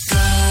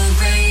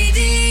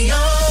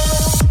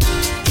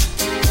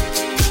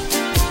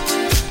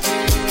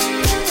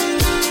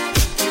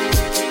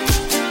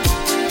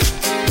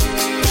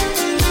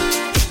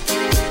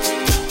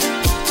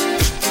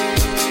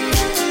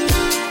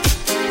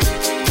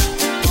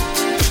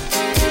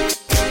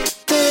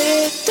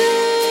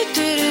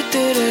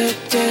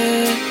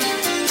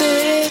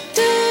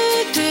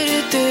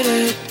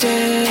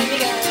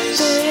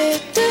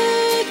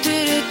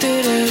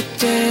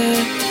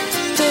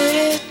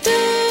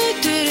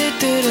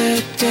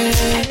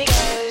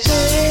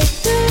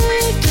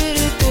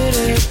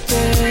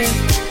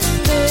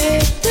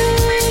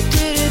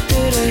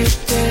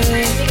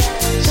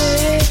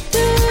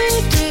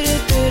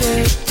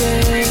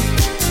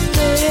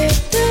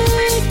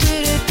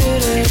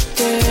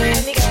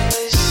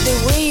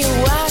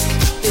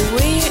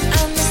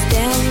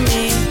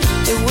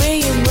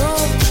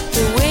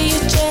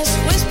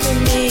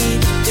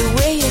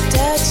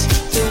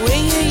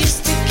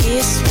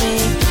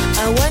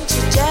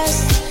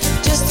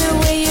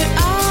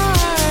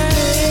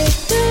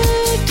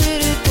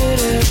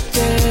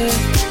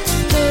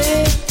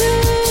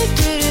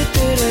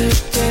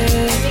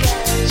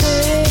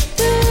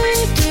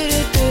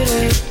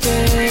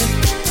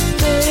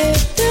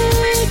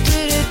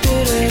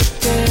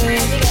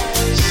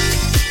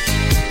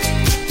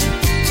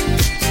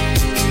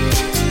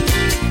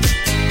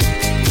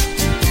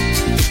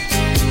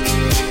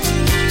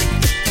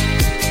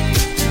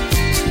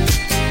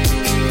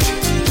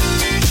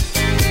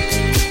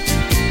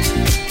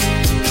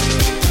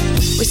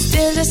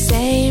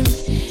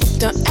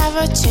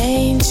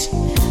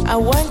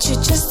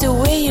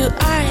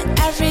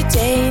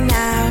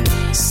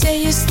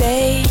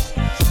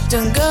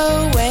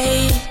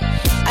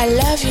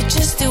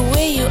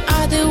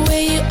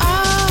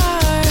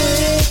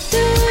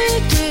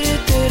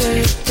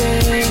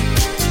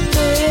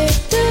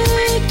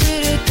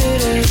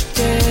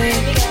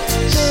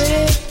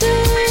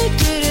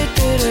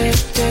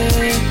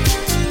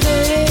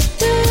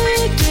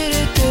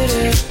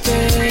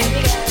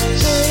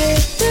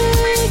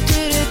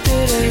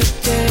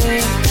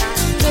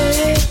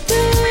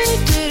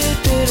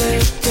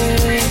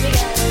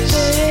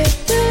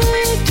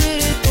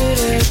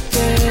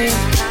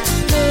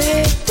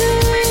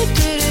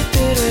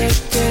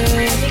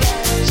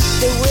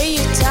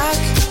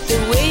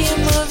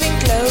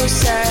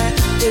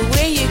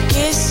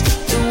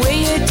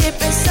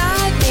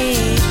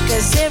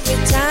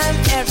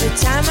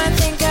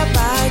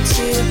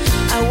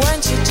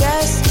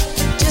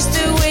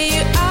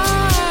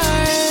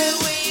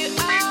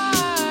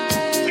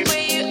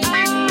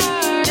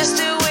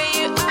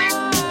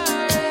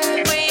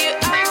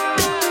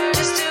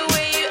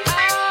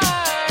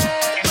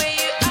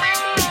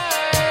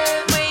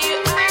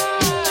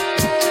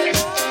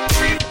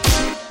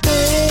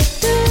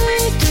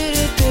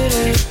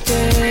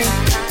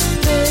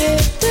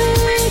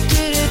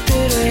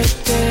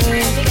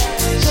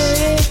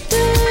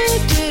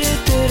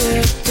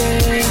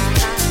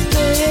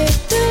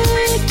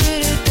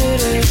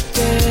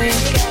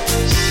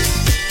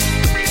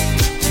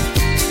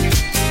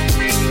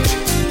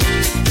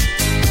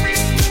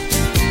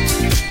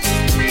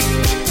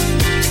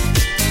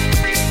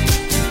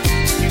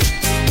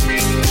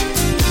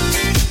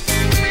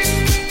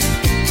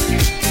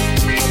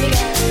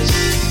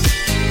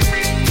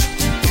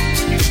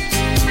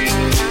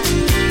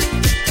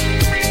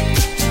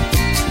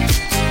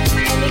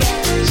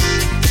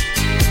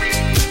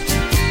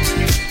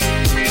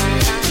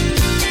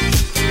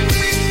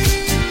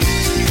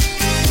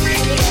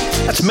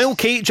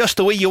 Milky, Just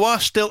the Way You Are,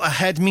 still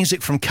ahead.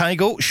 Music from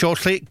Kygo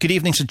shortly. Good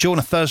evening to Joe on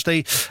a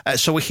Thursday.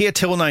 So we're here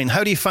till 9.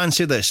 How do you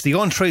fancy this? The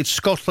On-Trade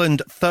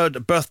Scotland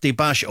 3rd Birthday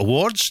Bash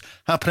Awards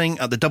happening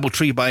at the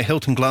Doubletree by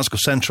Hilton Glasgow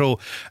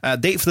Central.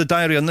 Date for the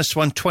diary on this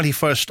one,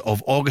 21st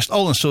of August,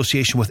 all in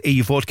association with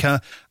AU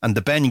Vodka and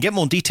the Ben. You get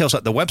more details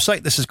at the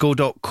website,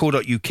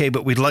 thisisgo.co.uk,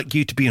 but we'd like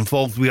you to be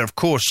involved. We are, of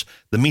course,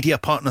 the media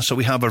partner, so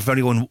we have our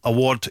very own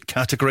award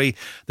category,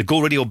 the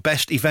Go Radio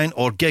Best Event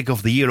or Gig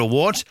of the Year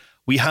Award.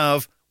 We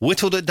have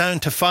whittled it down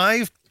to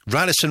 5,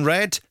 Radisson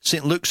Red,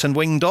 St Luke's and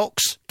Wing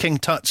Docks, King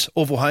Tut's,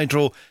 Ovo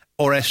Hydro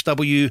or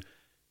SW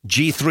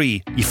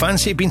G3. You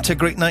fancy being to a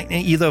great night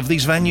in either of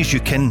these venues? You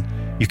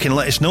can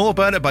let us know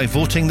about it by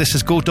voting. This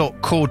is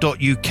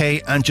go.co.uk,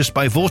 and just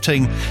by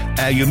voting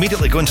you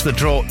immediately go into the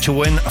draw to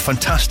win a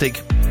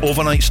fantastic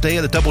overnight stay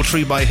at the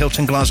Doubletree by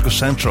Hilton Glasgow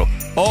Central.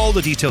 All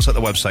the details at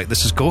the website.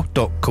 This is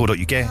go.co.uk.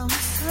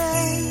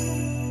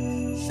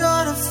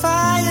 Short of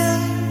fire,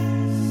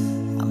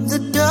 I'm the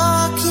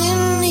dark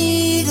in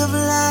need of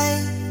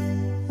light.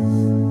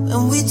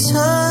 When we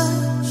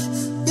touch,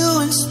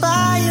 you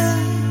inspire.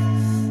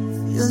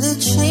 Feel it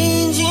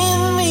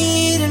changing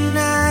me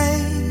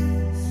tonight.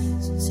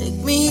 So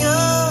take me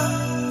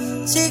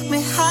up, take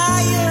me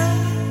higher.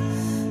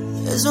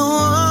 There's a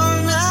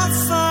world not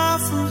far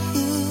from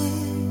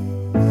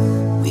here.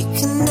 We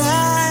can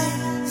die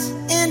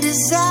in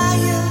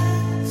desire,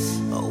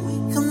 or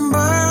we can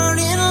burn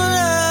in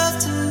love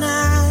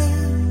tonight.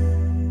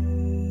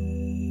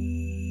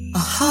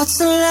 Our hearts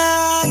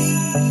alive,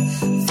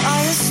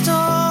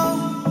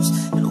 firestorms,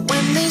 and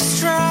when they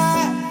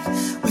strike,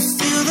 we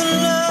feel the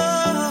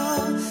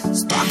love.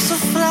 Sparks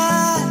will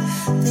fly,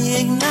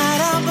 they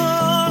ignite our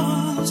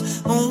bones,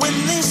 and when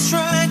they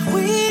strike,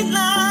 we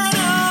light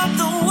up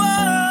the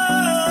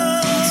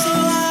world. It's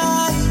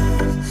alive,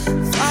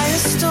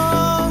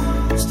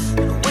 firestorms,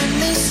 and when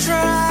they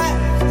strike,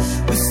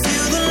 we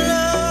feel the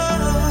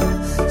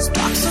love.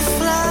 Sparks will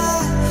fly,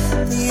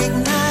 they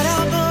ignite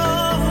our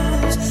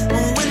bones,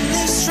 and when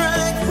they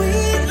strike, we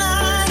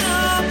light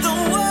up the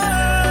world.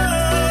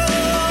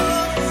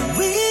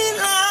 We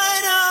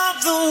light up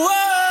the world.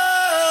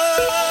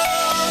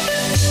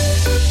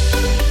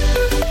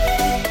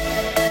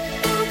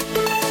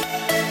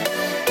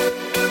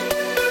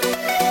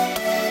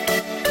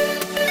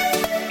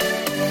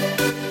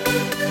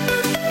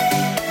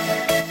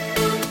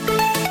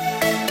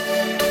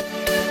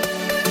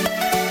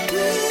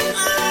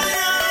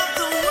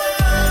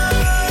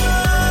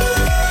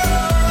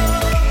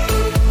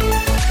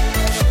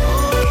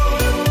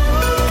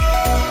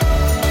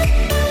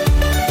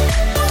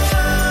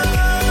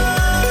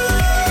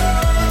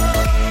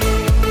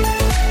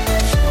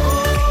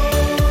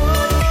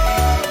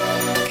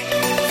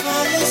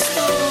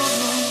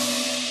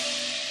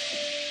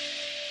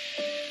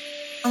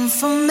 I'm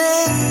from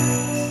May,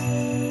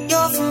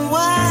 you're from Y.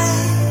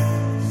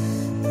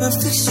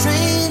 Perfect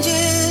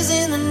strangers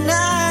in the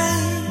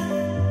night.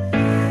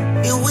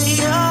 Here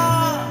we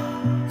are,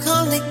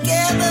 come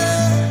together.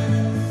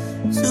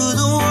 To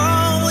the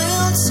world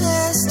we'll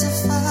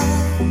testify.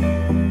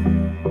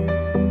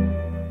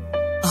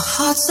 Our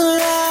hearts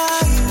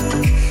alive,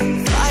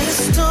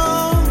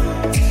 firestorm.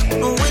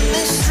 But when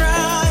they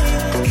strike,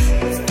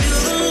 feel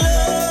the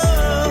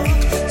love.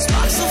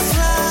 Sparks will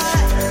fly,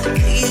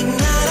 they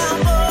ignite our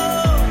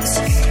bones,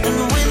 and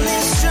when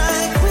they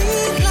strike, we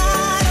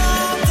light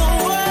up the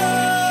world.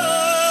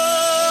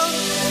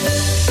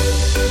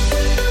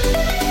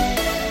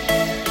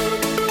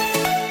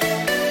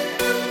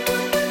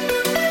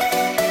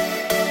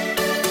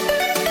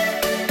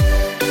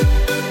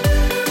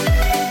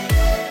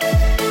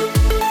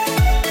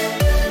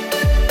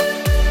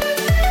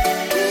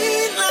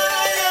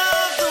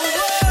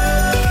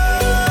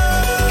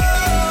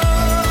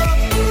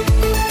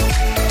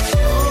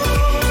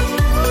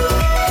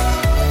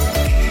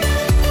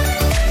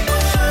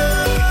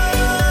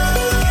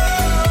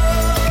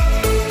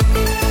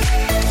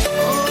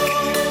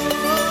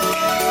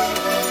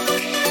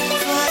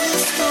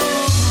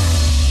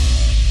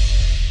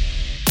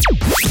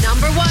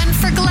 Number 1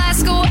 for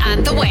Glasgow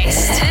and the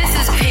West. This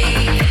is P.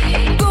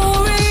 Go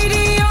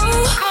radio.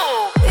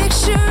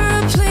 Picture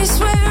a place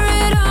where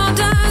it all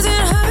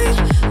doesn't hurt,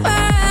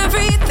 where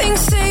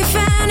everything's safe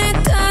and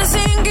it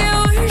doesn't get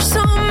worse.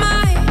 Oh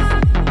my,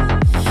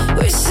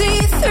 we see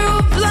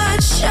through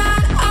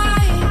bloodshot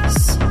eyes.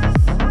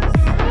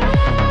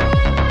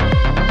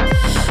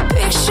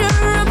 Picture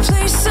a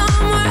place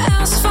somewhere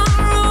else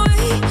far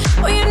away,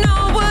 where you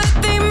know what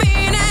they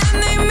mean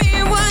and they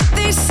mean what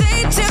they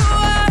say to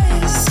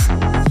us.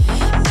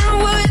 And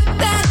would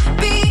that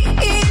be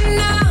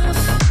enough?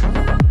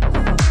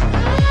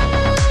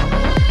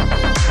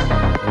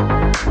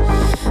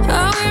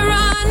 Are we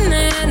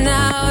running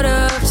out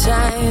of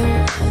time?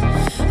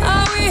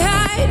 Are we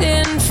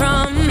hiding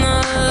from the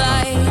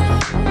light?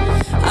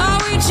 Are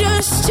we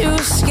just too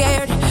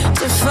scared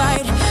to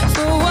fight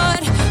for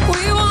what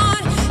we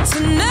want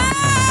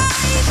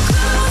tonight?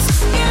 Close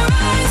your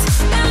eyes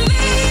and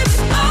leave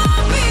it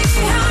all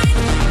behind.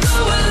 Go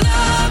where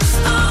love's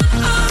on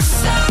our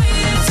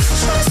side. It's a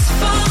trust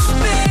fall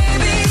back.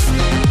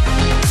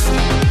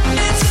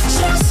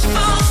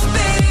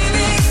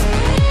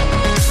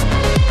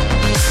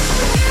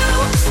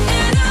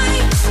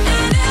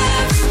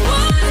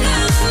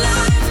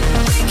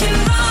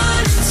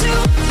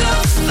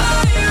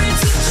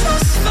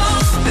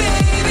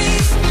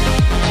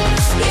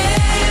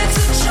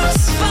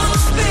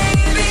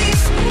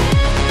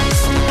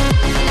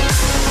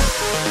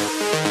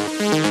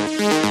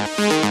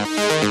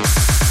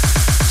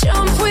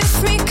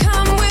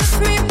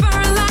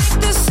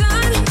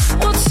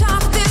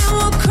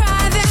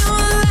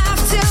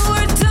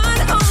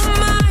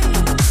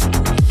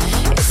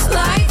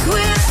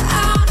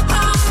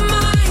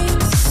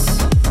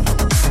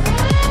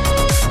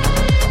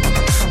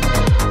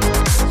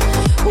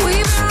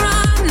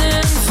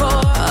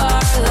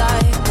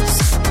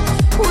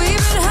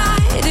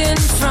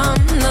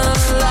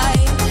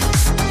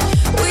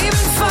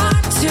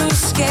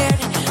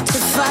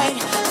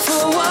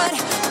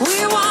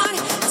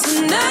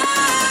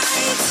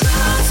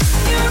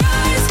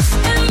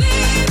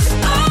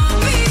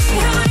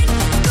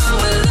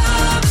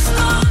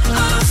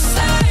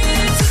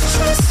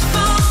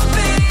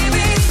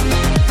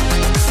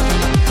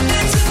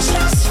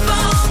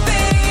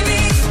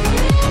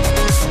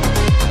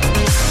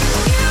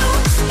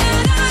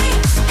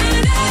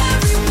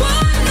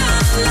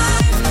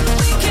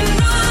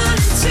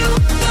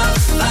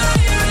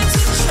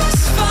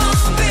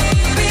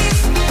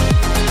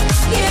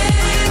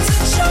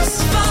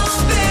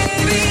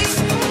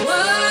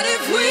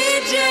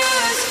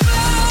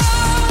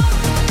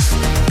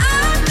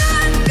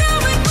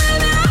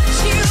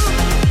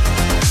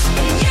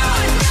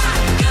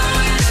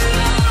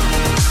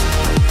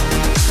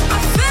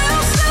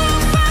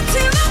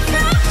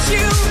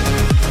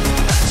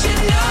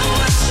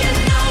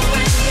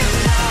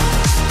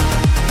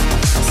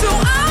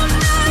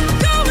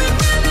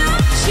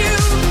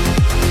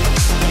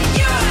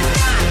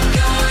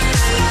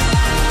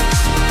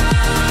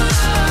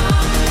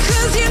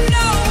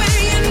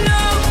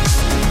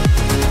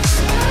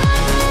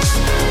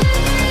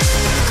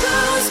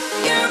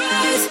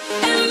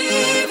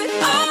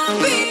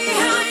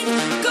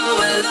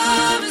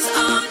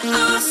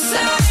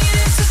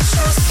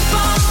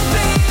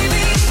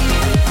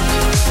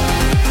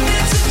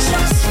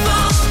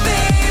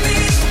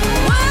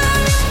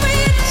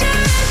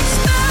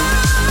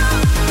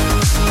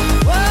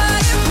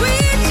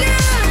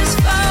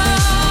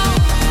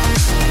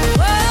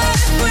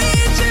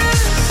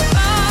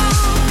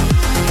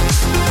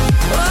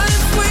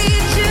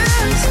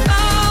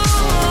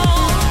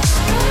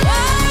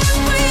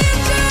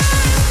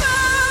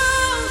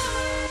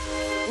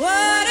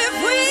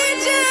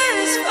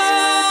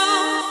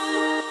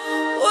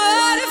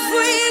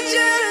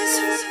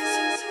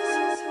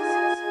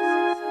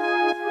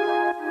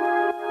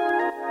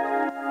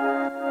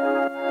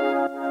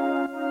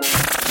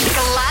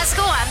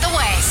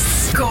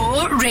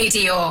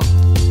 Radio.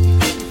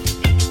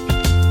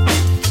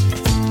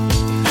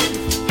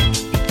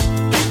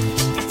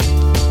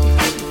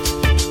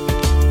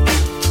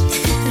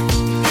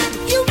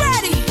 You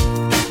ready?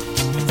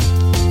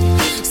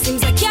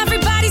 Seems like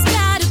everybody's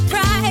got a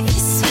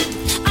price.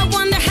 I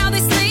wonder how they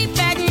sleep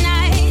at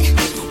night.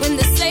 When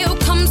the sale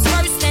comes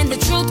first and the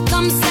truth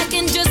comes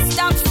second, just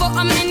stop for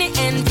a minute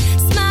and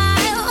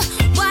smile.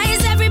 Why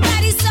is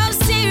everybody so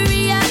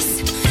serious?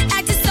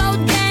 Acting so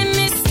damn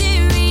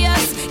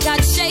mysterious.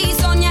 Got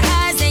shades on your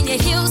eyes and your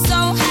heels so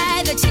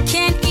high that you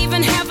can't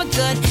even have a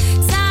good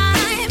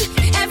time.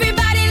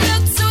 Everybody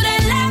look to the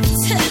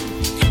left.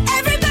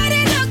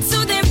 Everybody look to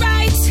the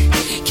right.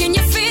 Can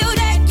you feel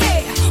that?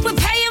 Yeah, we're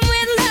paying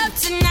with love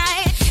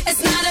tonight.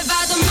 It's not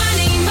about the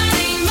money,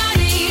 money,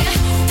 money.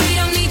 We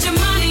don't need your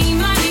money,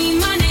 money,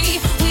 money.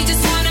 We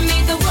just wanna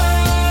make the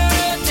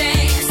world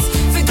dance.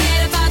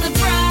 Forget about the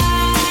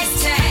price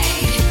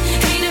tag.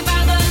 Ain't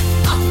about the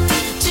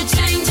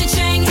cha-ching,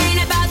 cha-ching.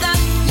 Ain't about the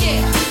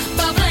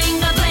ba-bling,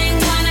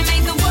 ba-bling. Wanna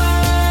make the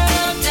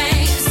world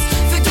dance.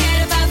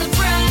 Forget about the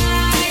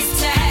price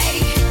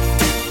tag.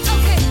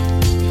 Okay,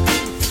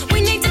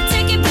 we need to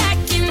take it back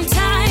in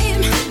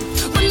time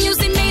when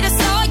music made us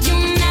all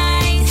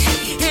unite,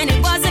 and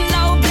it wasn't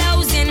low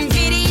blows in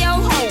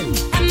video.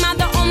 Am I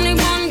the only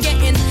one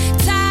getting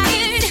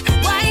tired?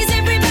 Why is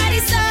everybody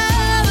so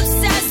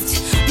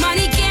obsessed?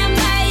 Money can't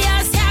buy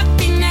us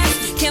happiness.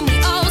 Can we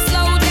all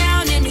slow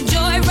down and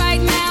enjoy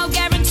right now?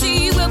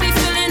 Guarantee we'll be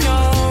feeling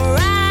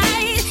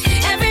alright.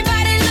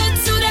 Everybody look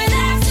to the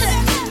left.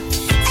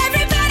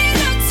 Everybody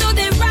look to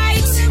the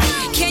right.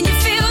 Can you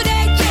feel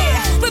that? Yeah,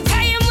 we're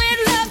paying with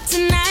love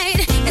tonight.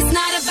 It's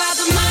not about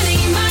the money,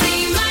 money,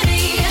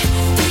 money.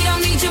 We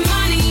don't need your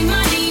money,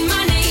 money,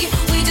 money.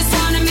 We just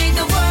wanna make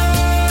the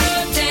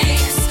world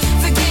dance.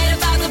 Forget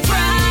about the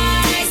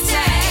price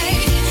tag.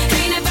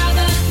 Ain't about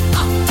the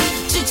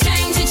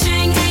cha-ching,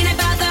 cha-ching. Ain't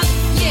about the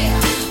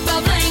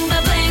ba-bling,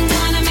 ba-bling.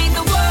 Wanna make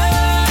the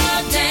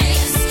world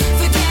dance.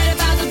 Forget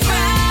about the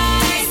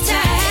price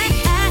tag.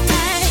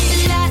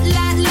 La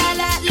la la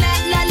la la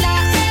la la.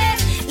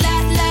 La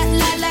la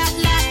la la la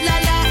la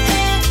la.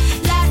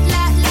 La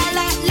la la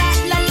la la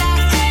la la.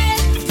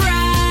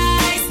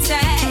 Price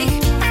tag.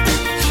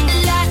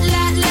 La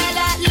la la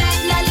la la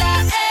la la.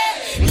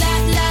 La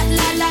la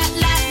la la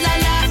la la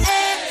la.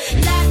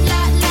 La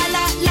la la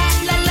la la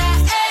la la.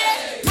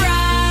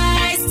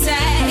 Price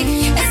tag.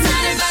 It's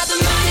not about the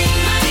money,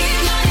 money,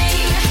 money.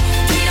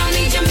 We don't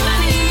need your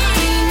money,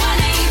 money,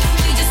 money.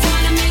 We just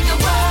wanna make the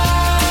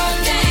world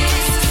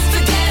dance.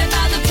 Forget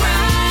about the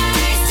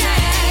price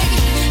tag.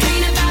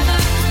 Ain't about the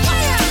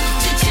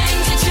cha-ching,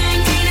 cha-ching.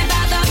 Ain't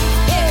about the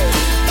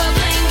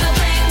ba-bling,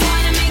 ba-bling.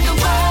 Wanna make the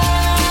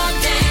world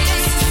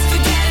dance.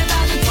 Forget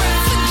about the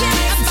price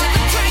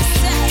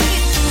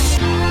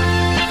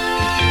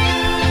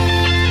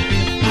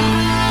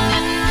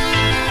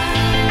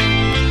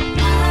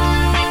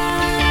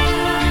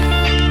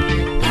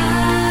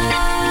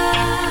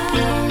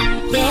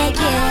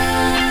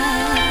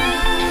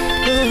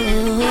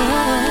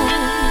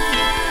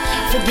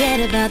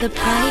Forget about the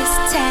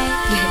price tag.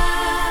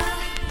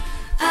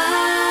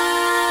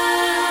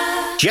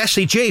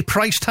 Jessie J,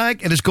 Price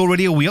Tag. It is Go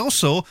Radio. We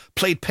also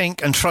played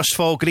Pink and Trust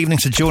Fall. Good evening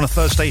to Joe on a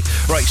Thursday.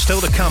 Right, still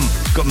to come.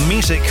 Got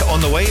music on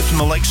the way from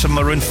the likes of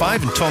Maroon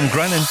 5 and Tom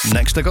Grennan.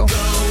 Next to go.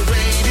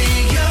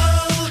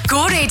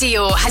 Go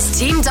Radio has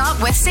teamed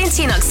up with St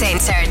Enoch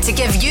Centre to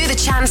give you the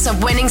chance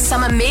of winning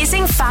some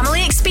amazing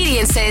family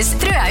experiences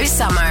throughout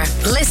summer.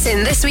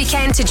 Listen this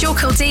weekend to Joe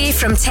Kilday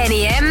from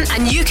 10am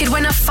and you could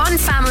win a fun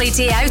family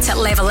day out at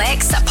Level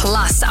X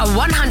plus a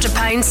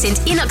 £100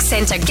 St Enoch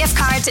Centre gift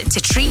card to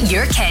treat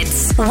your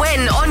kids.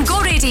 Win on Go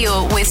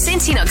Radio with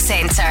St Enoch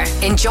Centre.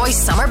 Enjoy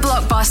summer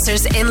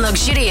blockbusters in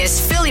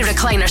luxurious fully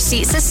recliner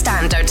seats as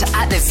standard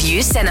at the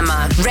View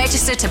Cinema.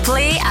 Register to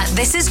play at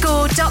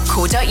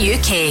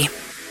thisisgo.co.uk.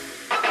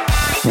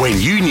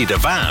 When you need a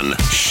van,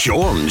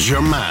 Sean's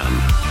your man.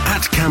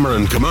 At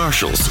Cameron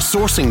Commercials,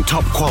 sourcing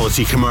top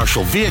quality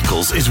commercial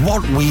vehicles is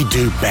what we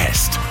do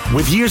best.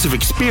 With years of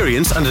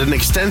experience and an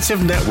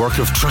extensive network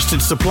of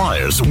trusted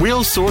suppliers,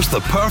 we'll source the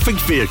perfect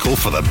vehicle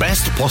for the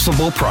best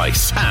possible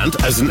price. And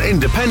as an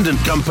independent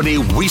company,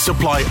 we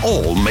supply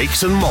all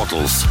makes and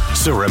models.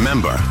 So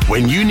remember,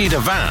 when you need a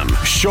van,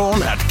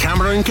 Sean at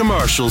Cameron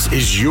Commercials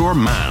is your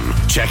man.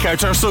 Check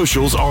out our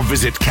socials or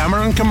visit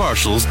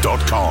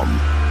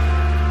CameronCommercials.com.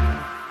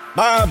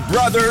 My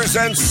brothers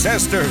and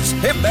sisters,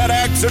 if that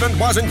accident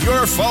wasn't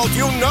your fault,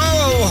 you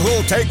know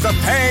who'll take the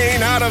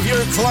pain out of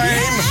your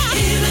claim.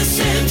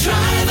 Innocent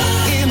driver.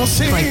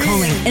 By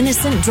calling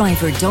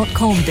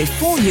innocentdriver.com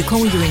before you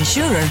call your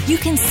insurer, you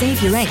can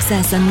save your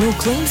excess and no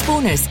claims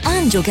bonus,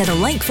 and you'll get a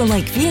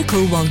like-for-like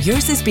vehicle while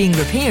yours is being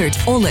repaired,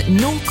 all at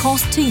no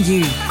cost to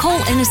you. Call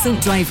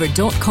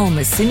innocentdriver.com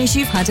as soon as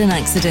you've had an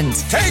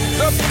accident. Take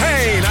the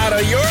pain out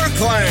of your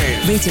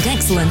claim. Rated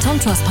excellent on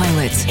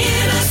Trustpilot.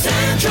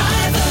 Innocent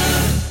driver.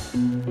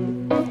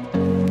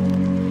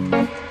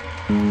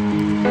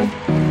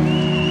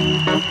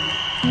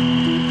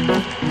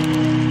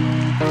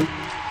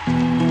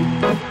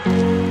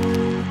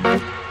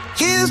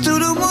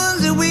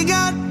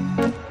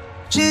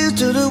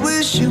 Here's to the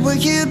wish you were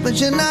here,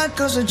 but you're not.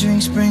 Cause the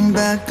drinks bring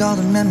back all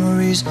the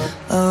memories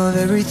of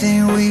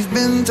everything we've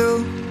been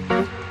through.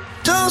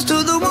 Toast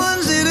to the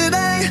ones here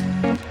today.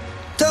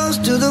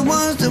 Toast to the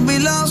ones that we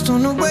lost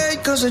on the way.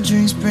 Cause the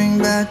drinks bring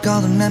back all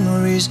the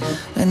memories.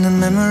 And the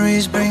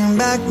memories bring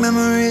back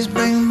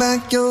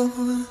your.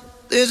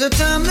 There's a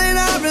time that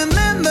I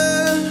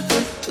remember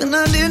when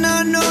I did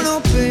not know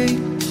no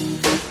pain.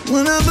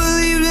 When I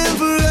believed in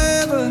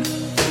forever,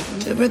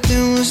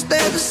 everything would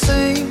stay the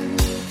same.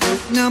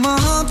 Now my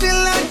heart feel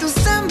like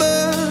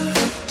December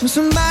when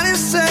somebody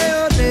say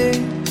your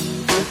name.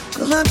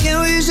 Cause I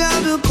can't reach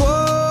out to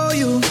call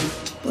you,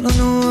 but I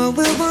know I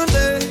will one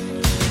day.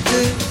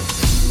 Yeah.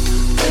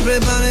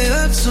 Everybody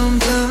hurts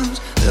sometimes,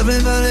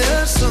 everybody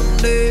hurts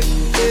someday.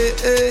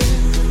 Yeah, yeah.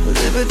 But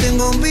everything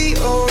gon' be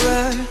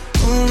alright.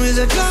 Gonna raise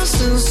a glass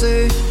and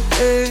say,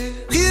 hey.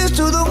 Here's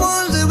to the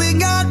ones that we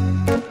got.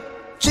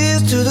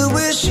 Cheers to the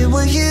wish you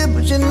were here,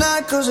 but you're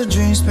not. Cause the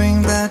drinks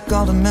bring back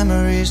all the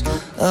memories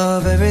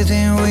of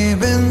everything we've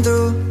been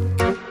through.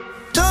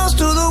 Toast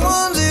to the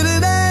ones here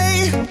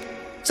today.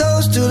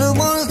 Toast to the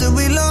ones that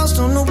we lost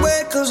on the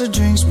way. Cause the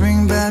drinks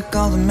bring back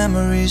all the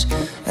memories.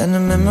 And the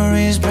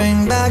memories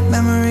bring back your.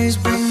 Memories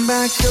bring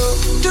back your.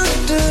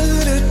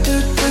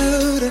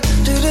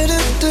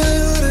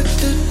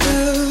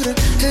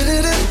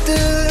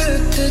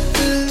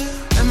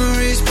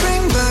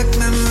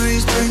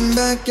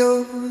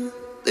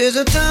 There's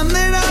a time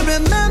that I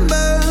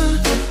remember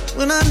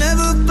when I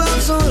never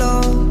felt so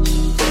lost,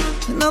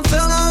 and I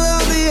felt all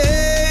of the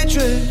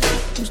hatred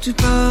was too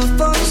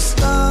powerful to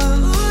stop.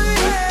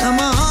 Now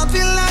my heart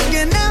feel like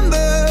an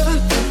ember,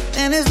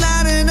 and it's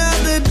lighting up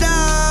the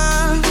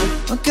dark.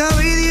 I'll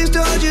carry these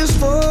torches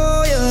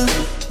for you,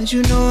 and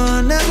you know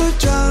I'll never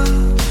drop.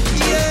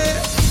 Yeah.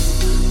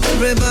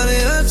 Everybody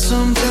hurts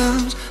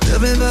sometimes,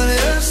 everybody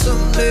hurts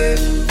someday.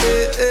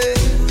 Yeah, yeah.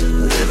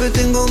 But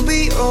everything gon'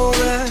 be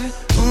alright.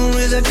 Gonna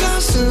raise a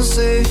glass and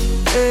say,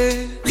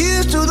 hey.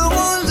 Here's to the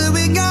ones that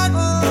we got.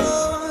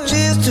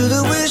 Cheers to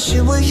the wish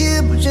you were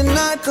here, but you're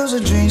not. Cause the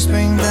drinks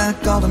bring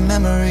back all the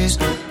memories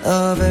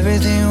of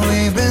everything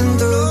we've been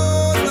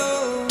through.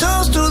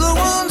 Toast to the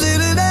ones here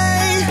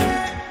today.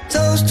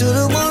 Toast to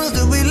the ones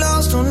that we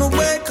lost on the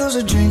way. Cause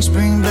the drinks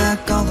bring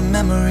back all the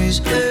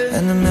memories.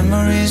 And the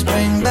memories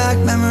bring back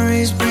your.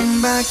 Memories bring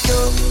back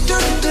your.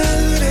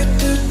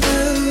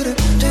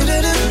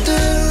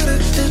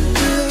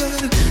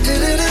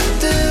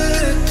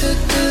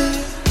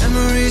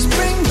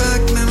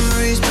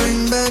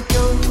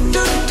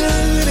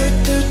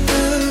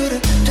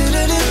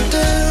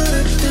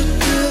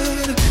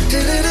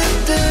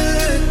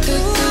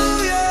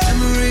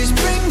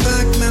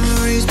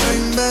 Memories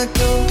bring back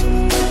your.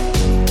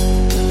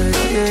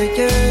 Yeah,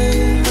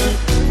 yeah.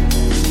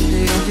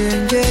 Yeah, yeah,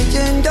 yeah,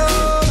 yeah.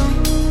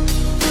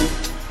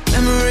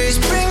 Memories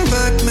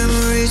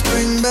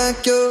bring back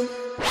your.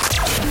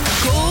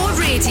 Go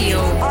Radio.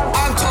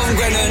 I'm Tom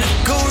Grennan.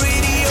 Go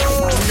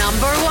Radio.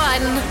 Number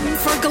 1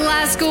 for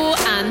Glasgow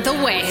and the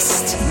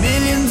West.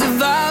 Millions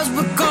of hours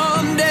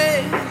become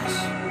days.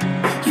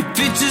 Your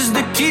pictures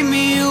that keep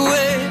me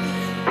awake.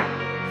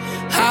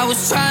 I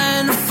was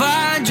trying to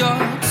find you,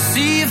 to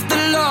see if the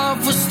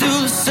love was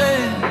still the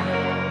same.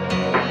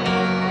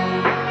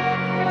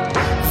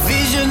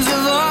 Visions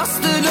of us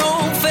that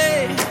don't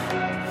fade.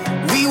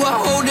 We were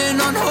holding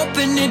on,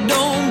 hoping it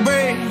don't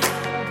break.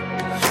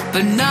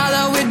 But now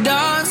that we're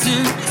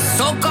dancing, it's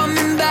all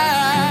coming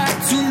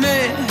back to me.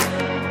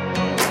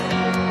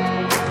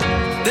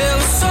 There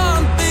was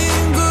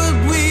something good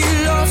we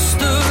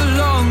lost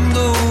along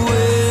the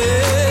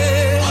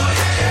way.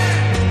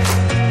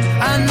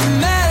 And the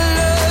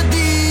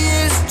melody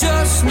is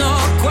just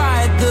not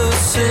quite the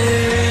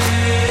same.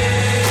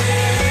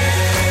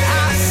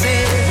 I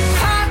said,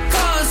 I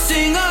can't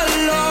sing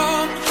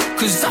along,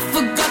 cause I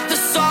forgot the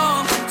song.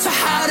 So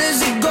how does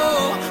it go?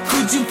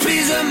 Could you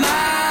please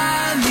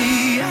remind me?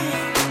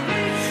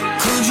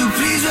 Could you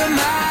please remind me?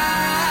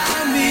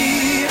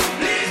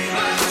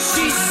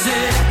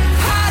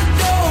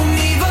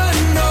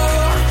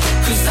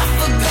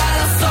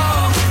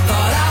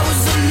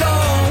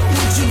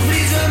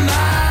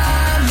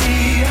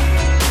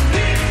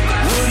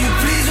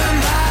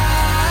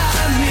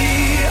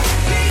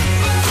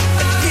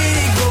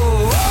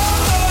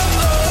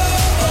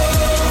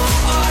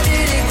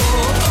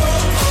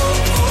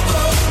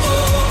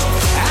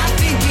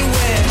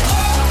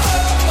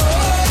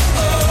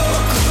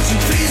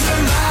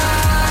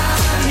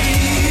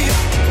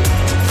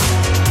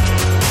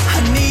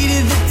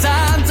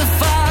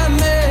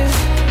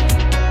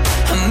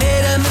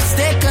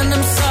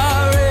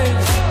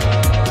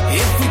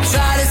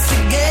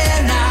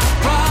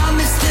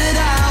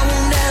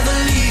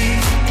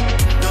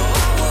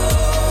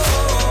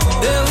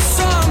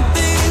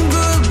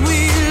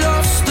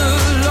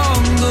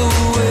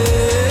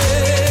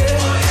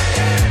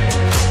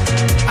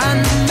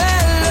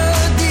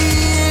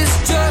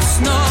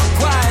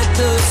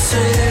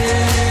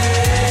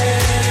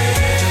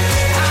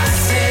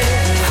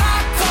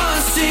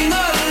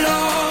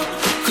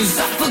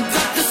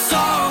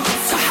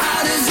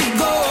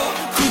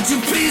 you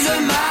please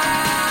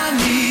remind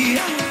me?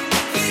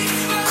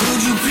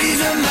 Could you please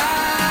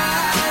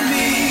remind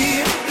me?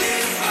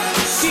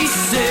 She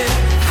said,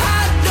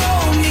 I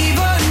don't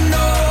even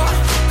know,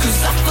 'cause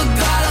I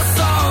forgot our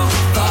song.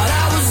 Thought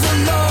I was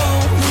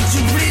alone. Would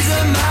you please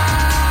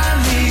remind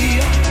me?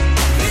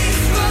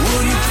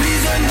 Would you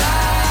please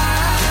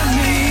remind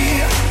me?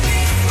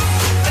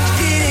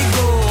 Did it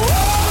go? Oh,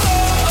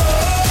 oh,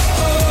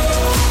 oh,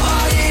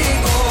 oh, did it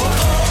go?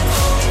 Oh,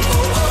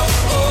 oh,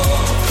 oh, oh.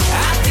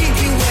 I think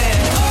you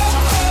went. Oh,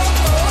 oh,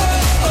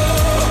 oh,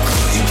 oh.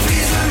 Could you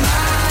please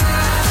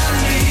remind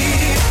me?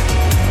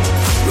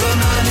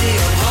 Remind me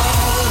of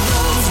all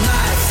those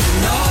nights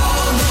and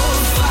all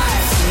those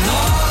fights and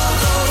all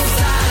those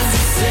times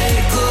we said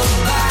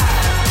goodbye.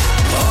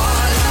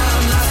 All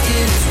I'm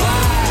asking is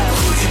why.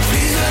 Would you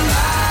please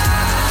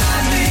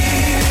remind me?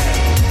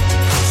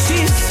 She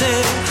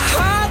said,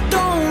 I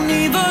don't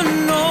even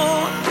know,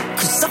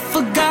 'cause I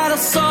forgot a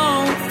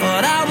song.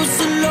 Thought I was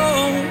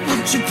alone.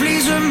 Would you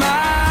please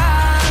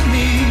remind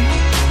me?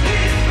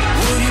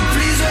 Would you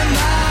please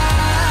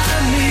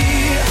remind me?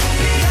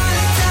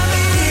 Tell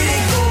me, did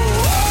it go?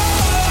 Oh,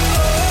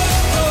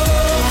 oh,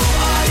 oh,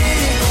 oh, did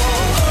it go?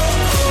 Oh,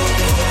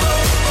 oh,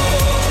 oh,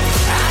 oh.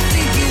 I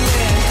think you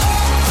went. Oh,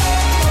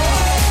 oh,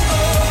 oh,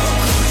 oh.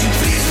 Could you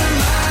please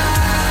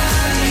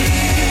remind me?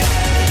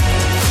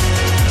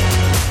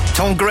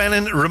 Tom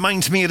Grennan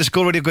reminds me of this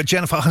Go Radio. Got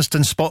Jennifer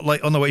Huston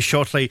Spotlight on the way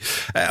shortly.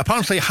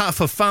 Apparently half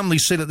of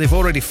families say that they've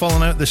already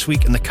fallen out this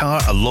week in the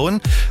car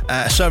alone.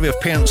 A survey of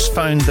parents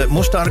found that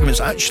most arguments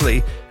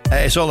actually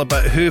is all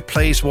about who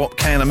plays what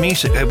kind of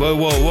music.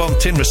 Whoa, I'm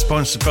taking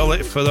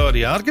responsibility for all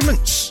the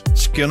arguments.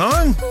 What's going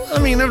on? I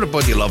mean,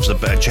 everybody loves a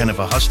bit of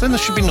Jennifer Huston. There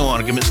should be no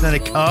arguments in any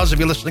cars if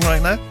you're listening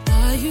right now.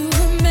 Are you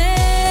a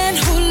man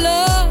who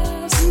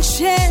loves and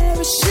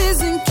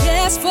cherishes and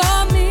cares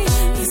for me?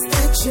 Is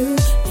that you?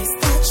 Is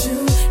that you?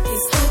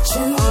 Is that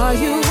you? Are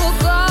you a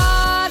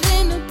guard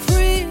in a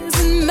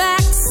prison,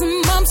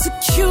 maximum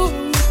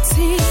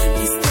security?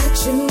 Is that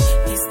you?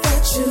 Is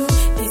that you?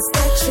 Is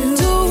that you?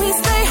 Do we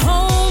stay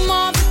home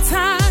all the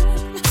time,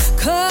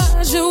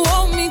 'cause you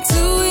want me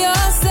to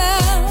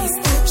yourself? Is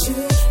that you?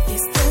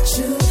 Is that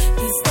you?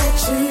 Is that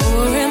you?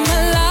 Or am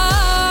I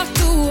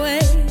locked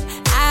away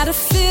out of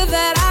fear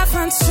that I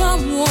find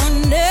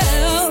someone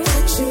else? Is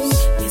that you?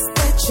 Is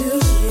that you?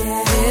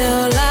 Yeah.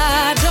 Well,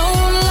 I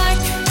don't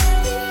like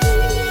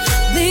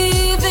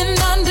leaving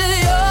under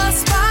your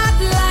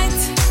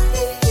spotlight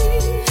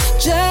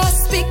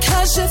just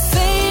because you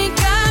think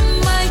I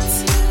might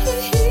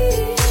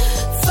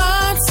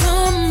find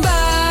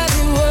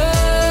somebody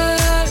worthy.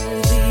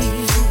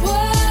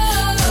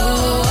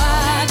 Oh,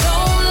 I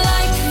don't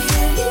like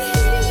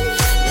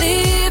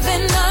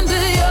leaving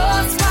under your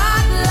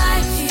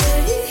spotlight.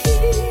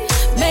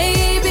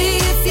 Maybe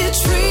if you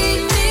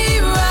treat me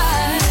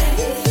right,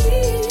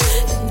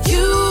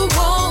 you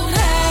won't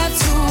have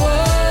to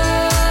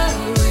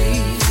worry.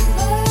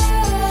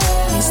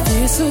 Is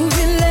this a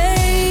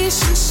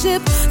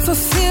relationship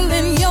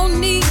fulfilling your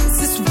needs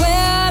as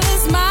well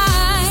as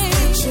mine?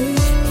 Is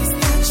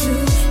that you?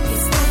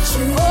 Is that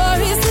you? Or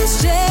is this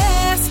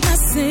just my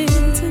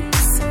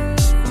sentence?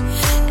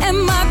 Am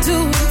I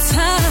doing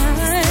time?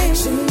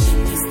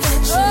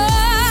 Oh,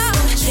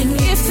 and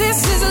if this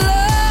is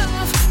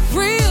love,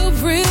 real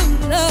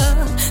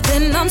love,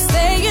 then I'm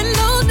staying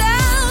no doubt.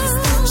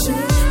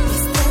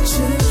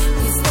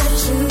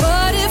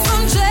 But if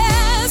I'm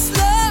just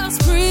love's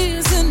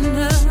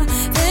prisoner,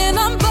 then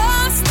I'm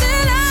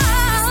busted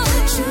out.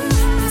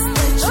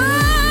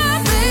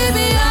 Oh,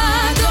 baby,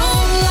 I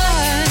don't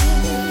like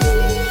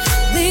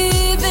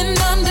leaving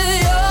under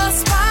your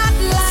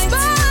spotlight.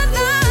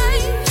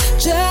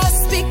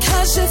 Just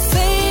because you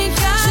think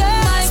I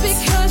might. Just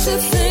because you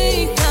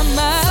think I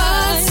might.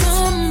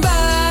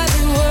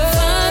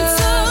 Find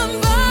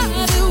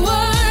somebody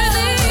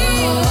worthy.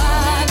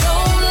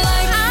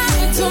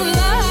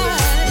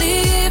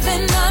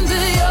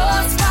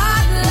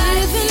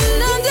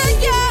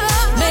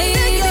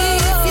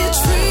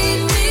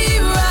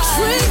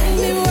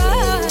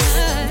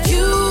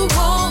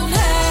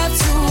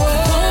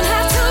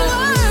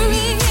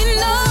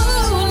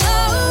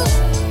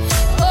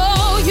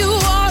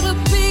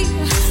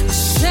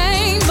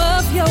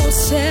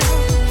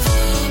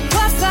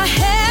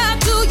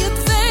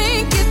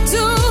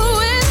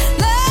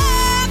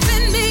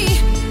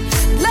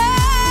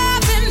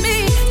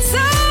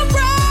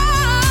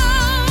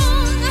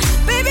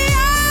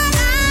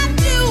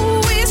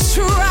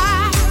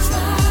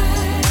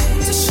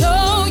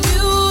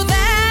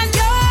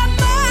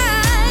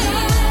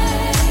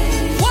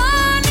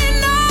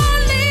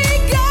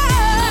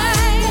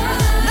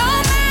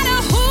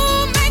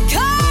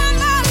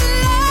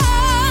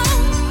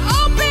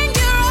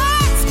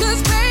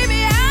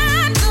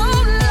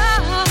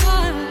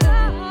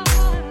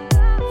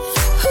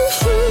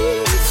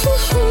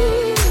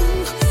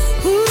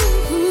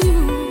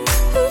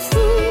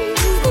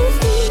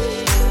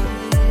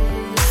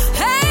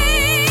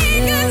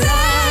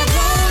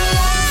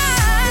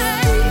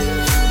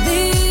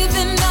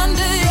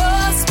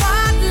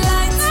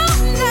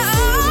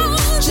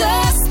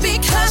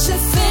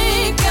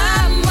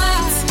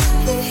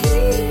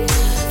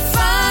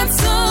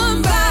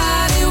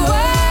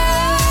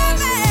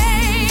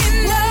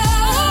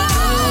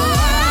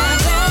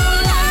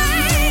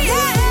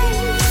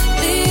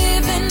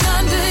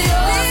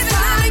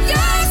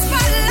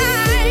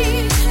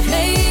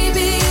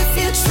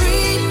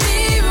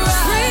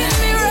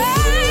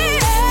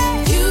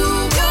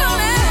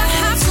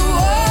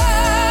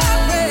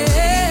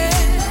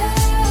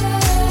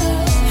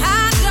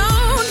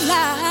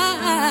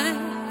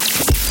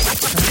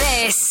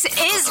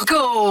 is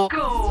Go.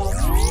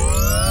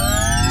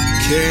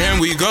 Can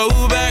we go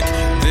back?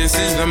 This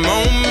is the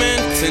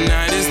moment.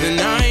 Tonight is the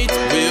night.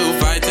 We'll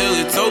fight till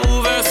it's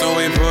over. So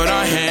we put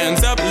our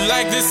hands up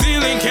like the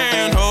ceiling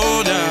can't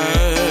hold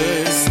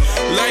us.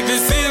 Like the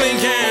ceiling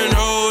can't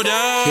hold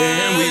us.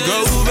 Can we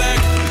go back?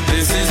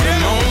 This is the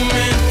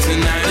moment.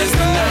 Tonight is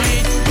the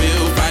night.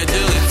 We'll fight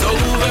till it's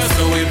over.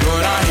 So we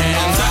put our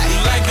hands up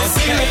like the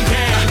ceiling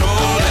can't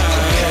hold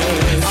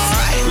us.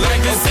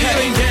 Like the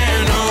ceiling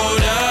can't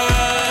hold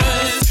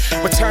us.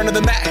 Return to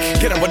the Mac.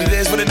 Get up what it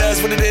is, what it does,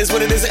 what it is,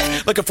 what it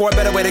isn't. Looking for a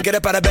better way to get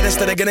up out of bed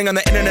instead of getting on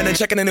the internet and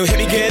checking a new hit.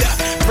 Me get up.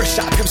 First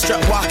shot, come strut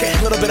walking.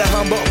 A little bit of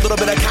humble, a little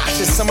bit of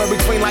cautious. Somewhere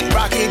between like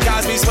Rocky and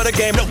Cosby's for the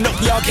game. Nope,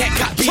 y'all can't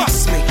copy.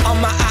 Trust me, on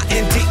my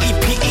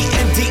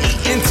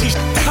INDEPENDENT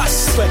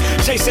hustling.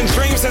 Chasing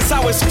dreams since I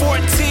was 14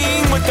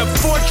 with the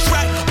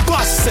 4-track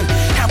bustin'.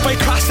 Halfway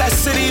across that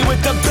city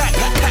with the back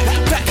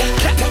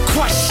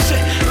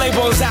question.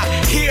 Labels out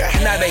here,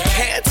 now they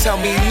can't tell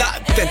me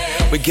nothing.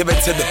 We give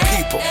it to the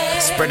people,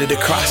 spread it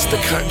across the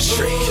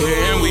country.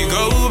 Can we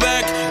go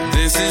back?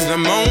 This is the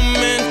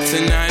moment.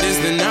 Tonight is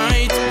the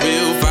night.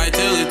 We'll fight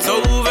till it's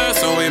over.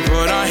 So we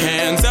put our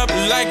hands up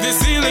like the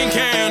ceiling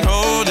can't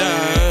hold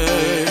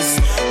us.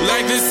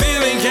 Like the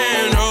ceiling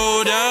can't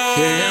hold us.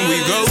 Can we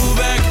go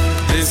back?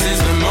 This is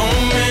the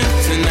moment.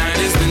 Tonight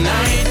is the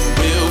night.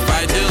 We'll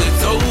fight till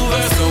it's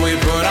over. So we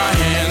put our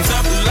hands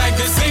up like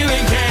the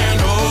ceiling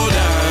can't hold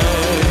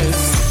us.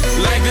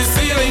 Like the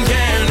ceiling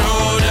can't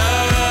hold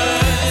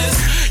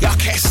us. Y'all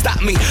can't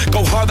stop me.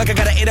 Go hard like I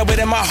got an 808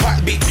 in my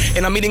heartbeat.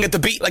 And I'm eating at the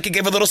beat like it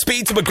gave a little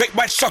speed to a great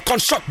white shark on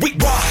shark week.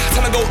 Raw,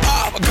 time to go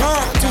off,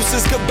 gone.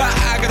 Deuces goodbye,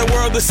 I got a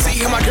world to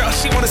see. And my girl,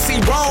 she wanna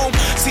see Rome.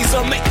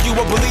 Caesar make you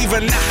a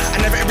believer now. I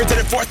never ever did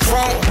it for a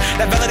throne.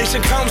 That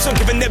validation comes from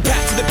giving it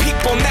back to the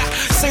people now.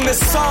 Sing this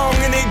song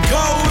and it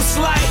goes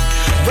like,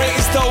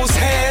 raise those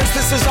hands,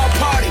 this is our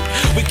party.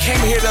 We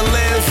came here to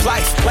live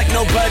life like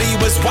nobody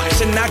was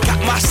watching. I got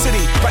my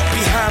city right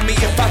behind me.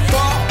 If I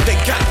fall, they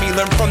got me.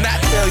 Learn from that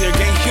failure,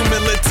 gain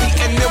humility,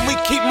 and then we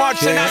keep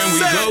marching. Can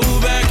we go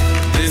back?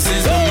 This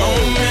is the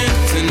moment.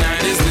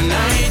 Tonight is the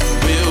night.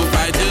 We'll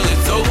fight till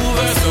it's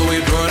over. So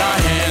we put our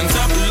hands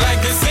up like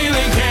the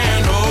ceiling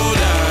can't hold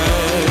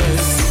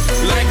us.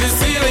 Like the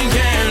ceiling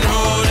can't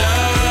hold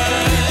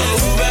us.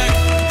 Go back.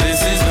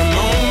 This is the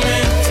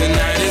moment.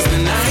 Tonight is the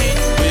night.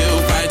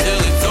 We'll fight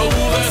till it's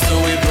over.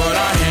 So we put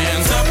our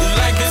hands up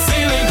like the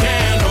ceiling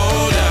can't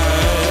hold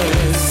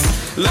us.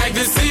 Like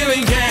the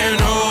ceiling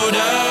can't hold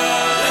us.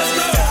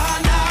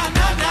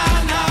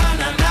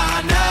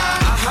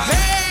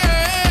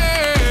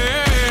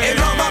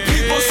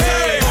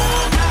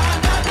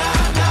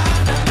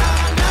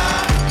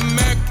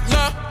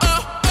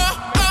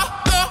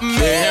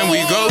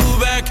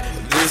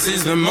 This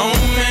is the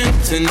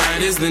moment,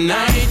 tonight is the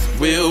night.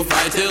 We'll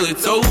fight till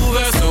it's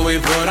over. So we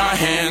put our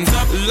hands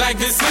up like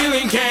the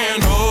ceiling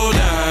can't hold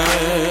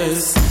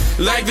us.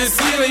 Like the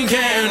ceiling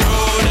can't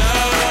hold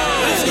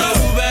us. Let's go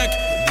back.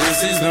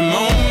 This is the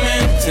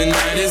moment,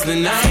 tonight is the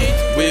night.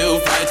 We'll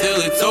fight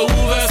till it's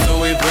over. So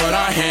we put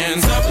our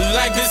hands up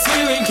like the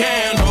ceiling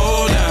can't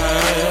hold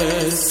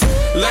us.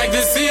 Like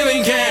the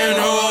ceiling can't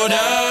hold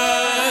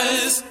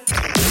us.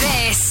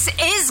 This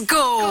is Go.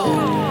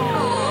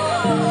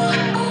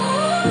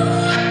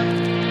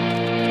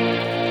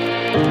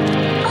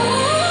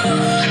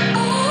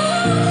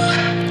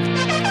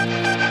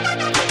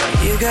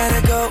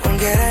 Gotta go and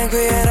get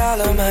angry at all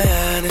of my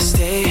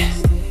honesty.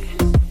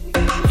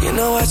 You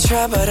know I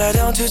try, but I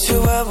don't do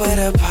too well with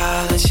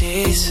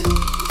apologies.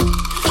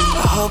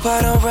 I hope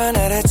I don't run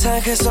out of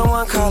time, cause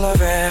someone call a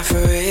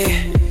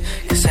referee.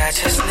 Cause I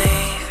just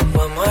need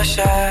one more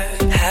shot,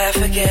 have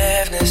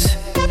forgiveness.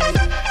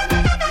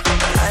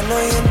 I know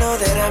you know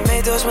that I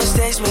made those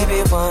mistakes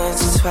maybe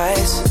once or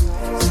twice.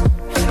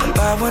 And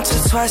by once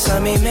or twice I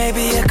mean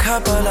maybe a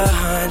couple of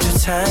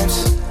 100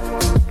 times.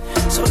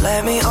 So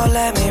let me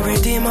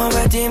redeem on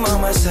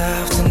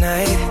myself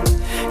tonight.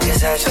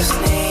 Cause I just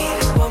need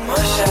one more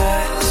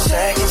shot,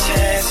 second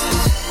chances.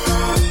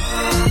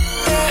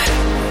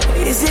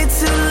 Yeah. Is it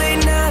too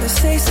late now to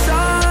say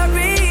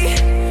sorry?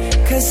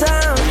 Cause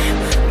I'm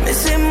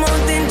missing more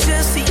than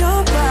just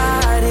your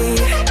body.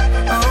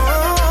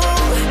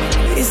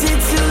 Oh, is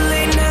it too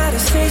late now to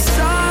say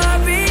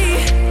sorry?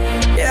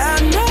 Yeah, I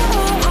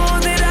know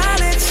that I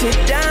let you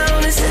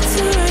down. Is it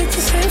too late to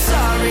say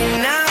sorry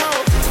now?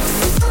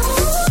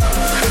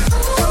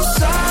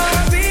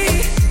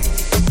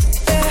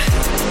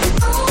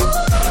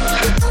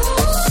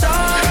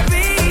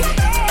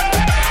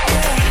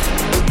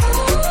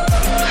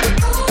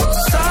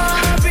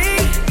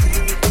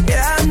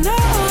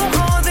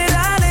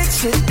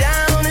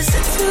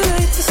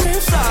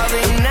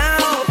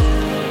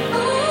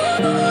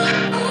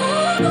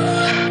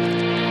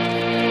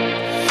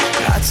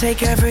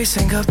 Take every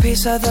single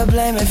piece of the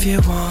blame if you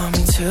want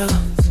me to.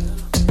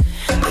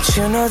 But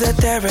you know that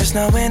there is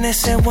no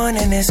innocent one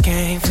in this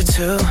game for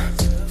two.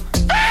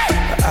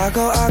 But I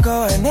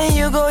go, and then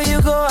you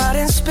go out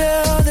and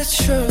spill the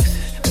truth.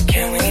 But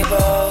can we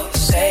both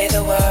say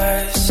the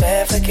words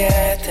and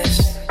forget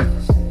this?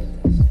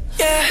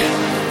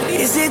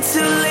 it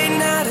too late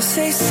now to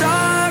say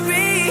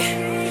sorry?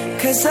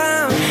 'Cause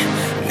I'm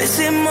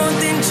missing more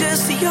than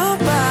just your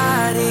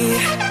body.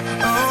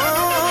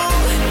 Oh,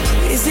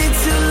 is it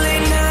too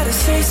late now to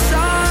say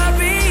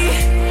sorry?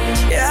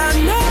 Yeah, I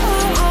know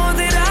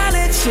that I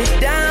let you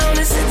down.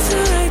 Is it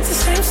too late to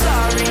say I'm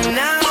sorry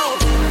now?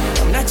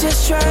 I'm not just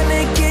trying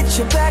to get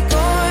you back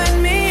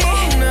on me.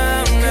 No,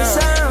 'cause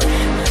I'm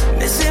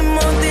missing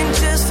more than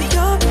just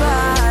your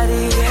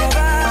body.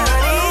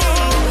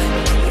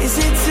 Is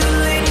it too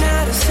late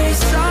now to say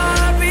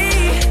sorry?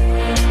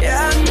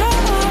 Yeah, I know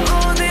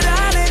that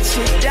I let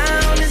you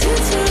down. Is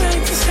it too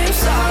late to say I'm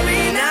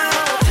sorry now?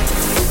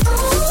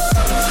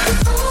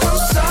 I'm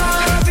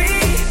sorry.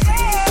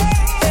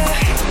 Yeah.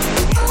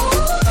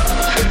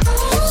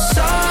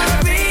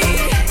 Sorry.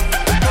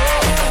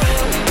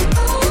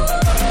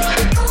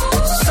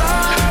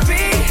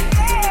 Sorry.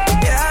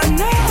 Yeah, I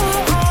know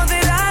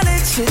that I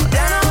let you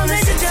down.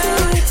 Is it too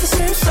late to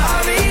say I'm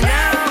sorry now?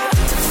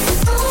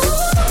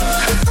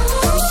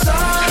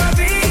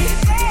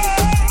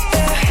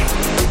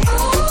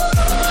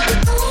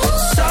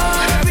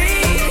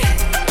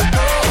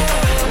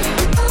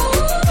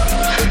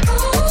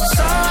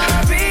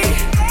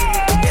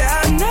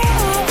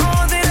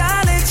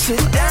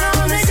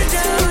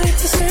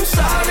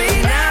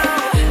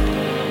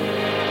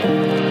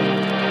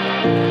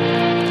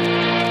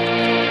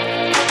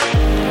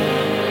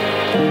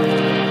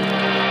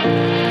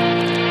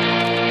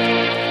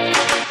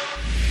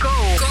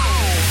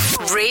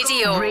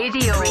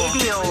 Radio.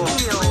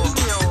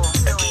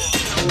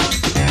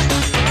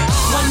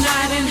 One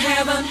night in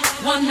heaven,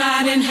 one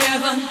night in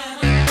heaven.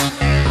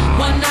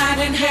 One night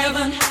in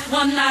heaven,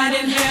 one night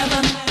in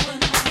heaven.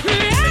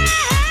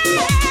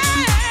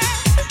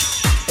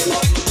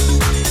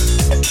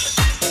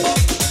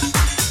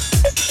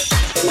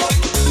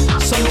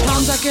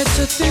 Sometimes I get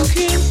to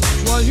thinking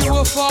while you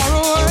were far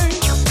away,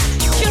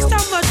 just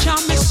how much I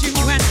miss you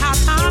and how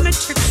time it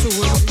ticks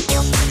away.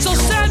 So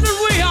sad when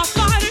we are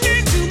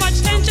fighting, too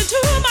much tension,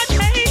 too much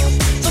hate.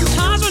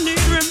 Sometimes we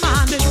need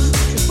reminding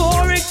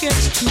before it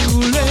gets too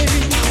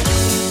late.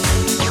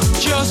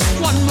 Just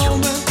one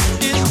moment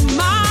in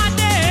my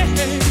day,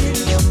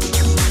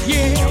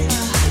 yeah.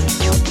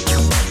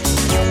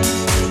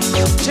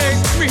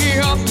 Take me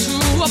up to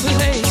a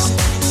place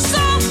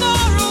so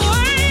far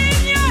away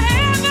in your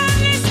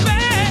heavenly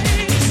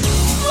space.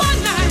 One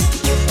night,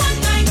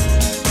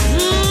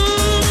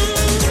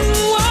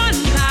 one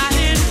night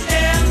in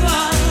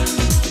heaven.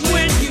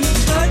 When you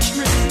touch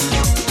me,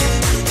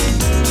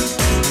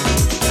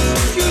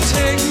 you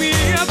take me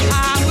up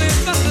high with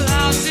the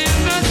clouds in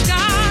the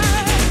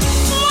sky.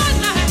 One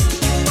night,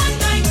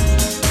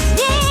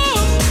 ooh,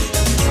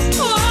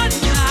 one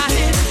night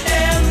in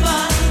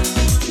heaven.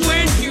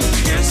 When you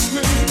kiss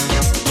me,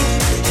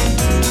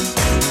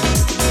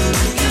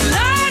 you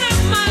light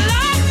up my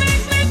life,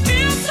 make me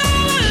feel so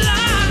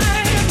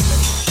alive.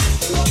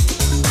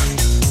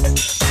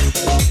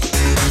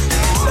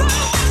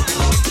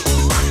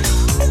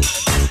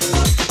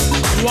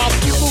 While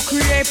people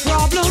create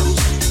problems,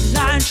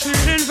 lying,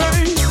 cheating in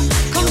vain,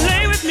 come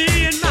lay with me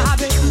in my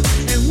bed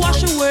and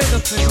wash away the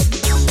pain.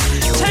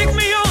 Take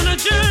me on a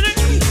journey,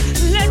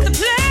 let the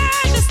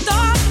pleasure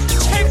start.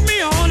 Take me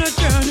on a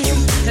journey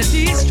that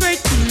leads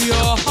straight to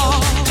your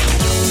heart.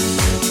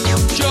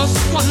 Just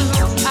one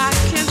look, I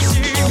can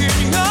see in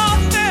your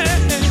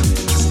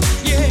face,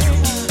 yeah.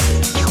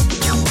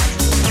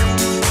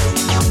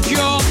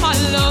 You're my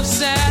love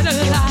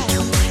satellite,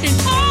 in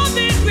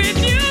orbit with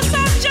you,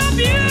 such a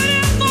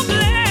beautiful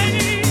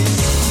place.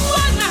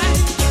 One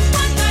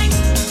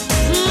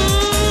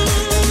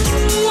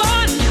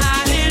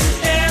night in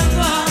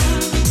heaven.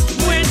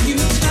 When you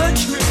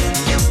touch me,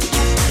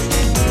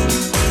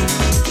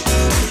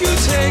 you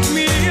take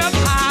me up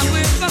high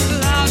with the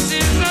clouds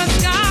in the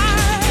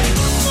sky.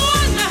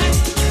 One night,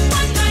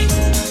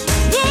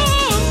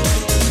 ooh,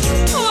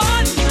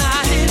 one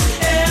night in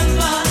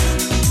heaven.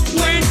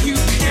 When you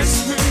kiss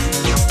me,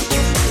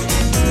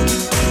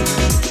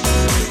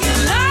 you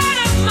light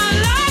up my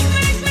life,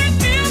 make me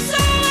feel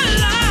so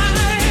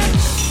alive.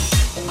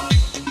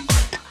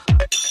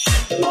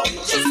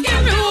 Just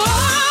give me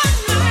one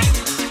night.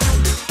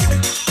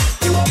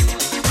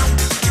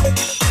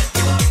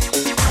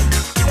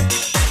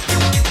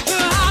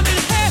 I'm in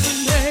heaven,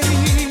 baby.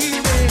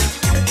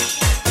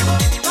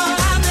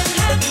 I'm in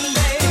heaven,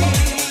 baby.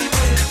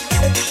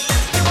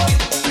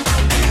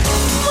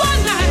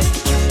 One night,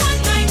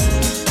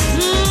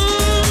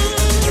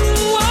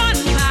 one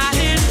night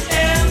in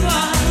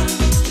heaven.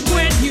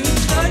 When you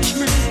touch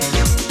me,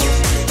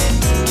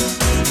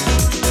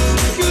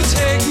 you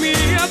take me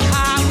up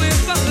high with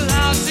the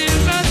clouds in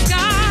the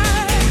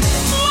sky.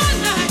 One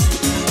night,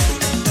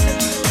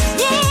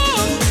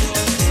 ooh,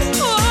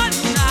 one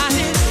night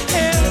in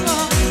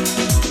heaven.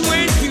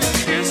 When you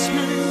kiss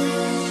me,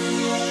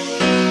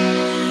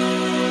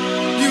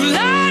 you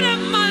light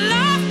up my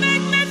life,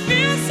 make me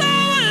feel so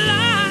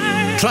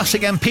alive.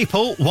 Classic and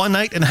People, One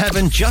Night in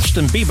Heaven,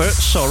 Justin Bieber,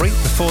 sorry.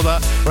 Before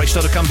that, right,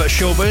 still to come, but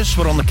showbiz.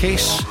 We're on the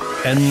case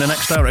in the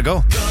next hour to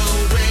go. Go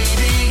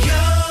Radio.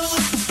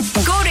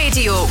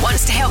 Radio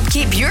wants to help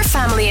keep your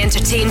family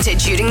entertained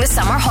during the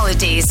summer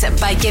holidays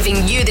by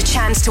giving you the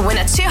chance to win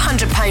a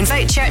 £200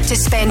 voucher to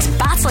spend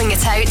battling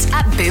it out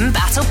at Boom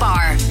Battle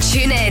Bar.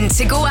 Tune in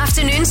to Go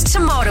Afternoons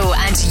tomorrow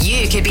and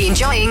you could be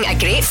enjoying a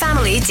great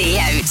family day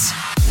out.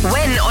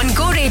 Win on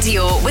Go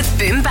Radio with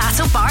Boom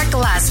Battle Bar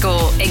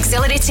Glasgow.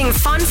 Exhilarating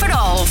fun for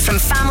all, from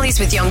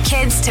families with young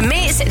kids to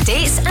mates,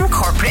 dates and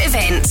corporate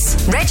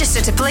events.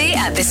 Register to play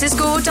at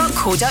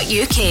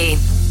thisisgo.co.uk.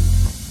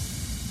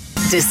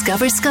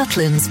 Discover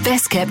Scotland's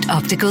best kept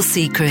optical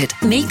secret,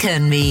 Mika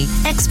 & Me.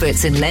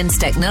 Experts in lens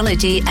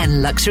technology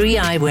and luxury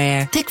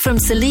eyewear. Pick from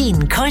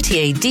Celine,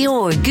 Cartier,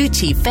 Dior,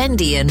 Gucci,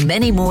 Fendi and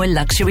many more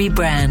luxury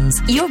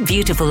brands. Your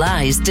beautiful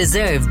eyes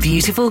deserve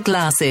beautiful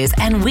glasses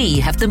and we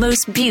have the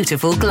most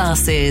beautiful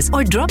glasses.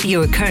 Or drop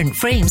your current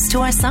frames to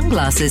our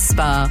sunglasses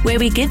spa where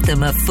we give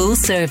them a full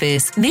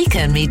service.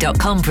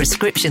 MikaandMe.com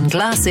prescription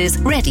glasses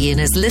ready in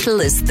as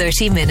little as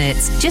 30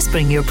 minutes. Just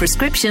bring your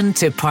prescription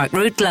to Park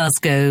Road,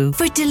 Glasgow.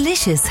 For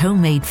delicious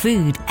homemade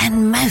food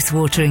and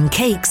mouth-watering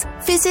cakes,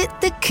 visit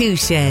the Coo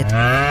Shed.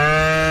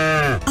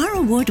 Our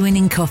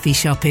award-winning coffee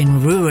shop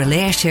in rural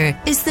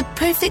Ayrshire is the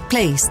perfect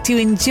place to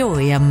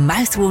enjoy a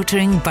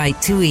mouth-watering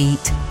bite to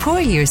eat. Pour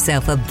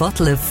yourself a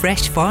bottle of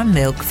fresh farm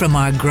milk from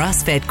our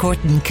grass-fed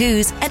Corton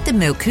Coos at the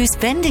Milk Coos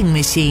vending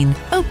machine,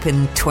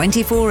 open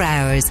 24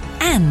 hours.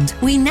 And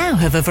we now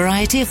have a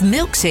variety of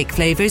milkshake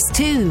flavours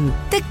too.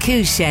 The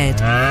Coo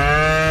Shed.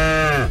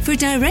 For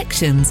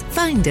directions,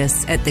 find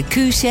us at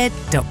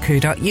thecooshed.co.uk.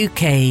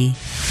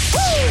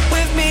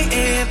 With me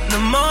in the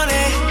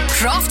morning.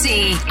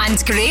 Crofty and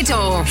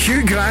Grado.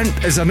 Hugh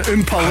Grant is an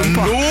Oompa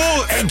Loompa.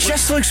 No, it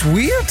just looks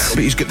weird. But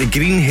he's got the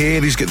green hair,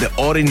 he's got the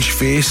orange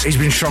face. He's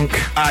been shrunk.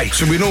 Aye,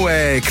 so we know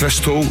Chris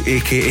Toll,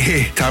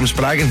 aka Tam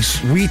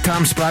Spraggins. We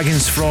Tam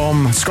Spraggins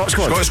from Scott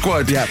Squad. Scott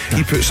Squad, yeah.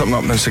 He put something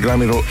up on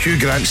Instagram, he wrote, Hugh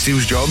Grant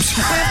steals jobs.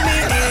 With me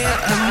in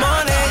the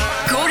morning.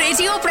 Go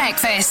Radio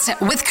Breakfast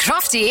with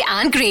Crofty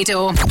and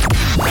Grado.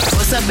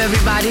 What's up,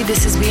 everybody?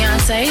 This is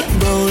Beyonce.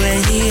 Go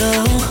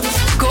Radio.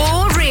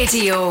 Go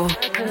Radio.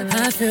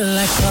 I feel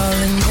like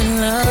falling in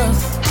love.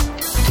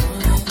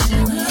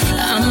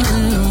 I'm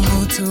in the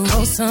mood to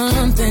roll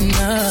something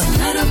up.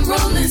 Tonight I'm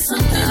rolling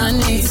something. I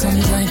need some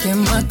drink in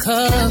my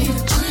cup.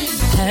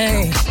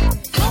 Hey,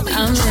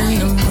 I'm in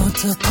the mood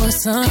to pour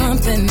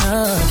something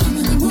up.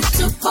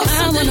 I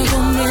wanna go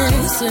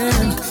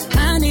missing. I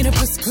need a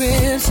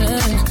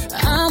prescription.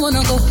 I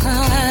wanna go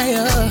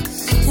higher.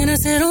 Can I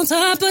sit on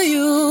top of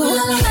you? I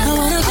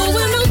wanna go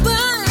where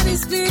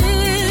nobody's been.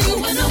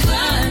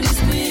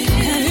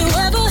 Have you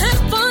ever had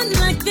fun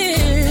like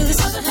this?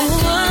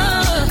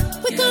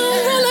 We gon'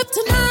 roll up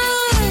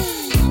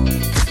tonight.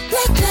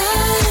 Black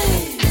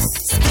lights,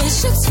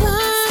 spaceships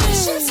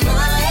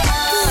fly.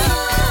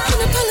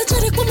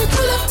 Unapologetic when we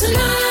pull up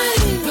tonight.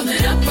 Roll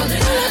it up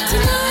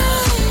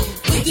tonight.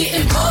 We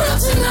getting pulled up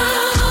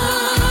tonight.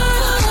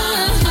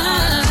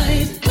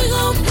 We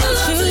gon' pull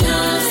up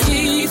tonight.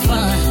 See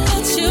far.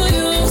 At you,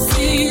 you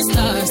see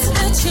stars.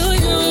 At you,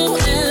 you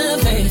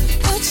elevate.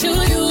 At you,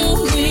 you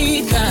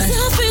meet God.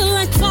 I feel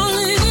like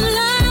falling in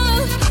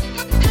love.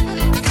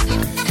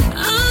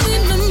 I'm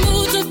in the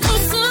mood to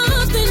put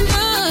something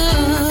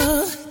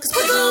up. 'Cause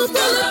we gon'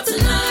 pull up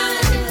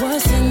tonight.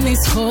 What's in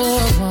these four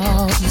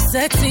walls? You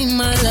sexy,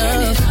 my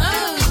love.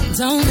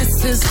 Don't miss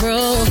this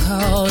roll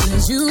call.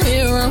 Did you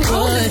hear a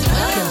word?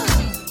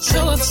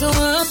 Show up, show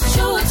up,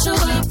 show up, show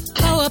up.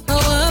 Pow up, pow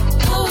up,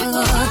 pow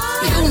up.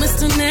 You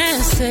Mr.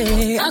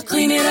 Nasty, I'll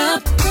clean it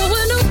up. Go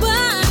where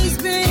nobody's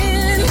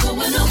been. Go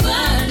where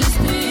nobody's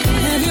been.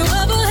 Have you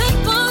ever had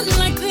fun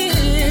like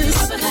this?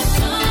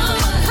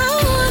 I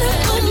wanna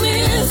go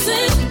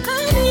missing. I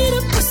need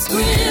a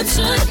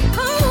prescription.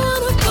 I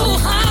wanna go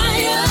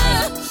higher.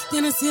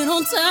 Gonna sit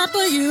on top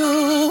of you.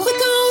 We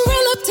gon'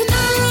 roll up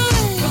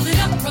tonight. Roll it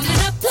up,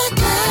 black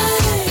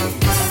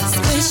lights.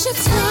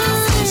 Spaceships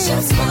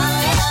fly.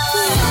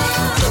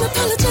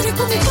 Unapologetic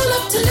when we pull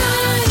up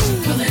tonight.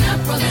 Roll it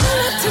up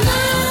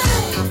tonight.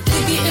 We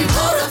getting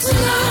pulled up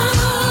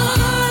tonight.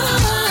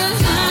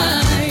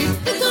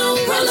 We gon'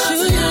 roll up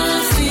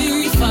tonight.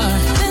 See far.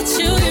 At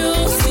you, you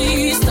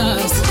see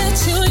stars. At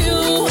you, you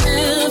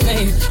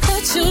elevate.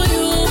 At you,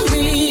 you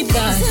meet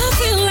God. I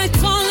feel like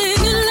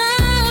falling in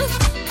love.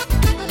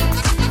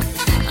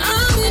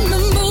 I'm in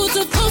the mood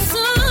to pull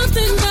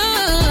something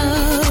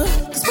up.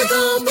 'Cause we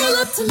gon' pull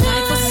up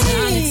tonight.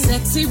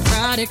 Sexy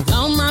erotic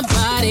on my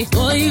body.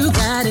 Boy, you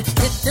got it.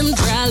 Hit them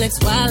hydraulics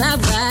while I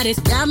ride it.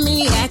 Got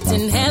me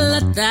acting hella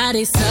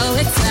thotty. So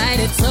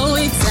excited, so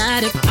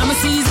excited. I'm a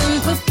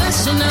seasoned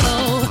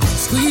professional.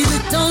 Squeeze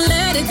it, don't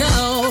let it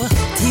go.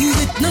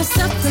 Tease it, no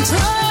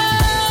self-control.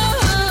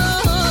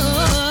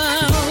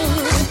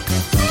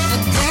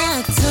 I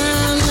got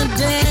time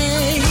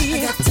today. I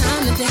got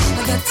time today.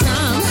 I got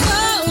time.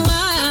 Oh,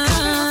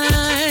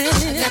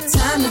 I got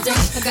time today.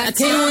 I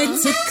can't wait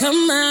to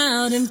come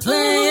out and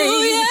play.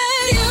 Ooh, yeah.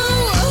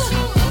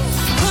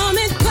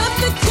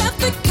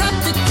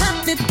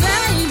 Cup it,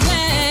 baby.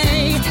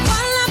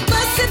 While I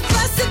bust it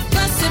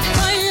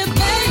for you,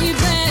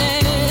 baby.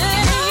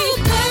 Oh,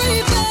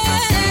 baby.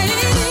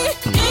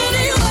 In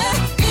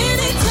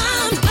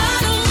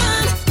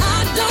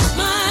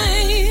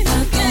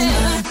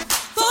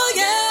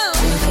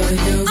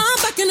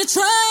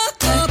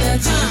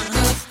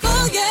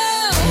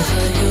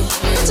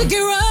to get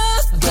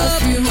rough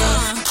up. For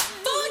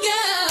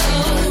you,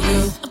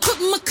 I put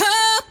my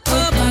cup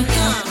up.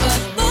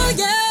 For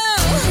you,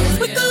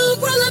 we gon'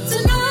 roll up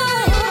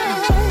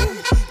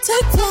tonight.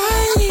 Take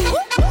flight,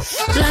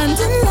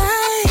 blinding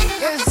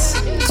lights.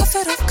 Cuff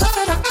it up, cuff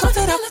it up, cuff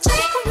it up.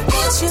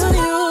 Bet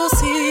you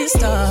see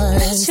stars.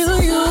 Bet you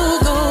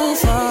go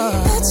far.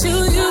 Bet you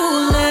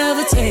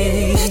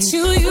levitate. Bet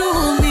you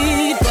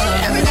meet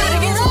God. Everybody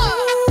get up.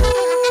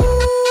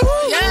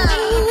 Yeah.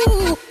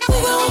 We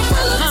gon'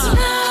 roll up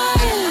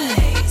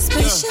tonight.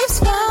 Spaceships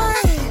fly.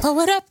 Pull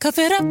it up, cuff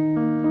it up.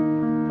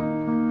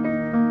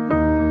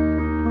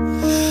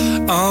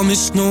 I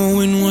miss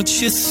knowing what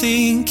you're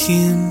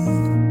thinking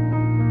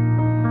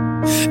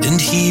and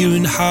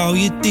hearing how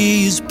your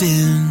day has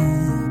been.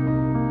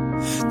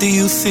 Do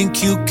you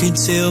think you can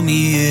tell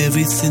me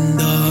everything,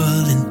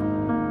 darling,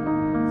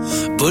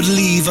 but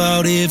leave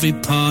out every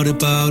part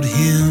about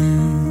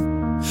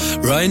him?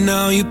 Right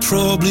now you're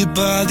probably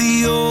by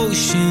the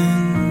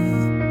ocean,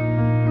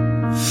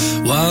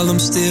 while I'm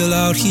still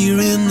out here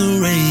in the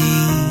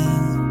rain.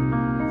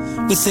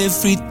 With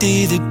every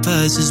day that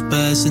passes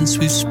by since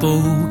we've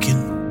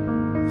spoken,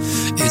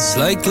 it's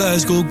like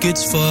Glasgow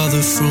gets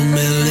farther from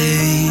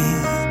LA.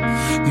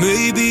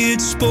 Maybe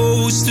it's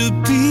supposed to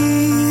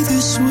be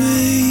this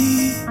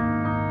way,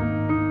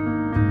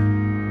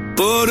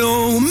 but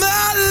oh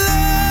my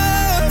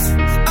love,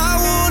 I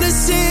wanna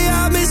say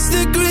I miss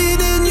the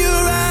grin in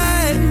your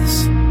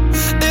eyes.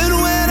 And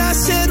when I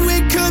said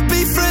we could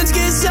be friends,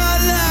 guess I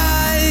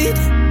lied.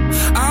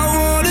 I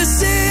wanna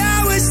say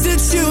I wish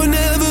that you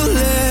never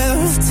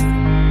left.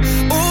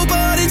 Oh,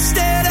 but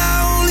instead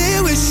I only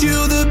wish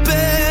you the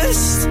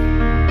best.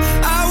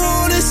 I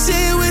wanna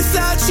say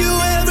without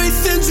you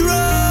everything's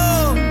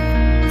wrong,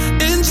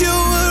 and you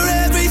were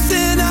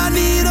everything I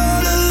need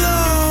all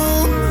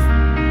along.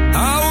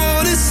 I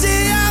wanna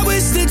say I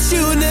wish that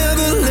you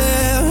never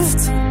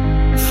left.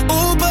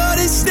 Oh, but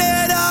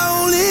instead I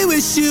only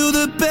wish you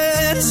the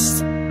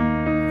best.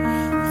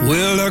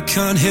 Well, I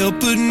can't help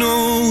but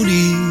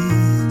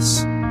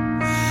notice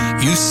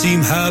you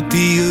seem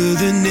happier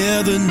than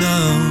ever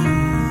now,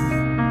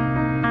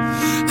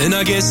 and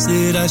I guess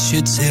that I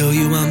should tell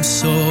you I'm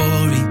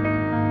sorry.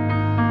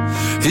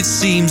 It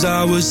seems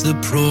I was the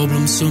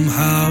problem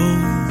somehow.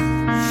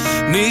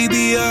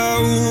 Maybe I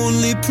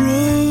only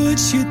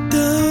brought you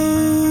down.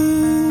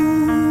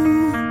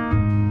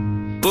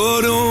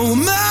 But oh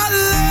my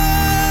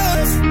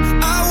love,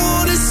 I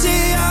wanna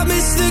say I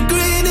miss the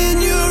grin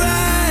in your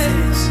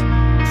eyes.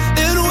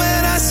 And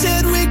when I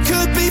said we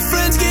could be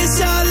friends, guess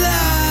I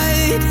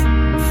lied.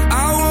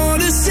 I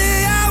wanna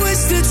say I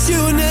wish that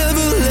you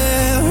never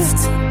left.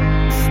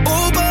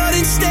 Oh, but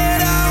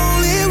instead I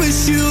only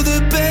wish you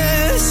the best.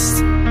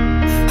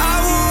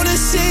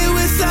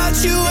 Without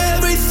you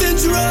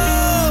everything's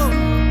wrong,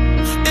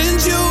 and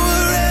you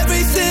were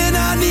everything I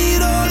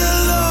need all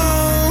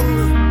along.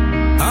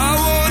 I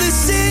wanna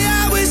say I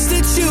wish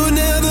that you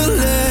never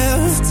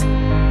left.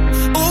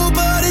 Oh,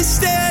 but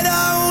instead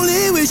I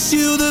only wish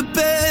you the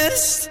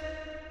best.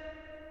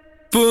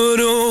 But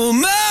oh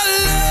my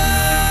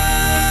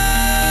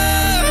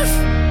love,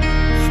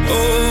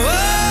 oh,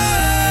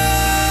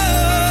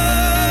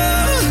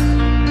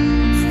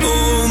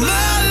 oh my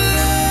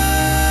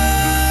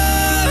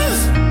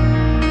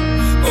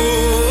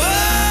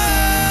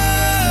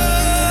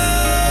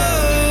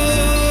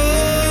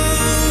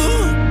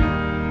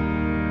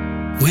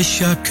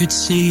wish I could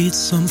say it's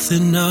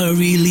something I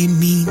really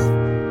mean,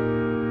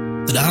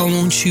 that I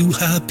want you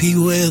happy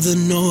whether or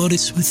not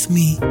it's with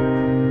me.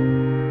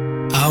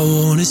 I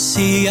wanna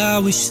say I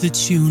wish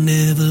that you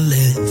never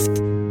left.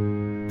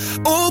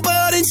 Oh,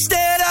 but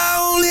instead I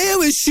only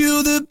wish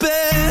you the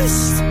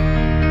best.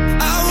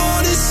 I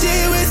wanna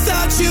say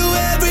without you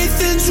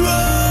everything's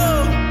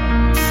wrong,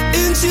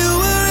 and you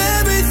were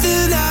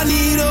everything I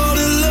need all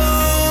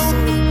along.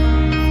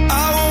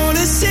 I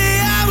wanna say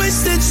I wish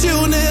that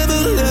you never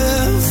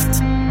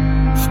left.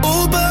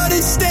 Oh, but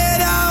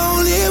instead I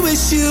only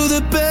wish you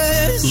the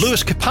best.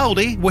 Lewis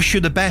Capaldi, wish you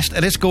the best.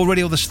 It is Go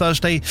Radio this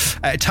Thursday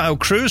at Tile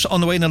Cruise. On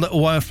the way in a little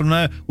while from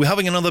now, we're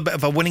having another bit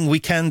of a winning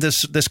weekend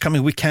this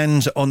coming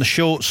weekend on the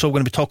show, so we're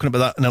going to be talking about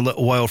that in a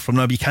little while from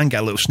now. But you can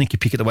get a little sneaky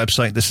peek at the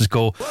website,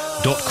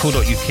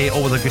 thisisgo.co.uk,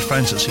 all with our good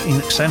friends at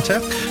Scenic Centre.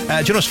 Do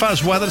you know, as far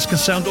as weather is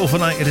concerned,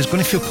 overnight it is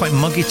going to feel quite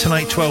muggy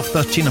tonight, 12,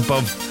 13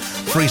 above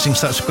freezing,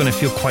 so that's going to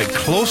feel quite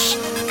close.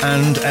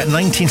 And at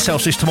 19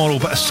 Celsius tomorrow, a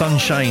bit of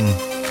sunshine,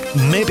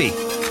 maybe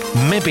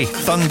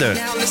thunder.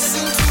 Now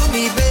listen to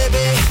me,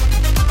 baby,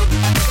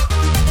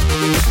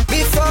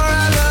 before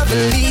I love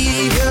and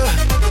leave you.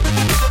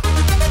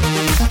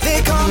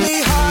 They call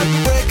me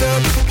heartbreaker.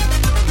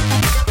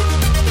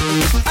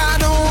 I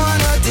don't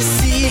wanna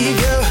deceive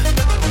you.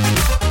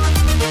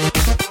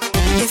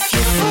 If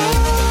you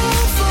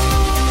fall for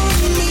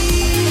me,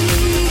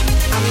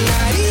 I'm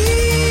not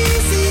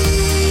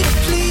easy to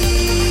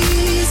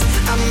please.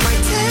 I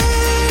might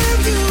tear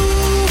you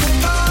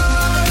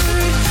apart.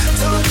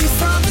 Told you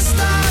from the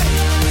start,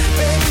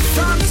 baby,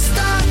 from the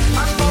start,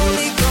 I'm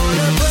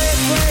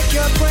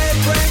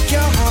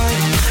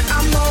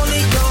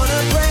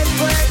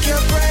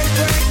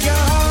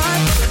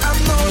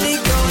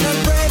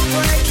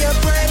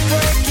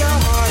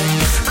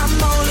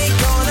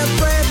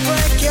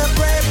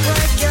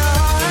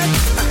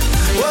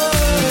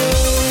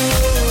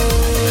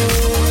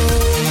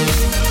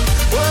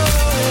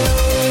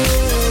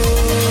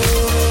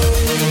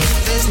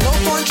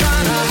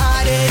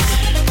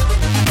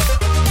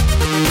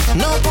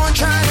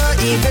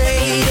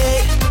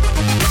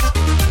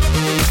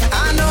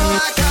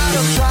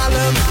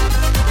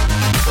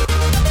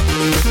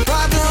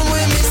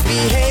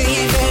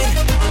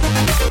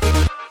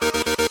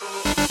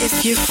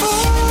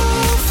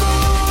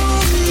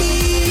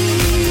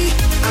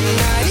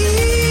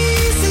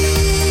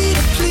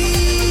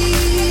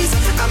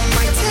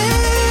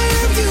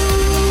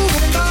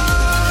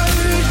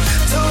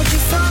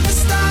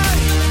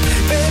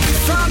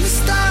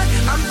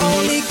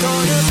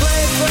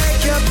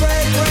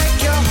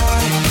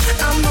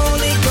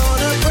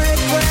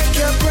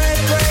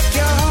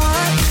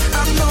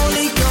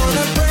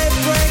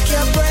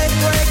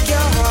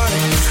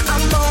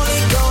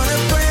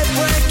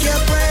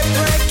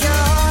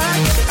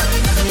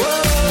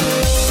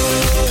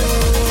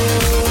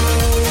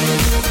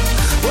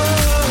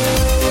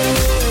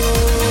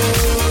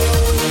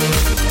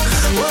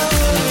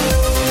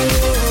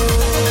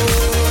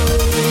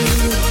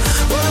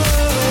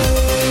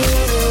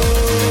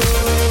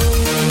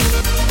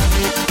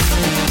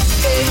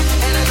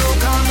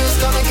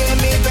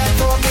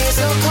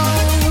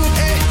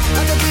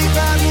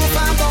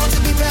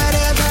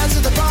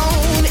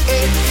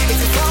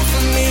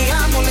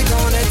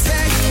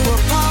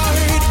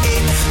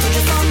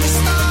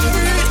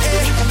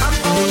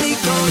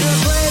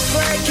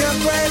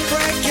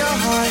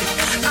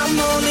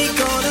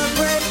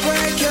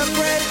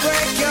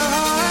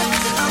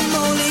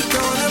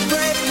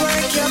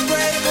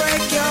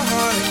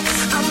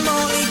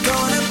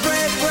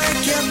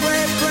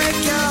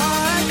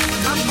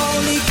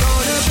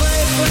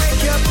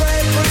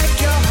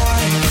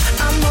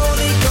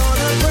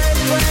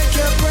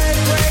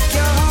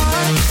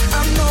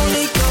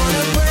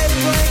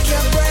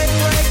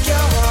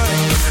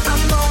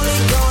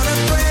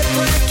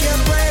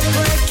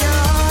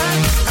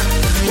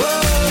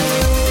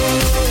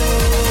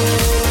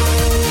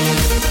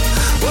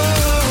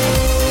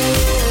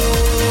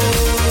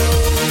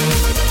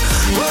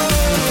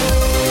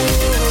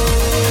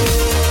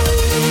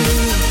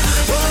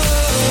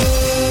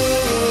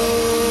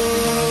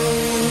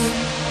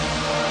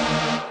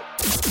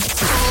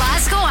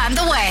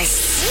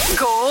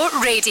Go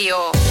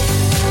Radio.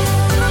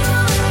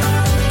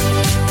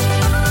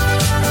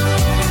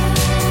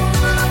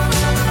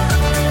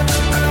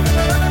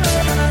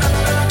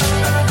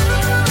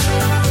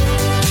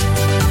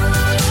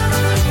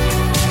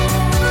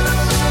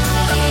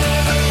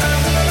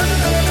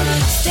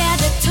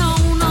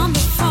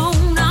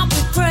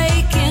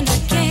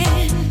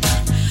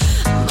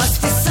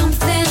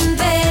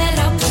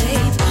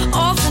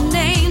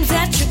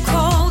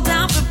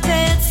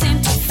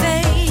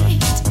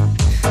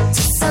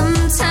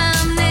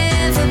 Sometime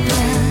never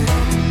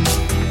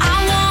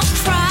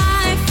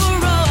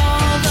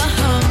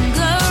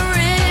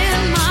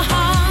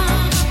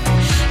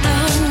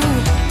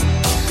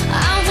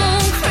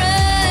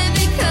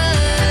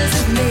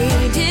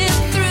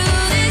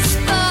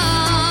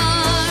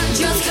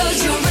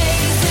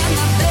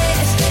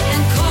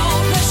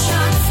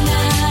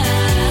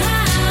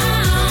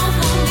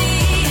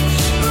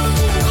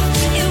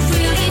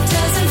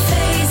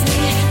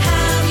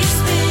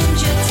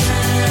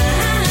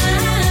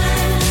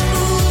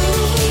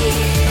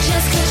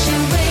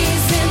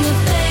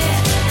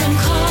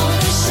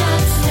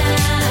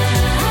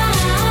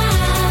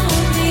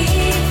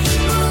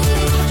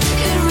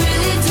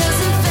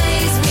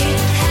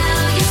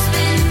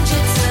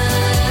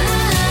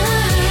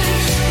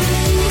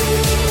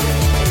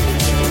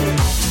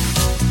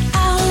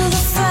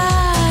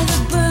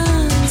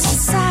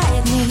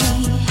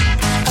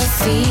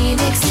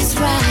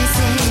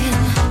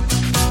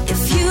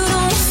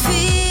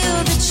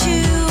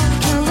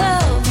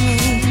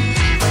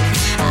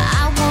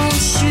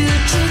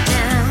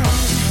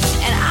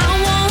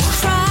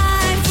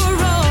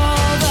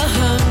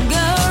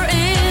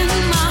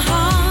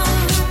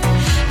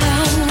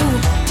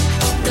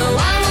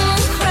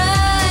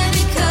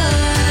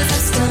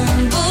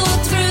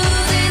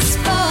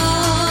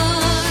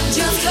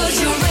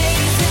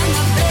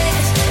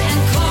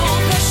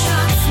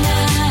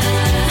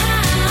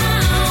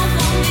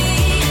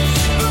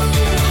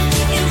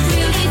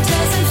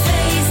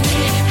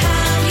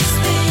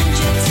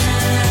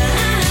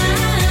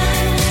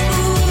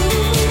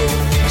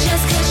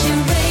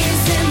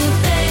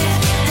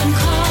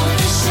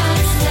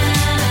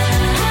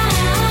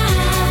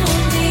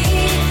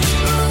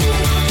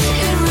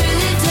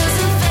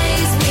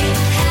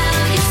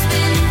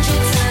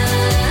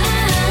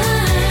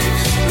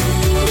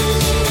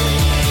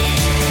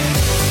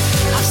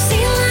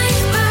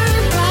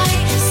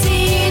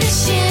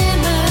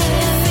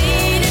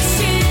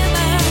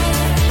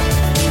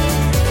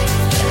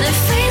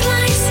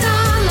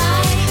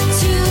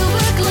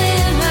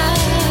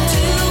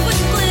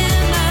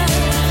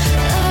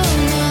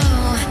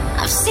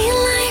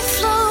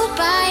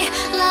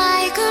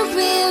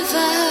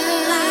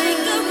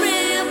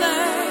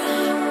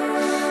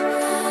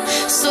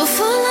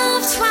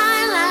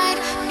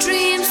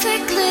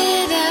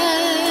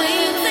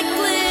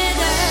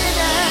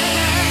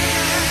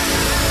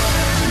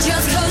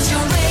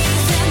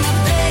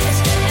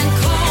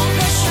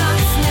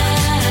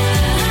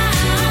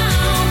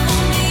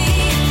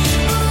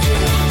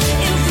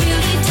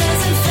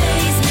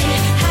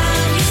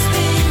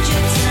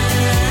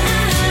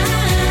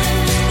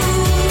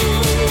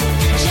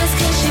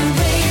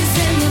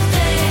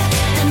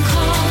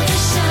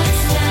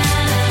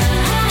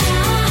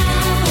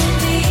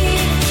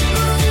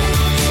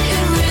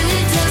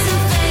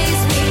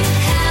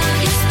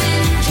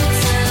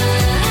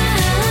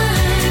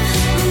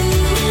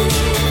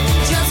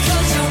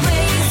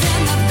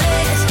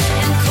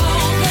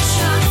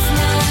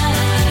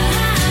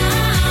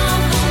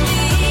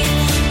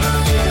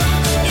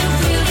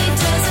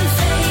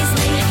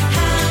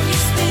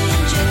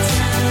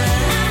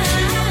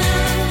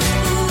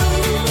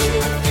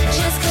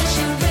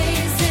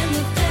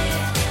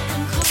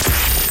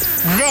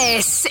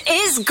This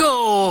is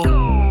Go.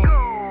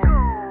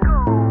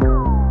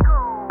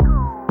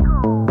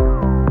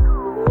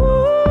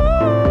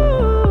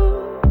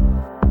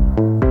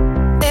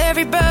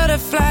 Every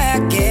butterfly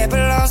I get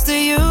belongs to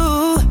you.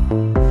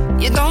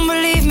 You don't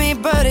believe me,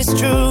 but it's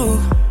true.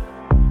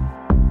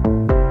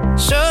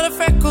 Show the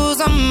freckles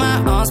on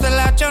my arms, spell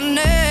out your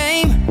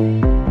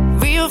name.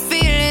 Real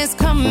feelings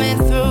coming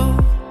through.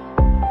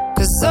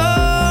 'Cause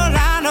all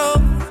I know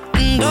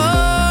and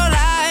all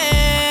I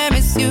am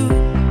is you.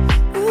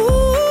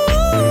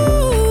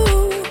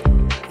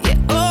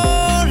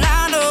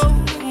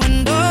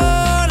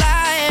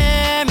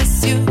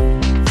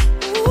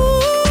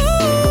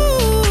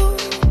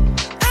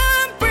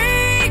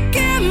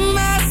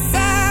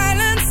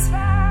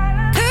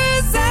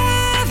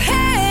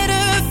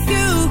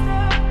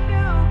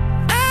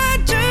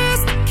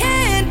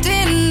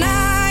 Deny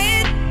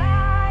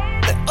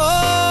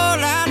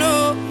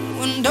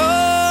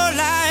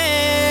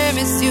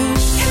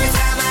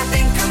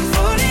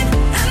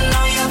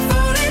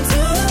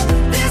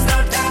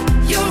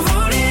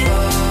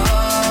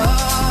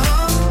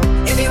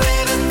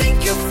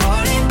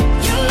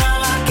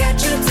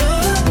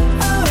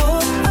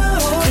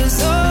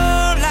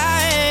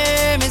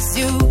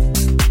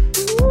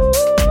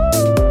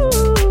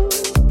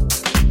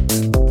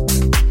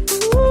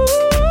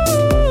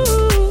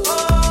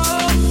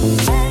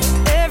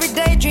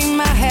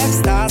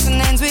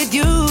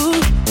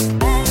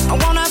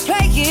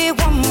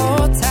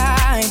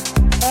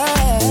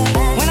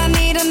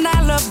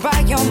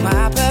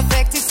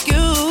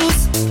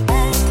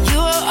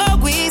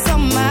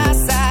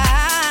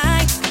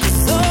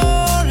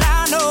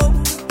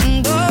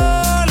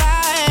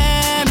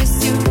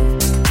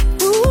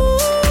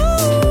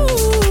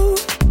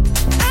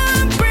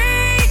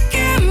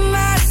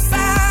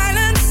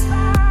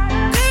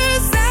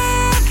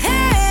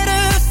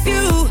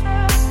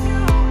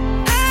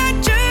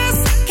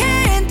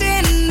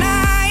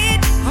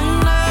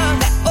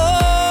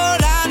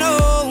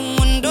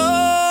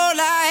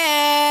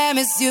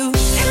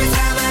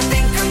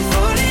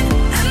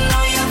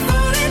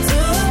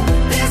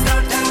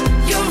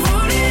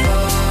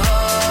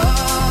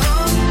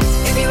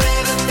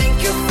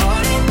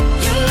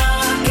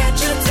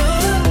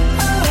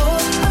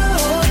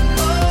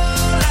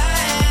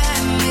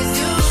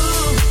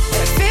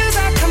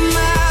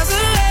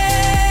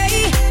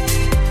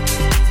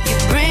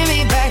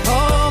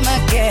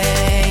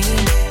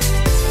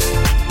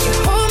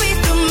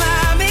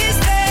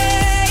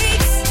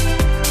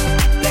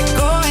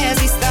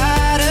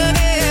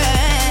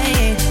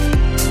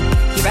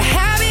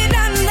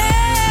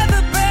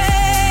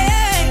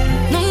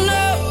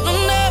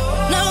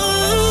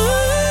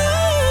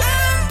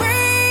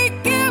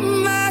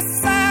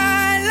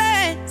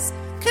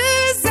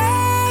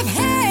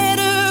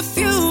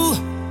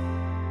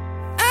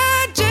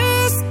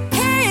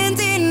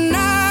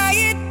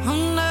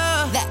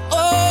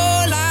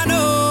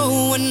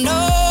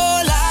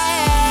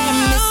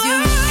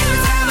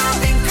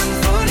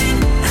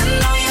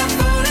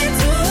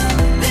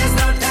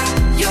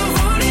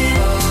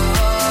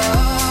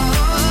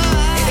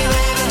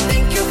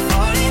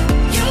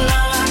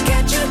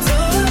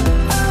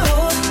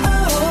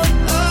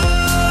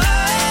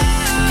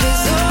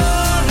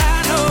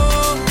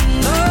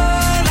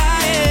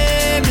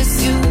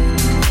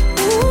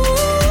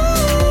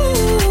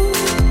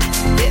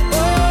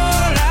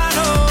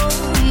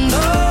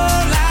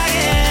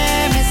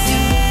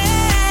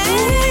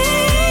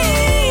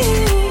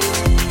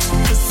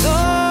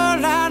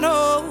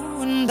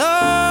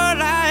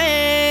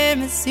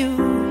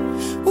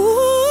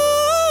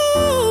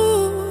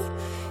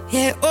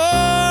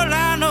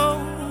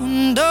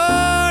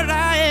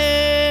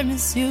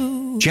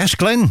Jess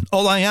Glynn,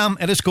 All I Am,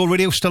 it is Go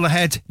Radio still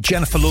ahead.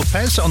 Jennifer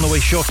Lopez on the way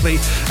shortly.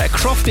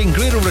 Crofty and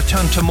Grey will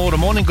return tomorrow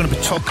morning. Going to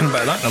be talking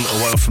about that in a little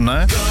while from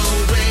now.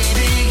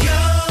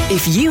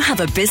 If you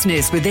have a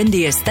business within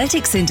the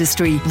aesthetics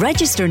industry,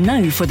 register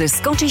now for the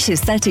Scottish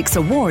Aesthetics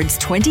Awards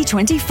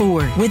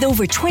 2024. With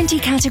over 20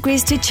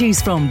 categories to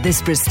choose from,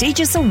 this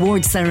prestigious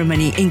award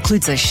ceremony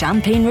includes a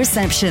champagne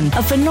reception,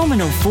 a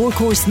phenomenal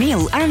 4-course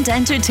meal and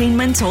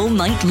entertainment all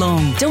night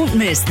long. Don't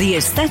miss the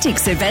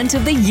aesthetics event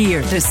of the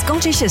year, the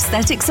Scottish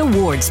Aesthetics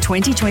Awards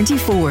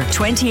 2024,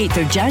 28th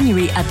of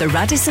January at the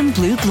Radisson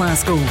Blu,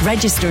 Glasgow.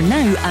 Register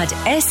now at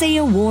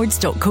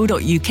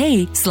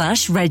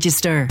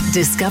saawards.co.uk/register.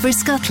 Discover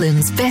Scotland's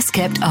best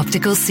kept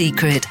optical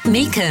secret,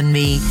 Mika and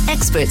Me,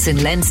 experts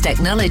in lens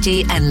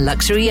technology and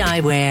luxury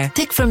eyewear.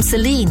 Pick from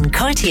Celine,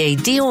 Cartier,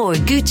 Dior,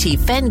 Gucci,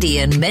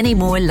 Fendi and many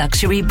more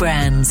luxury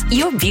brands.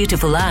 Your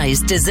beautiful eyes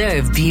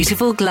deserve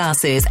beautiful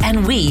glasses,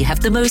 and we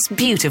have the most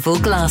beautiful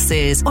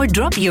glasses. Or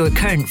drop your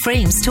current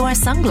frames to our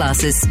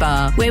sunglasses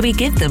spa, where we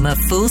give them a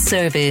full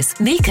service.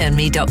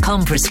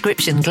 MikaandMe.com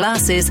prescription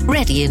glasses,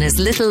 ready in as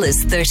little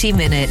as 30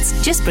 minutes.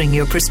 Just bring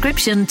your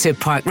prescription to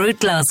Park Road,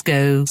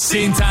 Glasgow.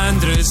 St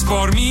Andrews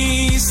for me,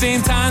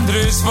 St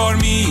Andrews for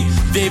me.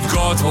 They've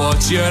got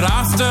what you're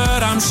after,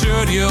 I'm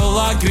sure you'll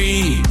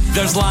agree.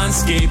 There's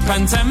landscape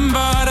and timber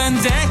and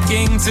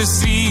decking to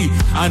see,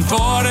 and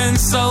for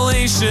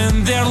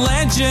installation they're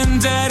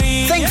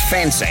legendary. Think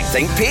fencing,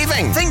 think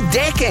paving, think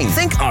decking,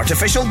 think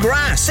artificial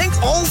grass, think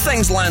all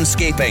things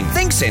landscaping.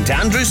 Think St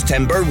Andrews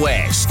Timber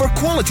West. For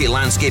quality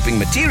landscaping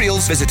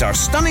materials, visit our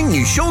stunning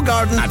new show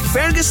garden at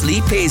Fergus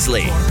Lee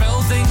Paisley. For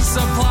building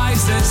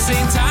supplies, it's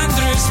St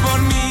Andrews for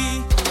me.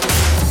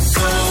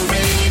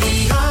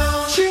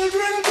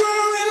 Children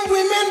growing,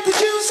 women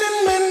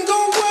producing, men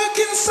go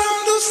working,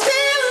 some do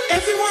stealing.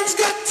 Everyone's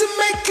got to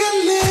make a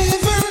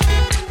living.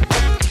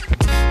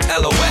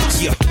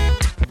 LOX, yeah.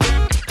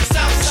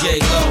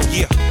 J-Lo,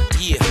 yeah.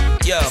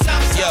 Yo,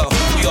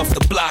 we off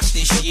the block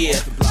this year.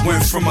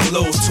 Went from a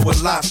low to a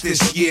lot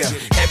this year.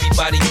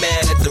 Everybody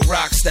mad at the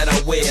rocks that I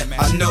wear.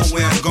 I know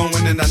where I'm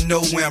going and I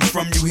know where I'm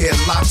from. You hear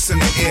locks in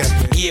the air.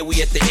 Yeah,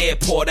 we at the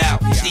airport out.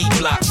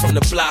 D-block from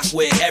the block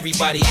where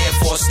everybody Air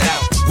Forced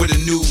out. With a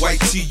new white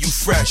tee, you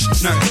fresh.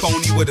 Nothing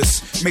phony with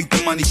us. Make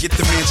the money, get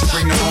the mansion,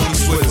 bring the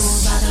homies with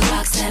us. By the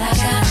rocks that I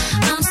got,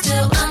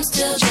 I'm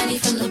still Jenny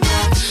from the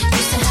block.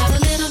 Used to have a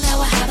little,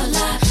 now I have a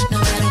lot. No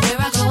matter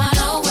where I go, I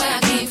know where I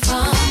came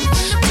from.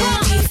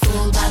 Don't be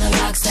fooled by the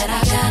rocks that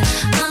I got.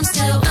 I'm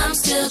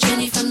still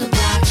Jenny from the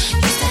block.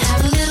 Used to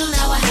have a little,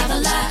 now I have a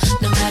lot.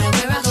 No matter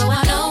where I go,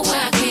 I know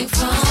where I came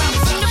from.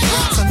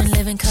 From In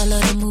Living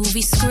Color to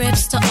movie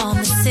scripts, to all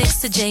the six,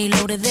 to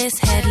J-Lo, to this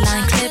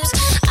headline clips.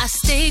 I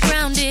stay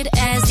grounded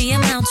as the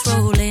amounts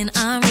roll in.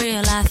 I'm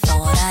real, I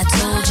thought I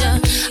told ya.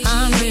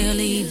 I'm real,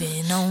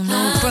 even on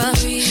no bruh.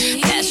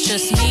 That's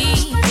just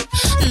me,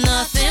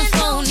 nothing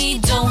phony.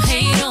 Don't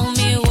hate on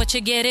me, what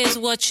you get is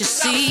what you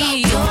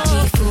see. Don't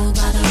be fooled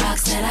by the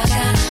rocks that I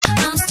got.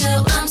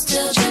 I'm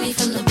still Jenny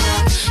from the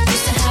block.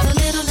 Used to have a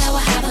little, now I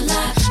have a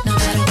lot. No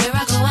matter where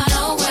I go, I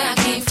know where I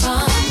came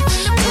from.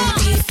 Don't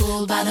be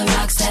fooled by the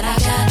rocks that I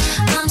got.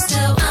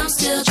 I'm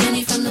still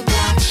Jenny from the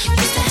block.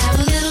 Used to have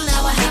a little,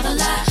 now I have a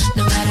lot.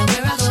 No matter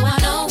where I go, I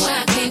know where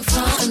I came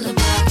from. From the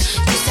block.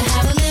 Used to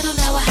have a little,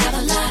 now I have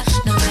a lot.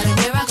 No matter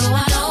where I go,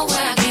 I know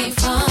where I came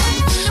from.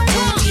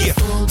 Don't be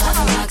fooled by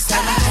the rocks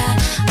that I got.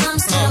 I'm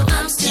still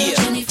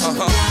Jenny from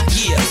the block.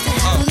 Used to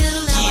have a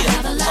little, now I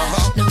have a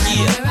lot. No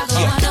matter where I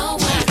go, I know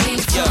where I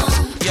came from.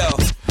 Yo,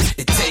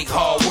 it take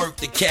hard work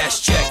to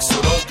cash checks,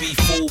 so don't be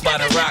fooled by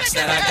the rocks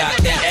that I got.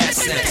 That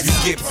assets. You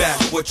get back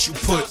what you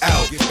put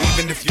out.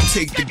 Even if you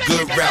take the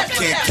good route,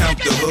 can't count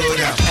the hood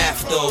out.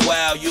 After a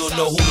while, you'll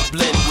know who to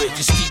blend with.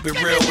 Just keep it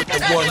real with the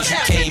ones you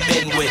came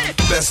in with.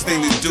 Best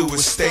thing to do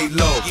is stay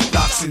low.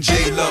 Locks and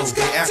J-Lo,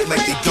 they act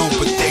like they don't,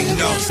 but they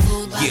know.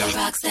 Yeah. The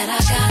rocks that I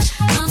got.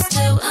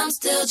 I'm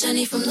still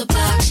Jenny from the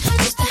block.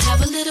 Used to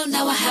have a little,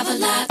 now I have a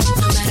lot. No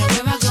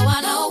matter where I go,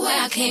 I know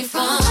where I came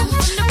from.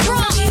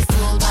 Don't be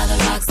fooled by the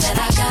rocks that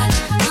I got.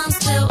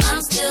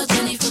 I'm still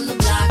Jenny from the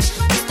block.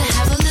 Used to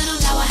have a little,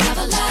 now I have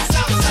a lot.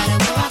 No matter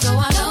where I go,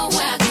 I know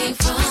where I came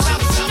from.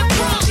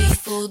 Don't be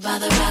fooled by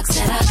the rocks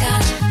that I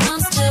got.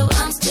 I'm still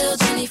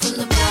Jenny from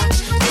the block.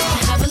 Used to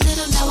have a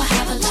little, now I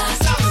have a lot.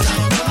 No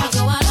matter where I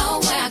go, I know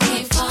where I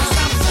came from.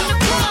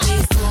 Don't be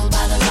fooled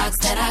by the rocks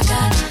that I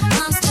got.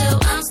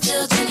 I'm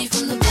still Jenny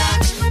from the block.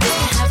 Used to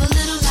have a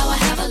little, now I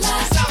have a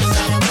lot. No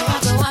matter where I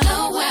go, I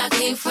know where I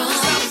came from.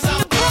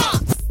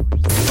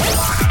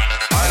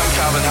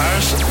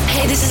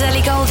 Hey, this is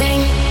Ellie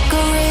Goulding.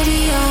 Go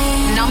Radio.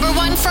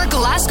 #1 for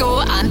Glasgow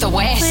and the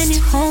West. When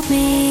you hold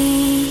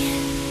me,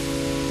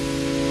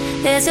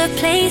 there's a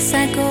place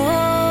I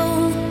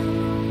go.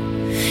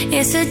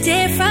 It's a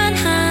different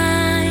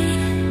high.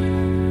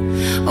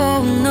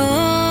 Oh no.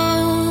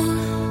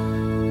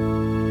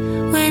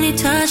 When you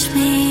touch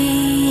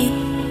me,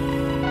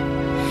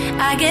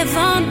 I get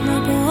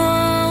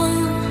vulnerable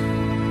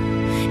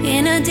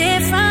in a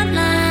different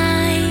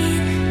light.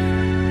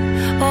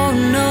 Oh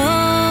no.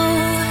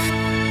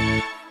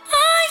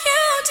 All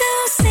you do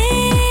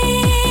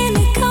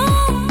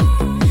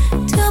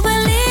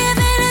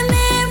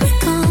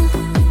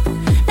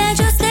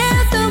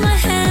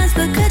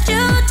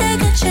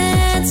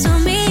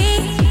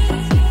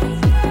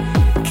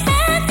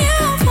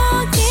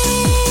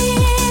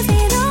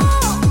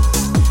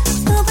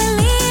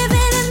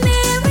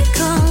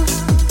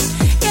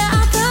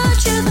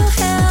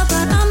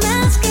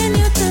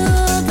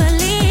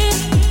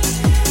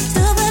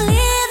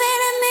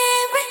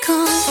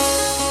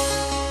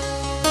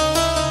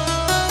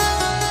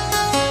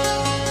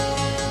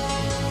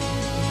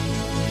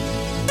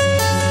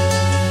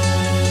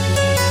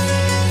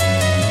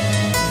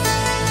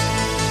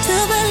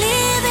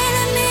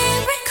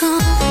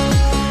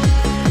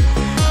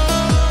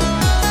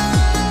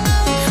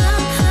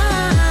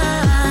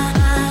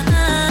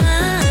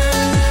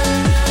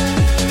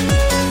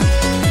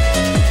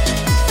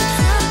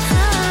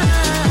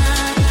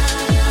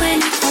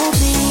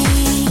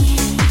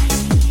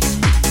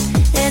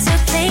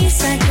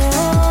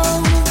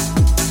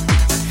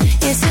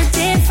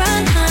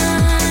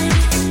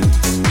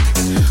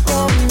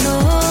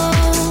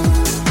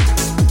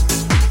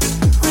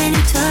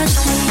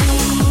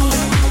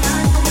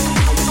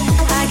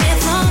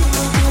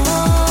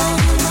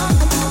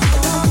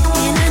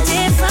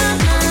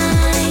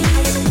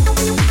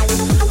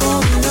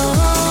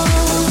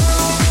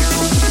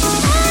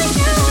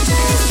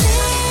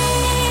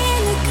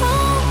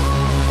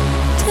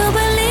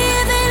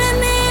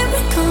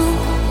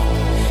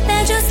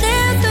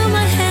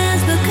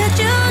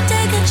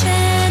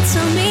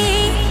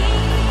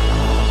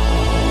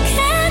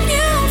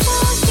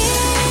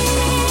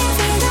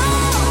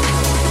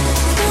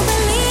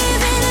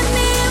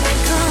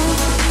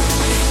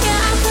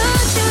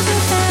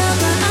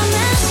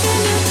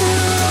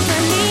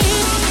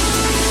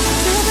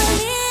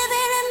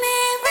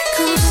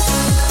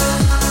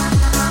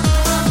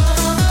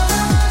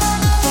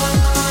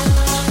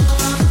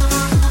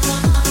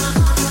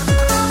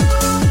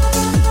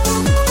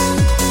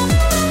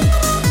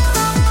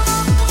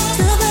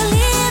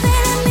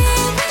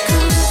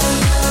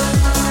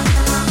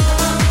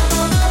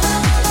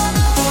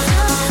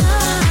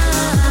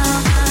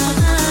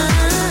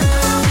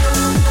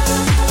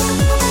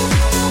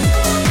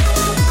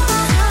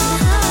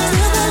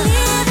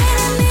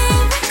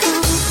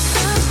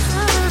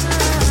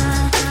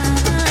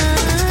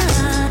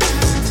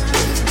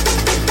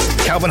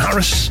Calvin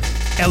Harris,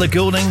 Ella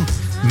Goulding,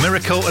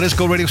 Miracle. It is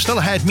Go Radio. Still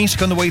ahead.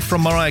 Music on the way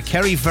from Mariah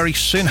Carey very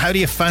soon. How do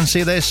you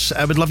fancy this?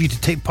 I would love you to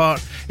take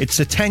part. It's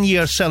a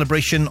 10-year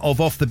celebration of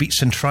Off the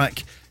Beats and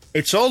Track.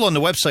 It's all on the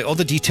website. All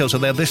the details are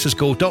there.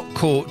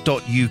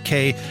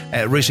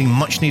 thisisgo.co.uk, raising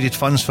much needed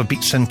funds for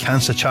Beats and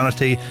Cancer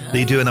charity.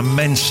 They do an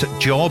immense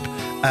job.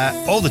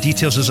 All the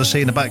details, as I say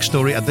in the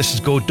backstory, at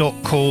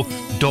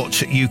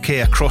thisisgo.co.uk,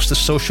 across the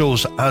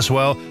socials as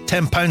well.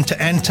 £10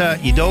 to enter.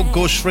 Your dog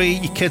goes free,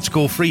 your kids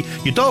go free.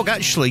 Your dog,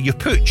 actually, your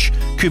pooch,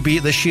 could be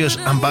this year's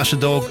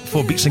ambassador dog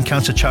for Beats and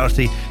Cancer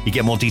charity. You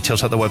get more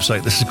details at the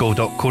website,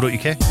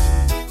 thisisgo.co.uk.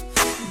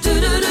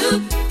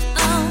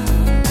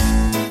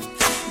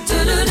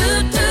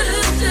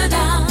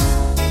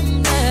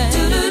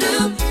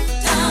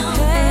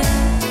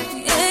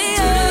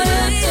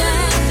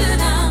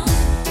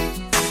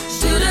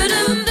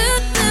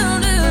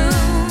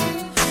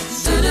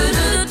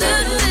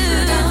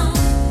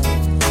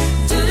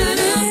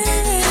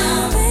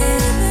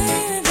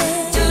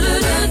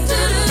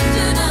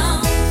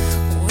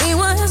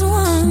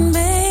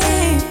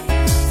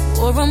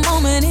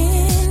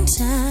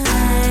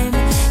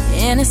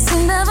 It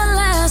seemed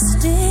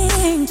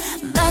everlasting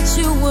that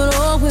you would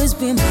always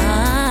be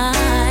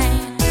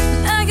mine.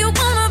 Now you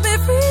wanna be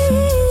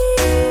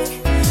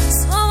free,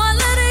 so I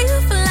let you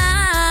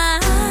fly.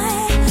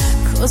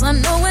 'Cause I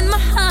know in my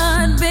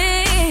heart,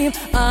 babe,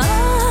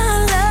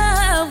 our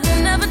love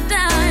will never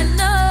die.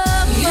 No,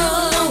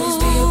 you'll always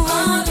be a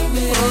part of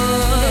me.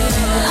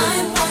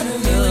 I'm part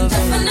of you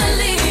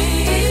indefinitely.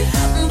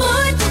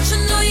 Boy, don't you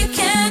know you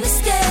can't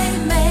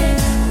escape me?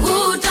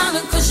 Ooh,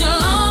 darling, 'cause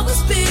you'll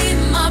always be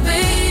my baby.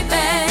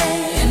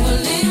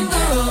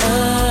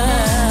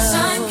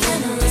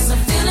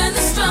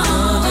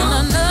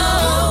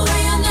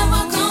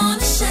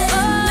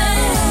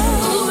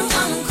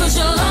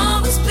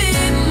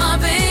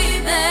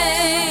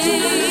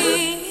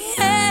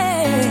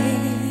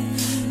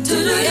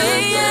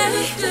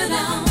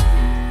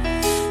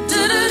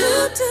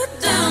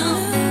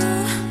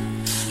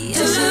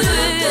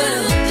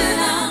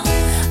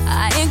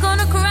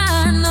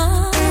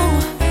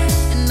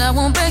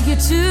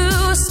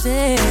 To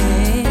stay,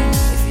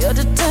 if you're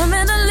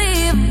determined to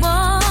leave,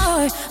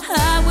 boy,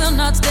 I will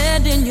not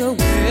stand in your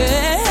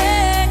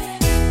way.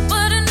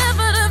 But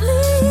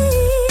inevitably,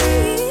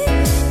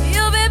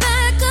 you'll be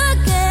back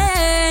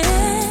again.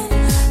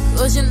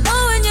 'Cause you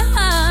know in your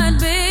heart,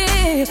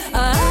 babe,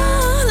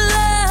 our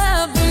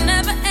love will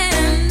never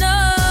end. No,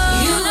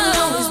 you'll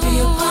always be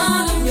a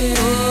part of me.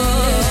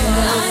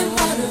 I'm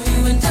part of you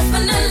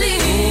indefinitely.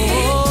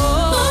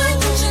 Boy,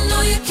 don't you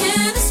know you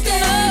can't escape?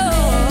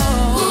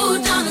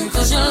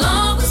 You'll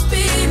always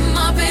be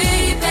my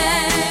baby,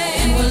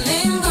 and we'll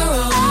linger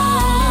on.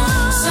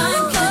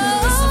 Sign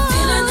candles, I'm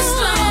feeling this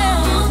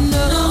strong.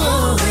 No,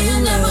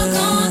 you're never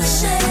gonna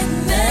shake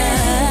me.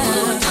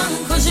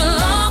 'Cause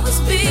you'll always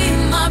be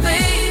my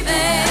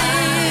baby.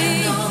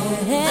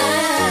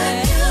 That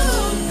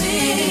you'll be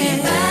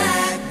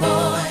back,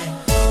 boy.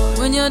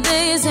 When your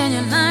days and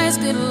your nights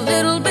get a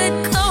little bit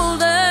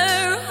colder.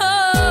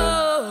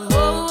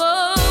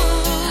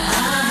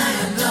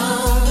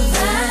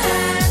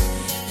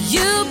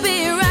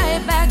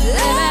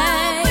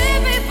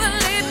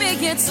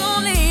 It's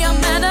only a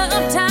matter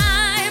of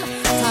time.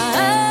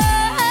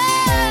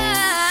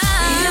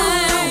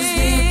 You'll always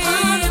be a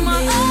part of me.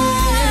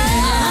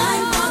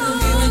 I'm part of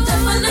you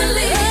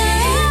indefinitely.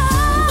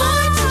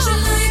 Boy, don't you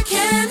know you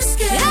can't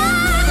escape?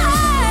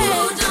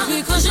 Hold on,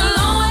 because you'll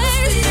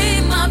always be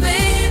my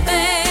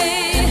baby.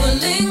 And we'll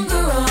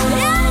linger on.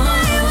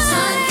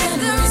 Sign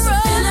candles, I'm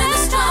feeling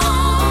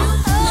strong.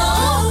 No,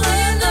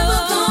 you're never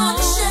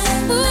gonna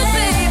shake me.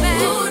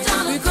 Hold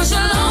on, because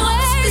you'll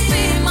always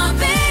be my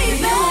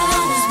baby.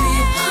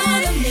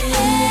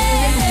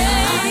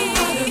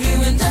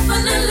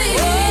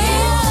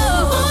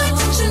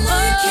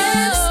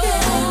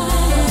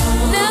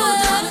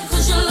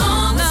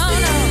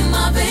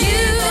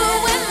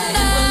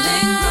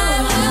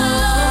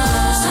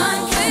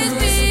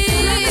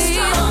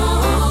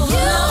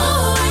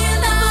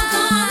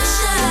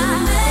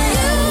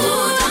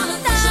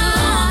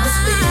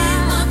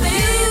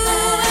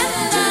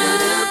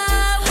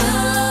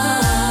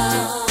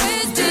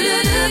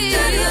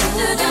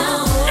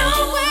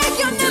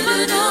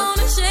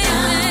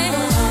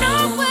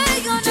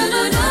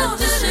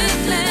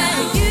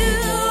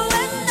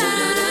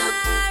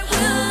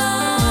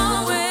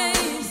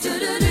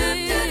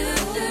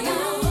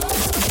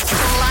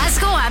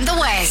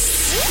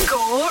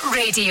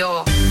 Radio.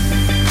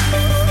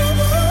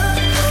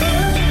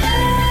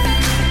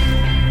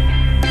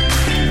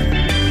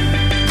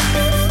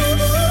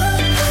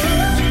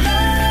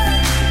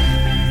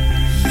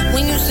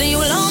 When you say you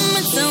love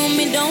me, tell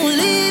me don't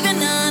leave it,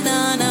 nah,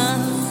 nah, nah.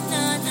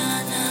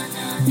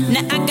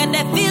 Now I got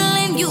that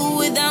feeling you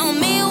without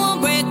me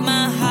won't break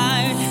my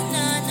heart.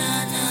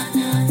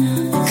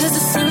 'Cause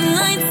the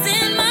sunlight's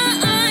in my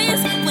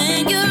eyes when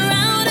you're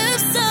out of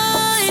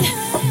sight.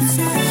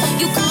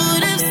 You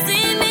could have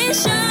seen me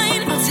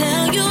shine. I'll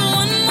tell you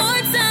one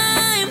more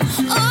time.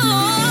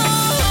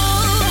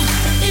 Oh,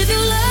 if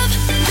you love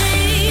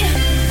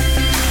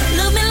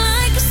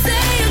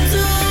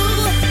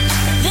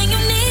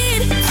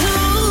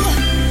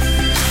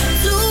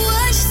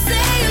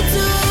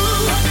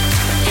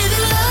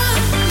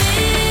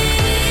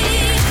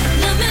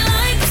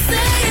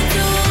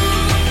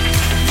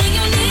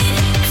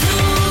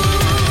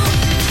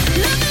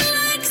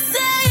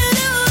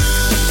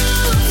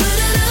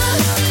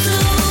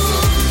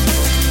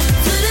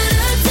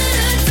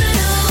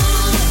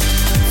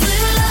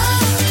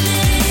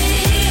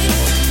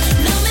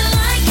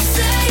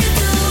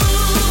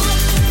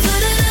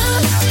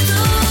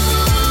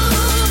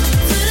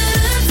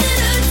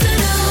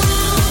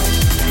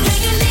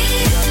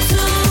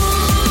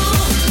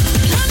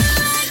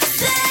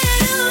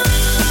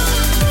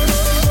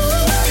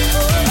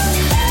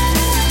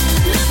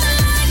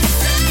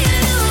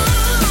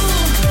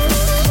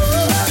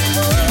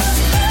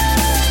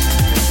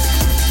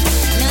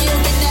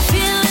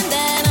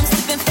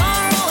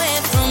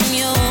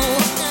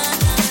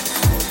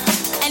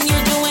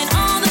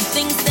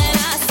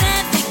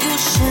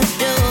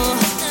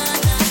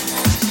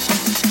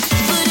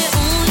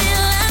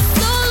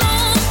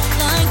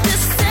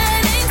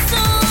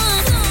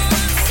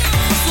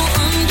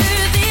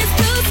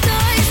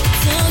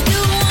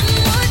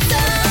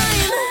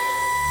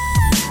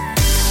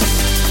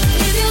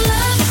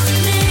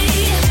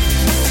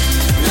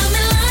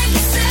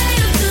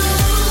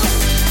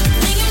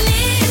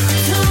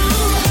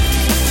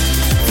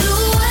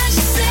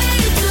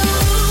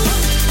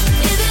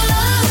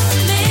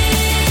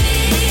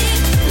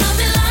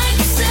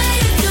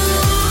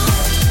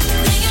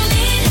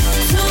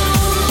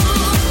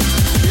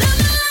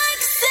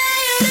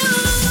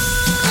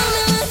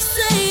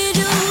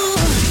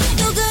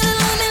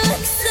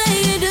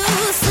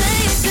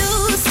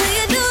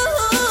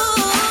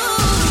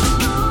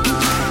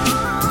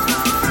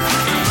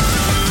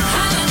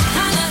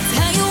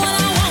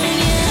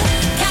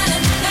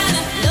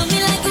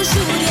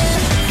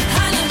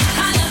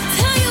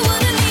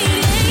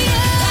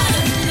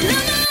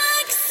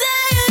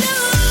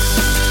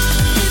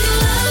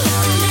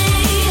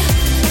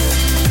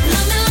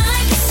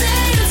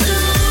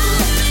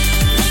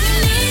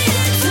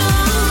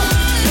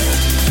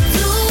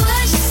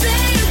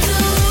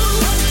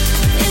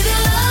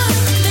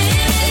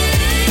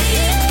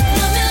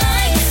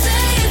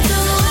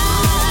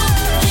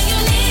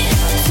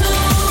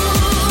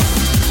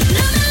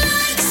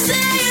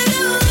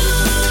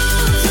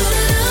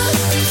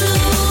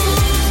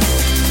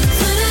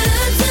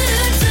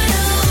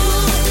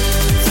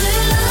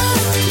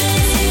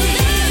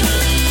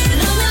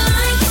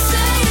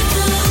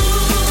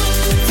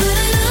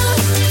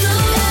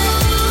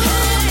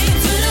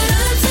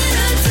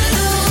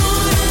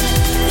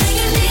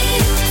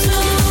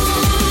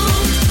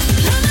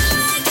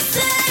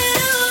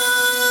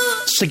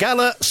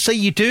Sagala, Say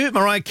You Do.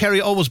 Mariah Carey,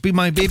 Always Be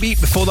My Baby.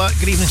 Before that,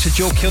 good evening to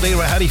Joe Kilday,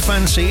 right? Harry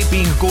Fancy,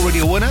 being a Go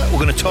Radio winner. We're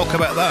going to talk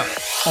about that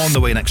on the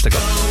way next to go.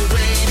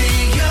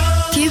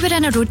 If you were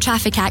in a road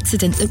traffic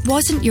accident that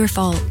wasn't your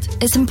fault,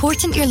 it's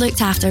important you're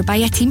looked after by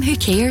a team who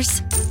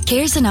cares.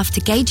 Cares enough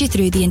to guide you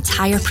through the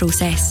entire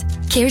process.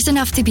 Cares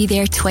enough to be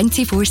there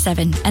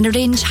 24/7 and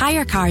arrange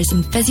hire cars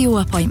and physio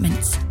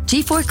appointments.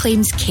 G4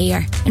 Claims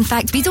care. In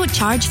fact, we don't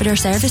charge for our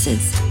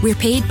services. We're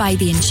paid by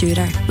the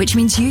insurer, which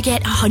means you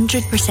get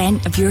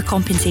 100% of your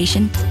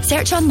compensation.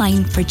 Search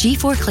online for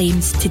G4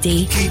 Claims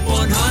today. Keep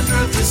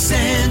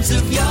 100%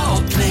 of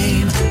your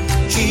claim.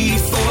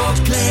 G4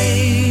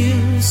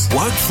 Claims.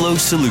 Workflow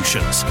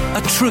Solutions,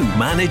 a true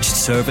managed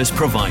service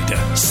provider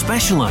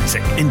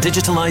specialising in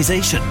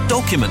digitalisation,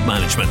 document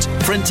management,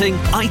 printing,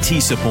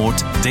 IT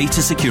support,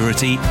 data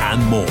security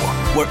and more.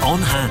 We're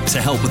on hand to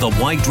help with a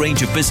wide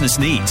range of business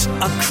needs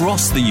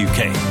across the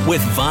UK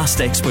with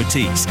vast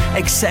expertise,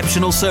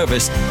 exceptional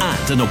service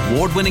and an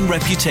award-winning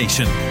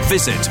reputation.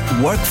 Visit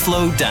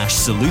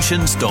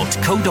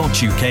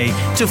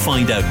workflow-solutions.co.uk to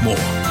find out more.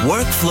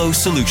 Workflow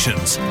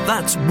Solutions.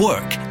 That's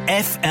work,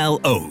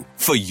 FLO,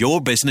 for your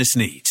business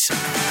needs.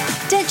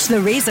 Ditch the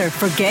razor,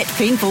 forget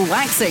painful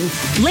waxing.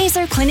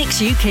 Laser Clinics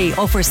UK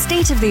offers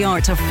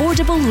state-of-the-art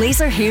affordable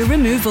laser hair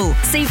removal.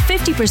 Save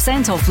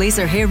 50% off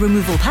laser hair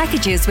removal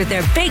packages with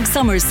their big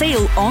summer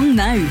sale on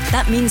now.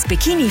 That means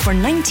bikini for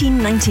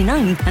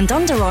 $19.99 and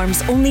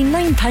underarms only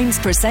 £9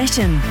 per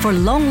session. For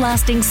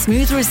long-lasting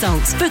smooth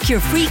results, book your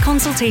free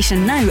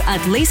consultation now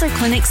at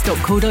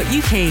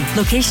laserclinics.co.uk.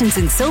 Locations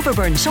in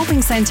Silverburn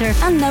Shopping Centre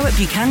and now at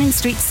Buchanan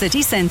Street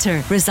City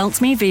Centre. Results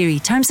may vary.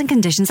 Terms and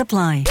conditions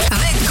apply.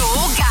 The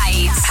Go Guide.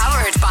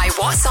 Powered by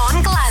What's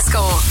On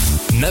Glasgow.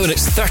 Now in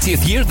its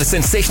 30th year, the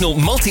sensational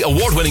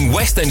multi-award-winning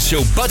West End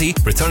show Buddy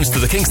returns to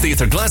the King's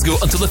Theatre Glasgow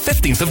until the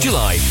 15th of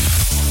July.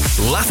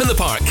 Laugh in the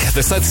Park,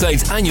 the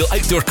Southside's annual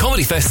outdoor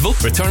comedy festival,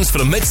 returns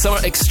for a midsummer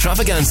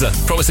extravaganza,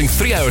 promising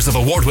 3 hours of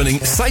award-winning,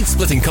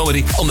 side-splitting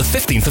comedy on the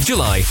 15th of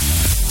July.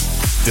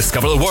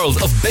 Discover the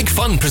world of big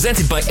fun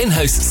presented by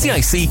in-house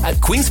CIC at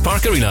Queen's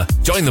Park Arena.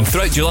 Join them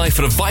throughout July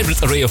for a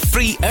vibrant array of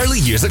free early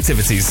years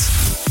activities.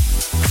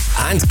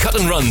 And Cut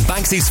and Run,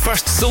 Banksy's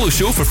first solo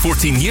show for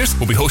 14 years,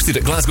 will be hosted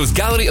at Glasgow's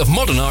Gallery of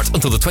Modern Art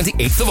until the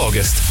 28th of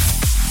August.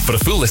 For a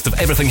full list of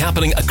everything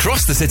happening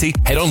across the city,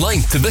 head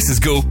online to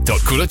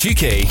thisisgo.co.uk.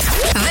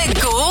 The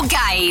Go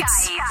Guide.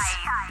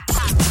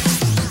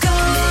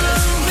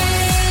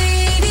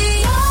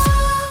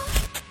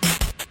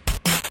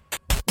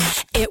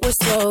 It was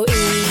so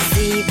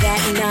easy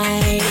that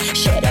night.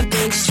 Should have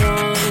been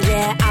strong,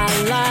 yeah, I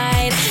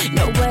lied.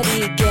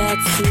 Nobody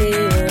gets me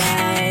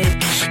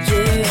like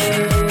you.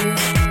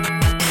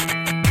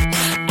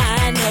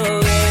 I know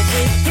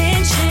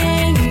everything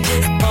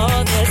changes,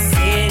 all the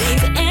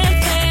cities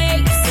and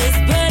faces,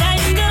 but I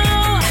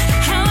know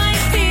how I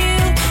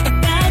feel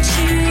about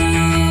you.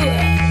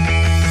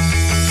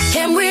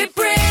 Can we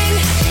bring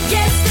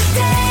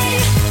yesterday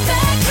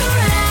back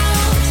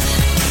around?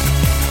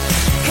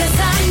 'Cause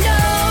I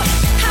know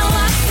how I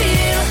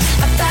feel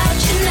about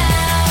you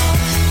now.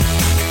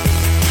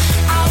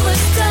 I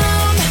was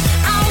dumb,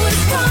 I was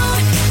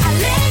wrong, I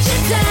let you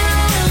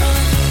down,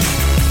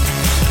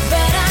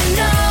 but I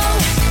know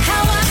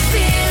how I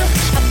feel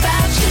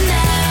about you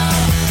now.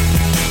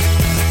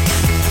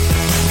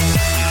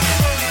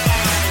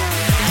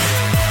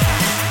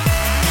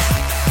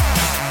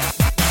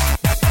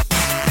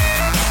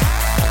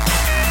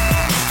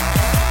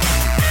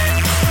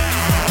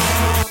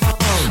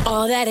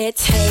 All that it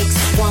takes,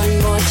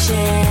 one more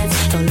chance.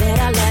 Don't let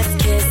our last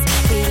kiss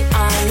be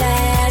our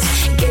last.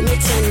 Give me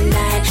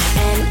tonight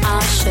and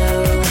I'll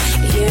show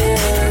you.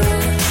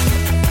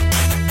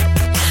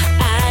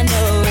 I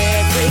know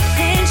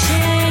everything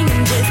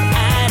changes, I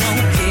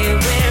don't care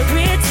where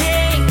it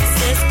takes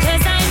us,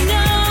 'cause I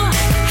know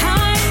how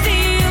I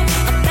feel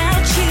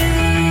about you.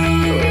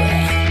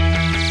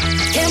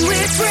 Can we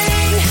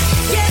bring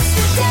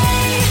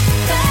yesterday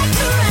back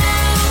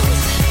around?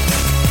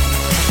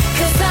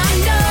 'Cause I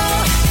know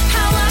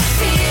how I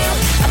feel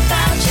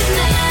about you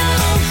now.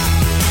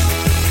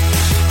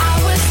 I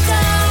was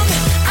dumb,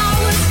 I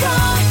was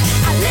wrong,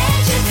 I let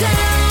you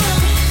down,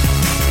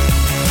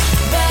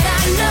 but I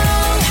know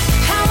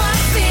how I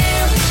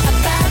feel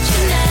about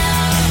you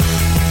now.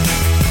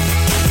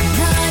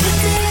 Not a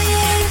day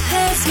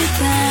passed me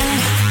by,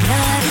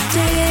 not a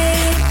day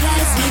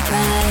passed me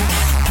by,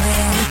 when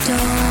I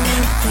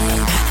don't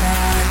think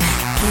about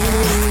you.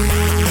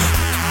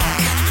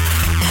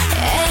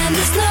 And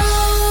there's no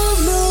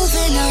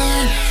moving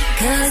on,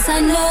 'cause I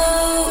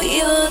know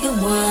you're the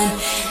one,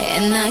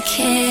 and I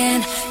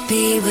can't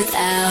be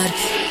without you.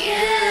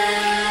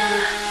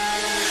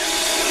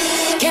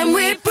 Can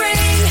we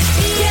bring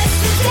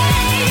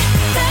yesterday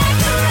back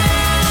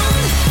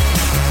around?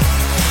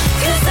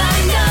 'Cause I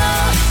know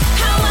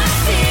how I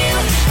feel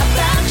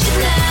about you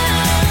now.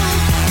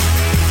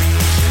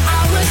 I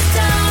was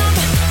dumb,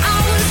 I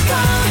was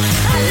wrong,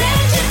 I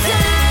let you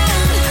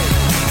down,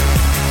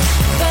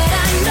 but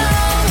I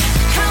know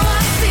how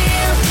I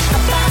feel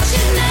about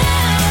you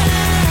now.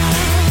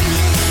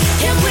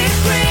 Can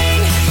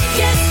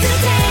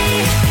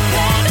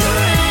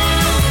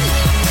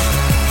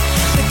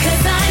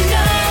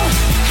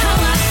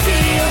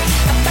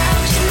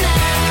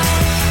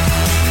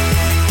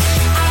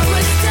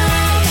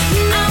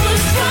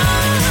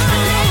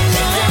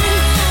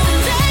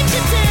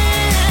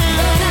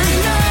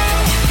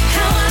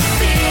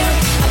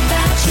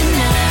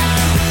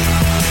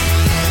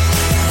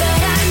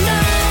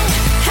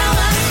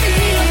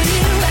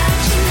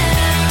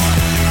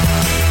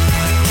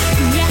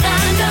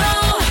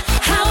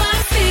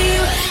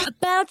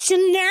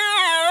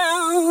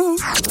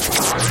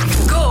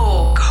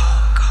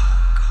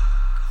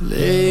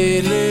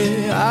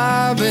Lately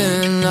I've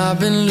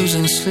been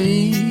losing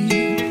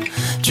sleep,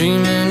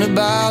 dreaming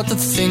about the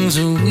things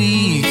that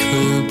we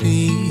could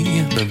be.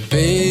 But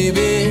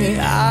baby,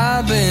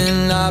 I've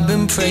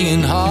been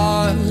praying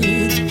hard.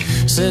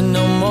 Said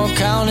no more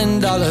counting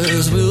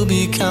dollars, we'll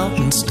be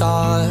counting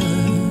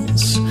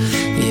stars.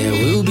 Yeah,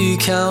 we'll be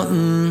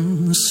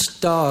counting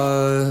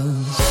stars.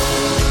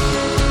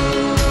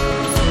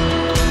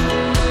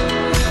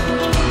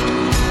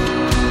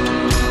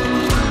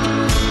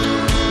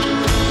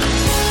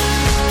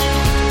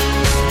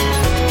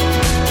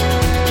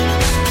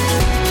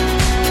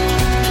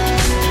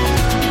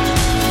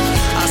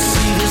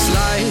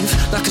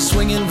 Like a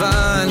swinging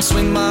vine,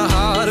 swing my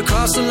heart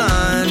across the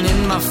line.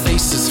 In my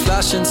face is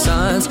flashing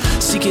signs.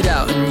 Seek it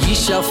out and ye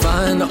shall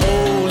find.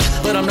 Old,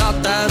 but I'm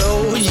not that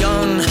old.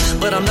 Young,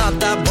 but I'm not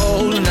that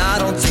bold. And I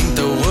don't think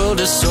the world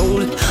is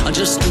sold. I'm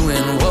just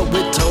doing what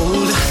we're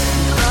told.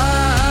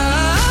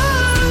 I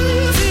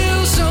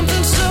feel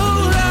something so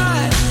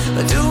right,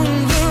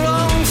 doing the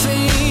wrong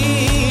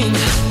thing.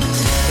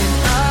 And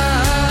I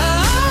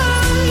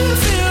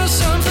feel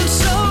something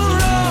so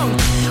wrong,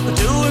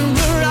 doing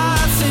the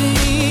right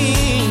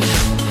thing.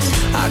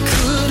 I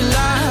could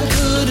lie.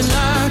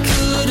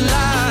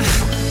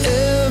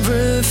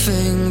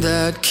 Everything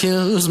that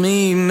kills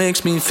me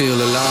makes me feel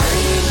alive.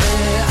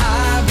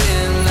 I've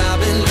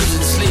been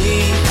losing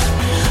sleep,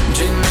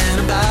 dreaming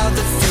about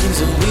the things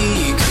that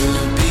we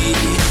could be.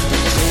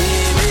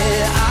 Baby,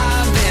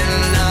 I've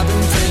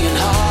been praying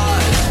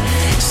hard.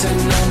 Said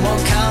no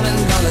more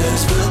counting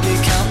dollars, we'll be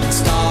counting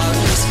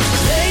stars.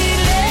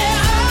 Lately,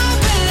 I've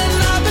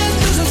been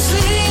losing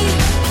sleep,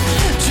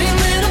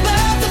 dreaming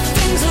about the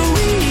things that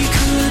we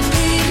could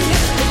be.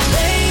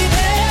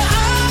 Baby,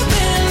 I've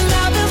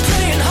been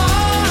praying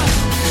hard.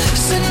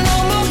 Said no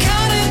more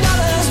counting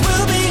dollars,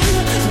 we'll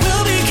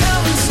be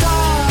counting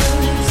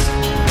stars.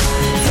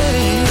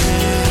 Hey.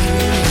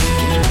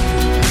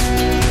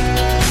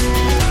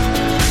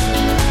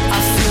 I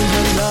feel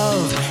your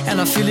love and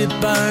I feel it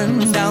burn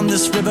down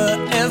this river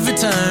every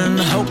turn.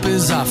 Hope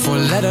is our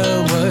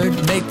four-letter word.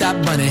 Make that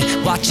money,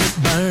 watch it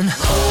burn.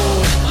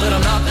 Old, but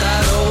I'm not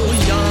that old.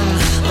 Young,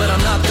 but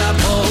I'm not that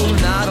bold.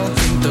 And I don't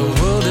think the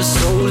world is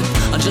sold.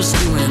 I'm just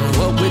doing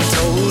what we're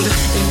told.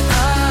 And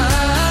I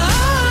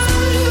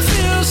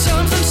feel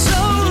something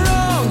so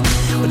wrong.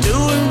 We're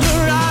doing the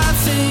right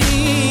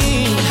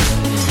thing.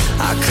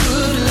 I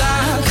could lie.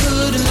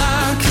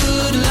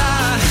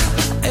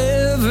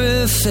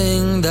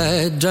 Everything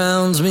that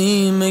drowns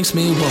me makes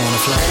me wanna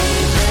fly.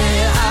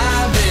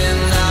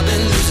 I've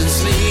been losing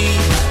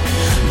sleep,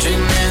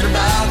 dreaming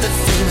about the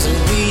things that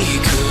we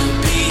could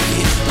be.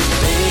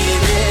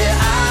 Baby,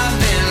 I've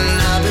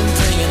been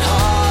praying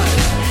hard.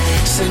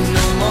 Said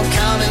no more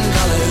counting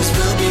dollars,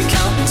 we'll be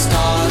counting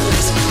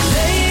stars.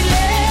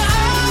 Lately,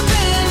 I've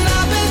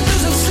been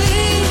losing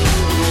sleep,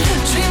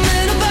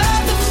 dreaming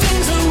about the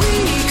things that we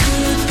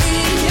could be.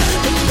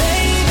 But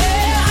baby,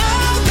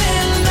 I've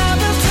been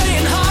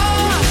praying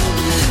hard.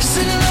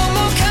 Said no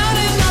more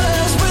counting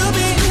dollars, we'll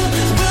be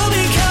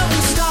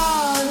counting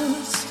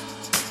stars.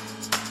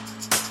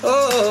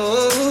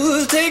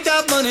 Oh, take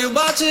that money,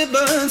 watch it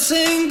burn,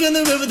 sink in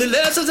the river, the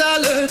lessons I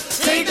learned.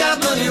 Take that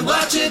money,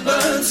 watch it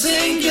burn,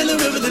 sink in the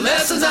river, the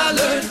lessons I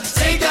learned.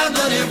 Take that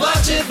money,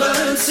 watch it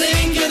burn,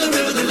 sink in the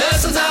river, the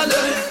lessons I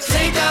learned.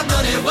 Take that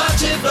money,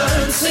 watch it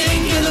burn,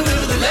 sink in the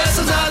river, the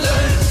lessons I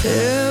learned.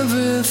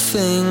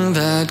 Everything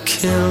that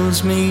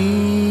kills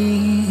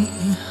me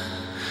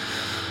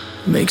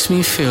makes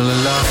me feel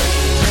alive.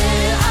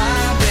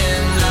 I've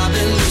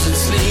been losing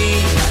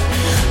sleep,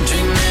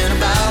 dreaming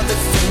about the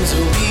things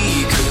that we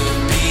could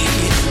be.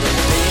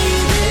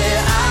 Baby,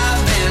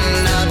 I've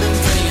been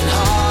praying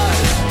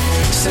hard.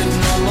 Said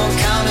no more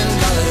counting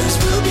dollars,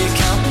 we'll be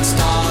counting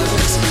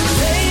stars.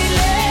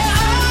 Lately,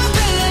 I've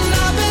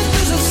been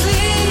losing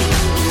sleep,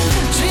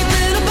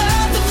 dreaming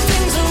about the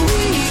things that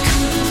we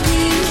could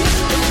be.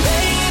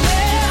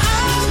 Baby,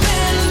 I've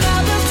been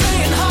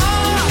praying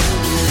hard.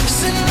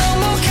 Said no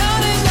more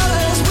counting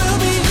dollars, we'll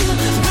be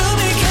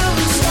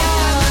counting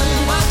stars.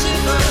 Watch it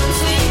burn,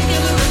 sing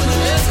in the river, the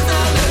lessons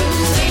I learned.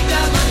 Take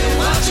that money,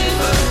 watch it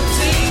burn,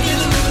 sing in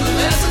the river, the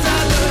lessons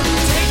I learned.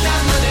 Take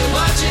that money,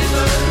 watch it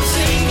burn,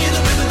 sing in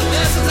the river, the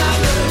lessons I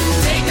learned.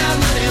 Take that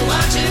money,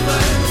 watch it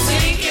burn,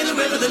 sing in the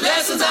river, the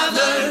lessons I've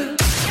learned.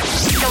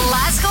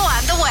 Glasgow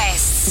and the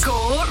West. Go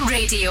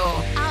Radio.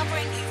 I'll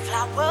bring you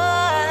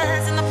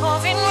flowers in the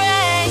pouring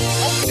rain.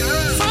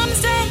 From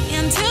this day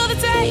until the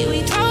day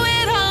we throw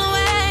it all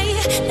away.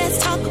 Let's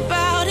talk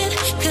about it,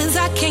 'cause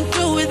I can't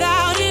go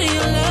without it.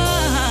 Your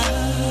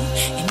love,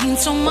 it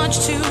means so much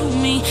to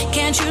me.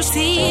 Can't you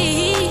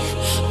see?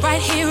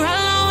 Right here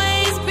I'll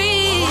always be.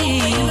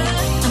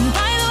 And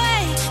by the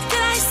way,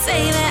 did I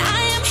say that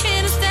I am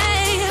here to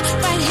stay?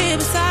 Right here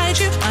beside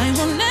you, I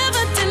will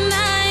never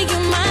deny you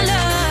my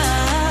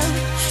love.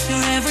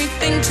 You're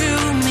everything to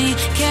me,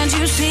 can't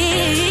you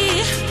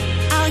see?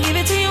 I'll give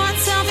it to you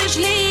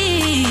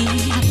unselfishly,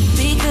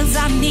 because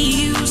I need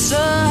you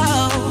so.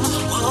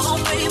 Oh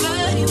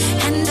baby,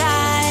 and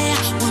I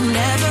will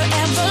never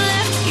ever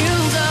let you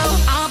go.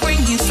 I'll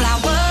bring you flowers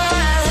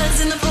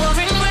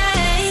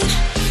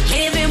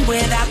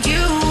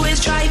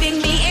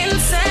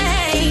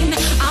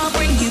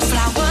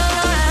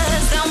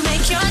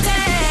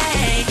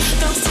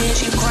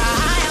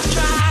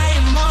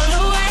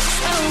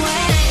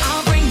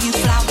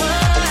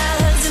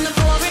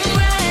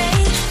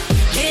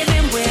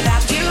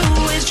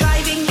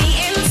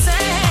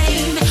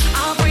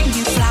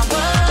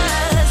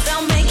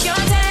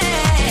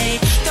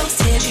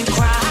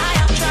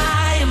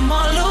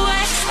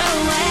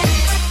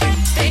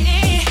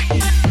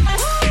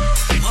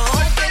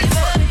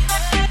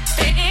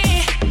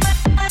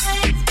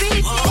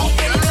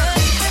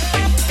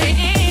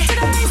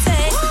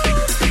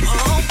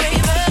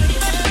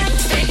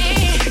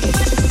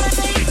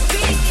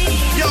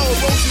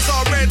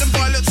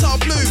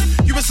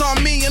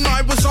on me and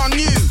I was on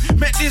you.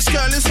 Met this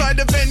girl inside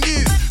the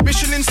venue.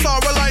 Michelin star,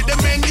 I like the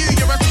menu.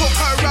 Yeah, I took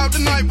her out, the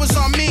night was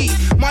on me.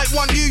 Might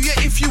want you,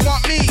 yeah, if you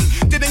want me.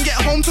 Didn't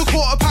get home till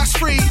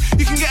 3:15.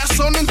 You can get a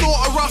son and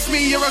daughter off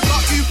me. Yeah, I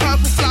got you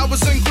purple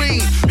flowers and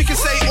green. We can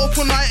stay up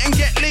all night and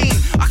get lean.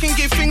 I can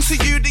give things to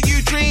you that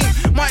you dream.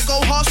 Might go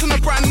hard on a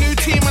brand new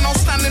team. And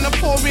I'll stand in the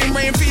pouring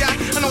rain for ya.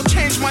 And I'll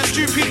change my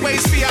stupid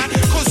ways for ya.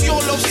 Cause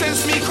your love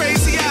sends me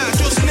crazy. I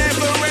just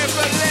never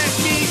ever let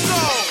me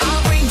go.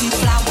 I'll bring you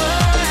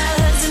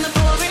flowers in the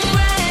pouring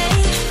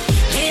rain.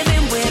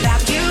 Living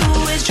without you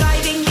is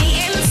driving me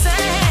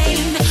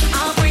insane.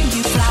 I'll bring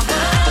you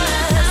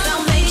flowers,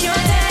 I'll make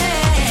your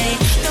day.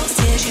 Those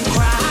tears you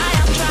cry,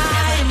 I'll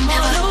try.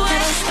 Never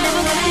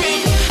gonna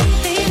leave you.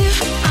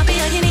 I'll be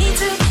all you need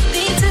to.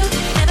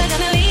 Never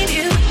gonna leave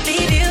you.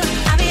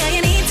 I'll be all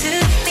you need to.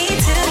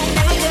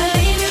 Never gonna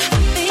leave you.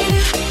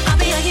 I'll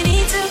be all you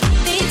need to.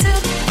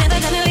 Never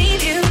gonna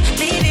leave you.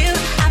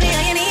 I'll be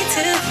all you need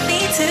to.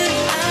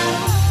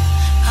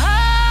 Oh,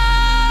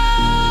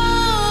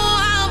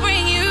 I'll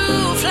bring you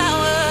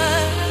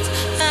flowers.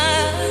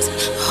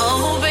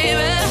 Oh,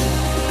 baby.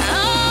 Oh,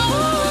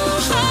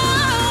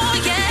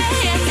 yeah.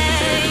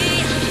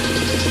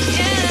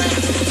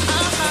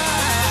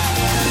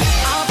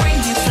 I'll bring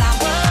you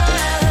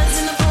flowers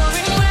in the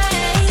pouring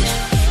rain.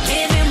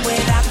 Living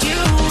without you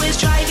is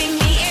driving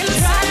me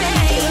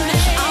insane.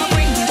 I'll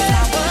bring you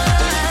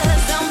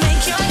flowers, I'll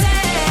make your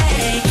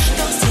day.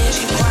 Those tears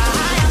you cry,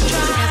 I'll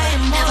try.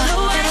 Never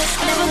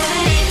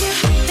gonna leave you.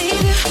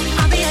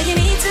 I'll be all you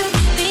need to.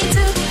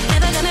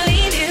 Never gonna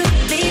leave you.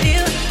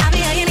 I'll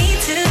be all you need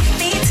to.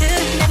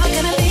 Never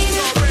gonna leave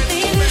you.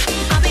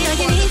 I'll be all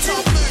you need to.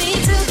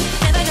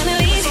 Never gonna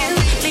leave you.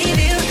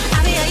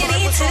 I'll be all you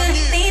need to.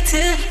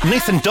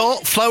 Nathan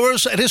Dot,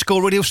 Flowers. It is Go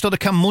Radio, still to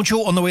come.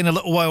 Mojo on the way in a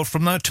little while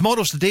from now.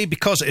 Tomorrow's the day,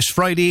 because it's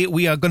Friday.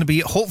 We are going to be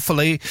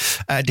hopefully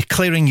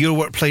declaring your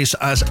workplace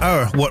as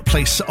our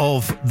workplace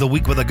of the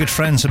week with our good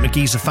friends at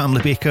McGee's, the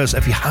Family Bakers.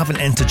 If you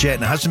haven't entered yet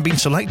and it hasn't been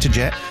selected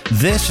yet,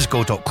 this is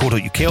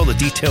go.co.uk. All the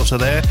details are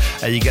there.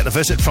 You get a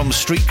visit from the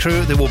street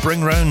crew. They will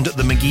bring round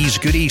the McGee's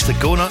goodies, the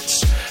go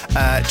nuts,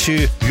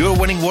 to your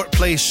winning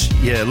workplace.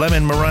 Your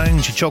lemon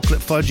meringues, your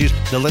chocolate fudges,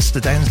 the list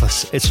is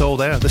endless. It's all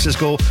there. This is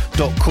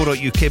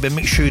go.co.uk, but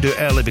make sure you do it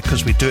early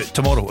because we do it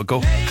tomorrow at Go.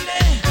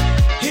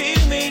 Hear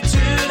me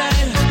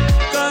tonight,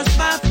 'cause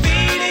my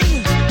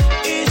feeling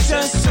is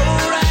just so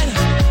right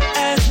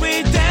as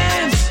we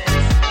dance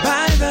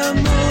by the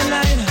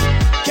moonlight.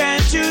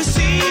 Can't you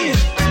see?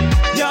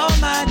 You're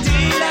my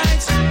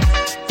delight,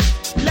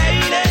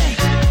 lady.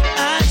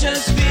 I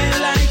just feel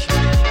like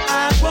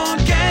I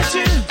won't get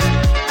you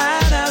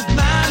out of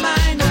my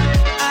mind.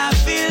 I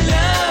feel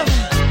love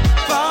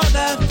for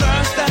the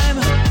first time,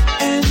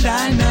 and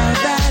I know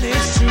that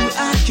it's true.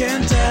 I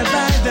can tell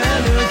by the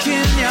look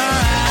in your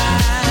eyes.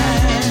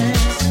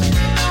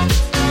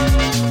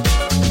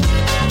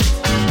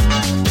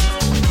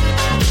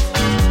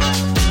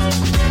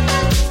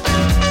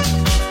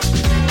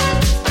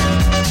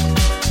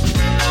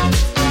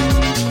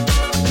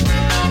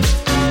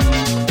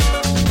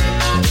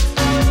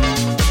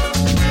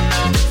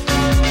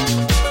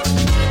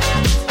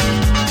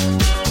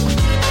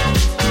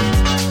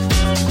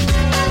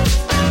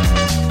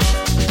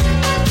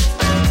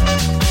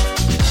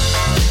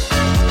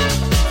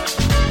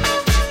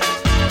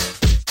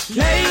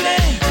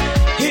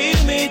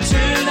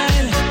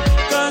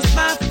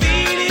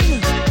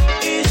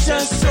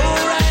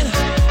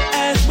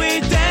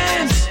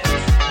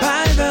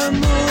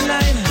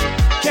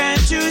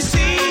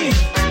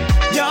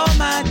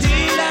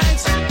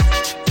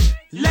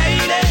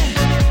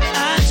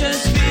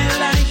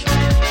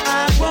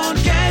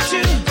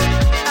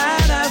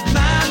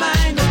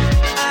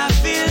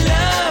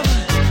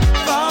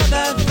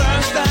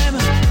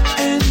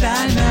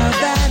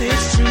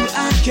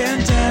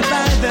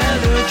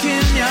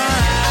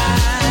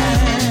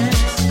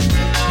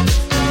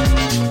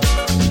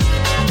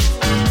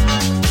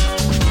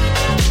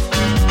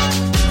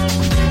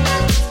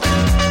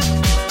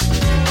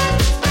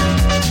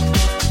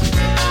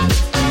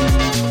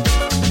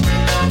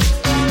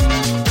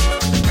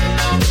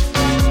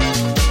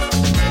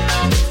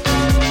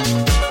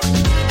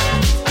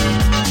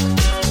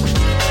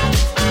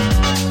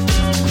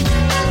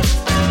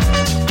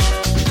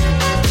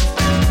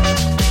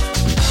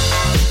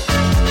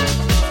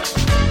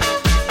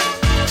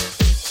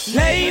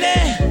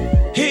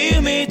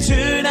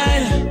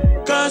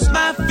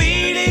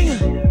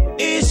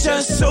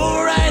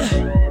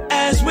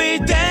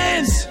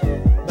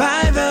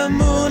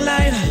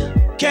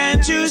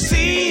 Can't you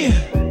see?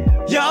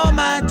 You're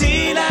my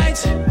delight,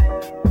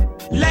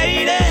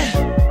 lady.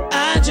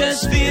 I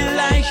just feel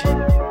like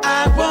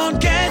I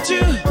won't get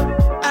you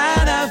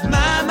out of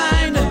my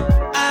mind.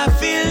 I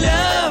feel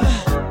love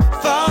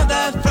for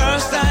the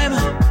first time,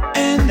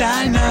 and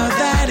I know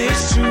that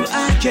it's true.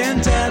 I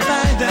can tell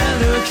by the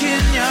look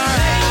in your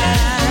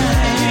eyes.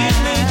 Give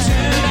me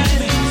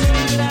tonight,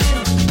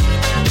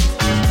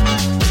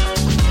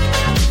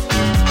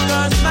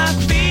 'cause my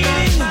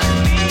feeling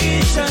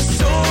is just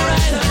so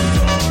right.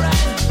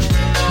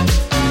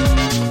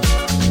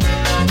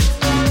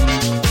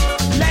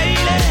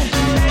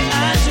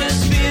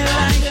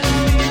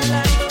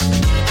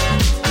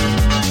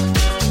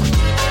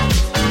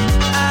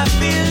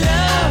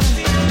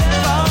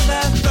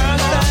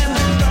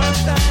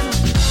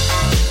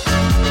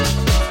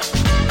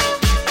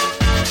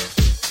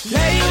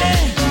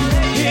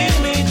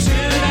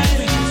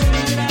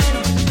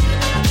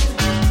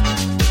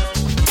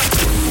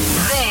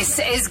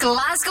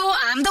 Glasgow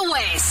and the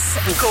West.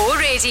 Go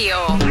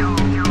Radio.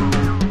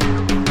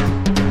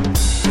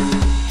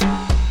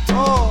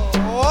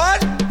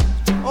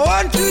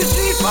 One, two,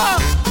 three, four.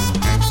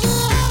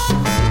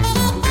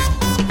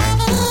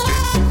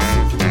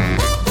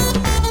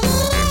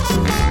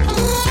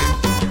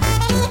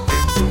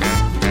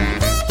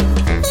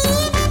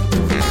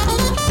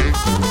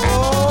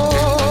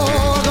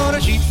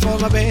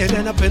 My bed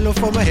and a pillow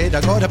for my head.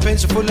 I got a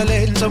pencil full of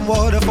lead and some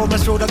water for my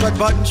throat. I got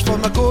buttons for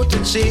my coat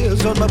and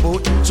sails on my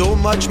boat. So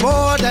much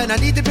more than I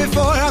needed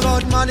before. I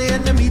got money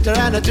in the meter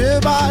and a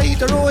turbo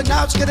heater. Oh, and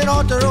now it's getting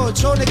on the road.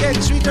 So they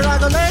getting sweeter. I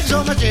got legs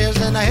on my chairs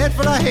and a head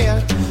for a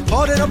hair.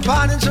 Bought it up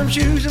pan and some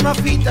shoes in my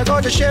feet. I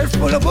got a shelf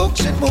full of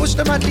books and most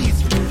of my teeth.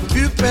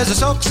 Few pairs of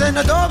socks and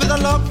a door with a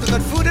lock. I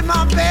got food in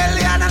my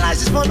belly and a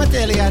license for my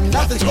telly. And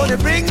nothing's gonna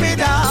bring me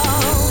down.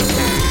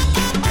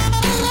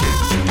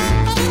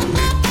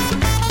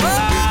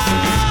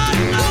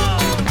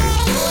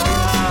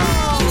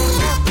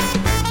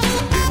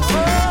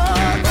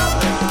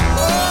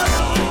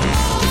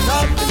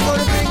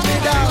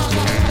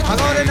 I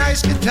got a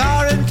nice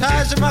guitar and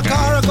tires in my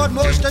car. I got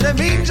most of the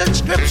means and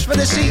scripts for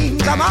the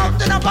scenes. I'm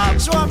out and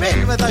about, so I'm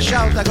in with a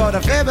shout. I got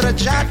a fair bit of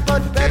chat,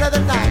 but better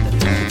than that.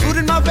 Food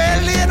in my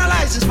belly and a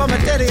license for my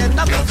telly, and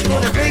nothing's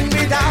gonna bring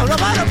me down.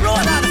 I'm on a blow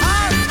that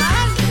hard,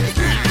 man.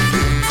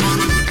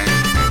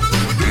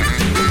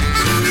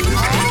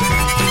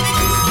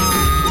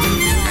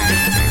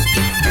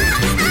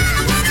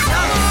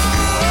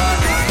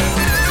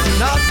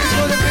 Nothing's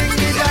gonna bring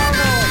me down.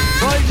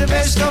 Boys, the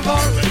best of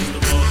all,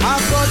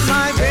 I've got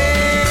my baby.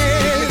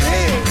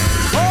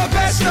 Oh,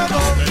 best of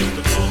all,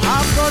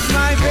 I've got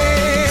my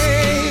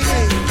baby.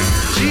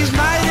 She's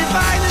mighty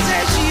fine and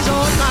says she's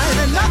all mine,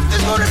 and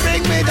nothing's gonna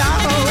bring me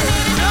down.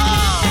 No.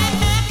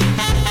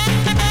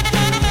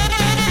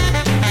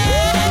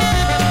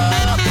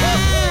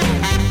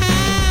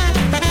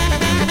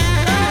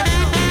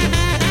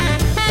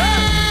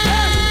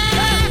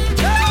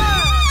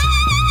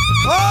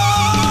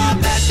 Oh,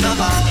 best of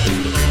all,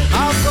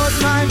 I've got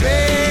my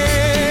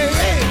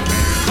baby.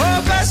 Oh,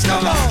 best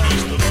of all,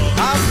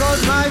 I've got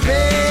my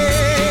baby.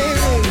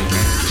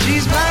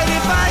 She's mighty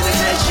fine and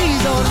says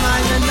she's all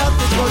mine, and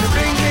nothing's gonna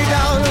bring me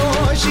down.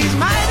 Oh, she's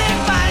mighty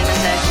fine and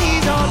says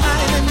she's all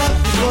mine, and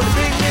nothing's gonna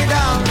bring me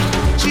down.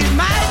 She's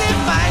mighty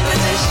fine and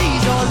says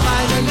she's all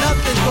mine, and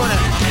nothing's gonna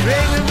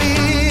bring me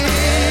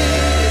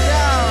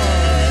down.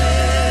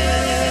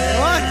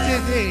 What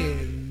did it?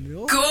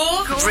 Go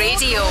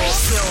Radio.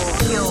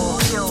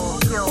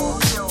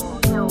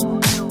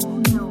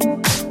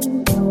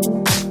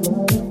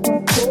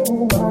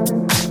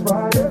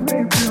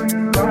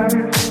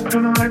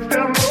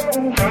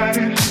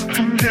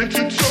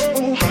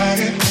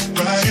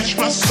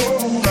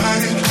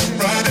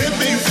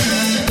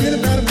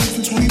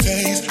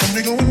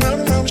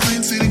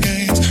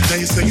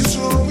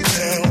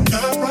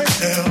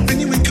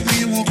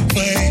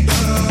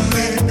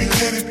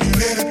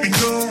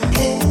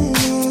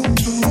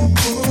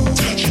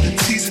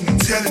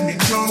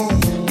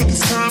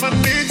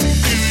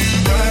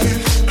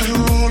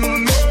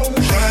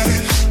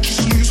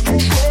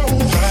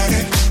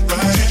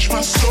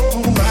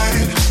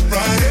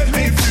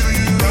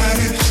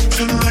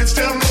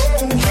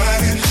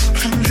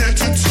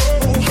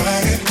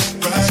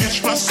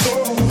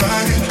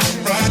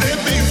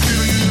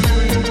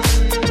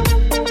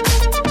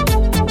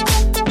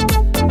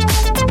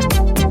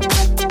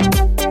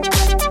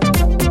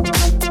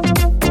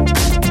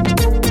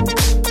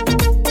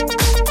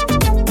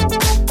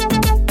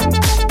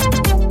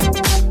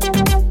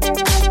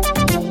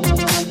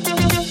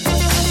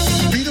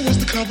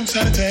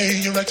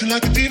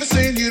 Like a diva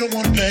saying you don't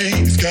wanna pay.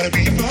 It's gotta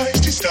be your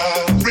feisty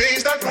style.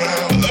 Raise that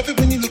ground. I love it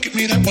when you look at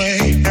me that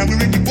way. Now we're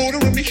in your border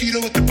and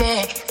mojito at the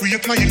bar.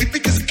 Reapply your lip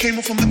because it came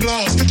off from the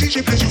glass. The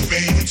DJ plays your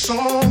favorite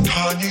song.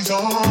 Kanye's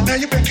on. Now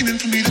you're beckoning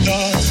for me to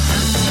dance.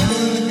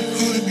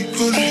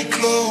 Put me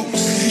close.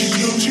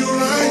 Close your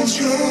eyes,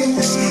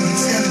 someone's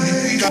telling me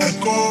we gotta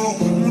go.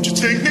 Won't you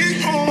take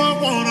me home? I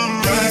wanna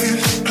ride it.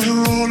 I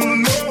don't wanna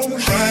alone.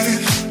 Ride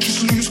it.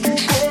 Just lose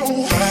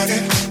control. Ride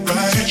it.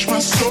 Catch my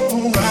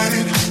soul. Ride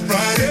it.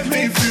 Ride it,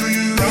 make me feel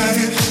you. Ride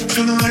it,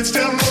 turn the lights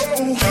down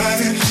low.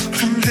 Ride it,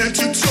 from head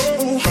to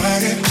toe.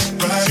 Ride it,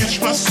 catch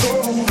my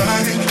soul.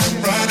 Ride it,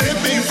 make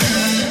me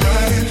feel you.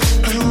 Ride it,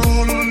 I don't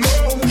wanna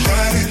know.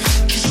 Ride it,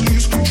 just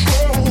lose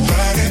control.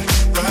 Ride it,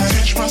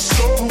 catch my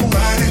soul.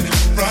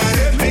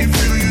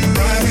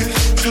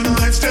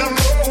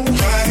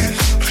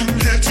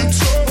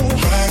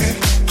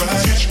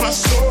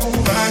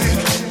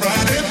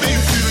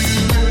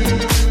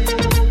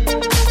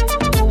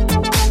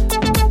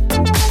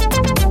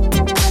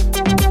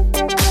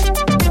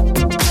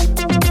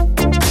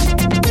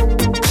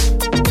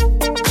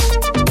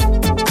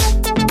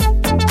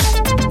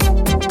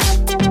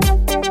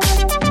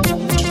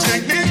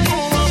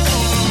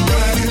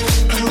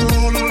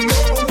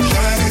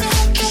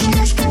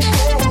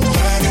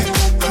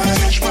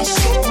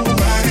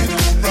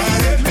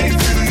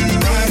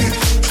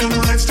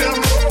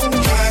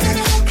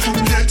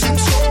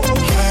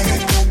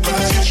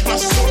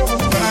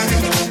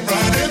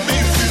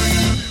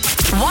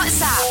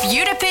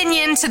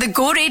 in to the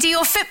Go Radio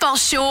Football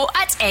Show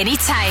at any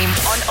time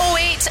on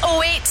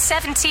 0808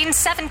 17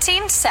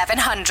 17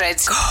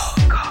 700.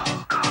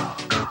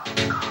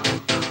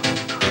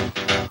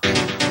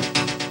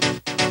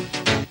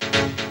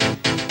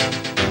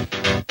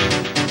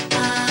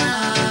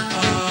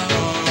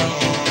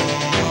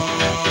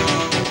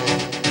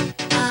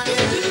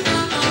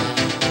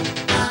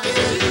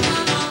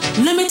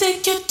 Let me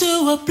take you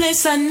to a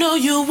place I know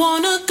you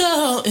wanna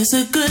go. It's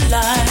a good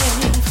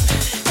life.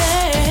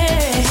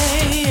 Hey,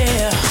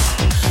 yeah.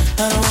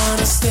 I don't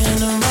wanna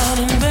stand around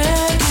and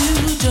beg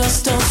you.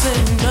 Just don't say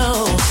no.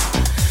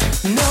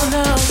 No,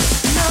 no,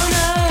 no,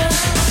 no.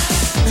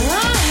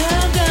 I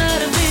have got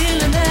a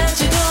feeling that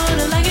you're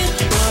gonna like it.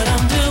 What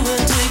I'm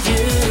doing to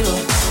you.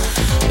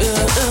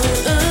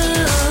 And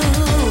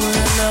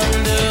I'm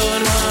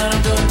doing what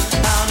I'm doing.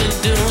 I'll be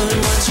doing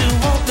what you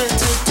want me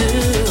to do.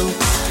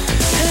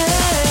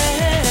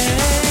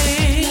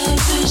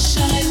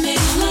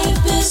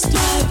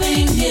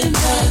 Thriving in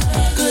the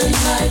good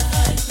life,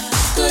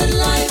 good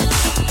life, good life,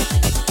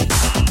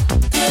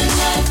 good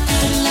life,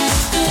 good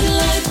life, good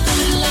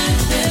life,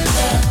 in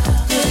the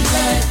good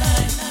life,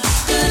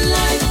 good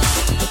life.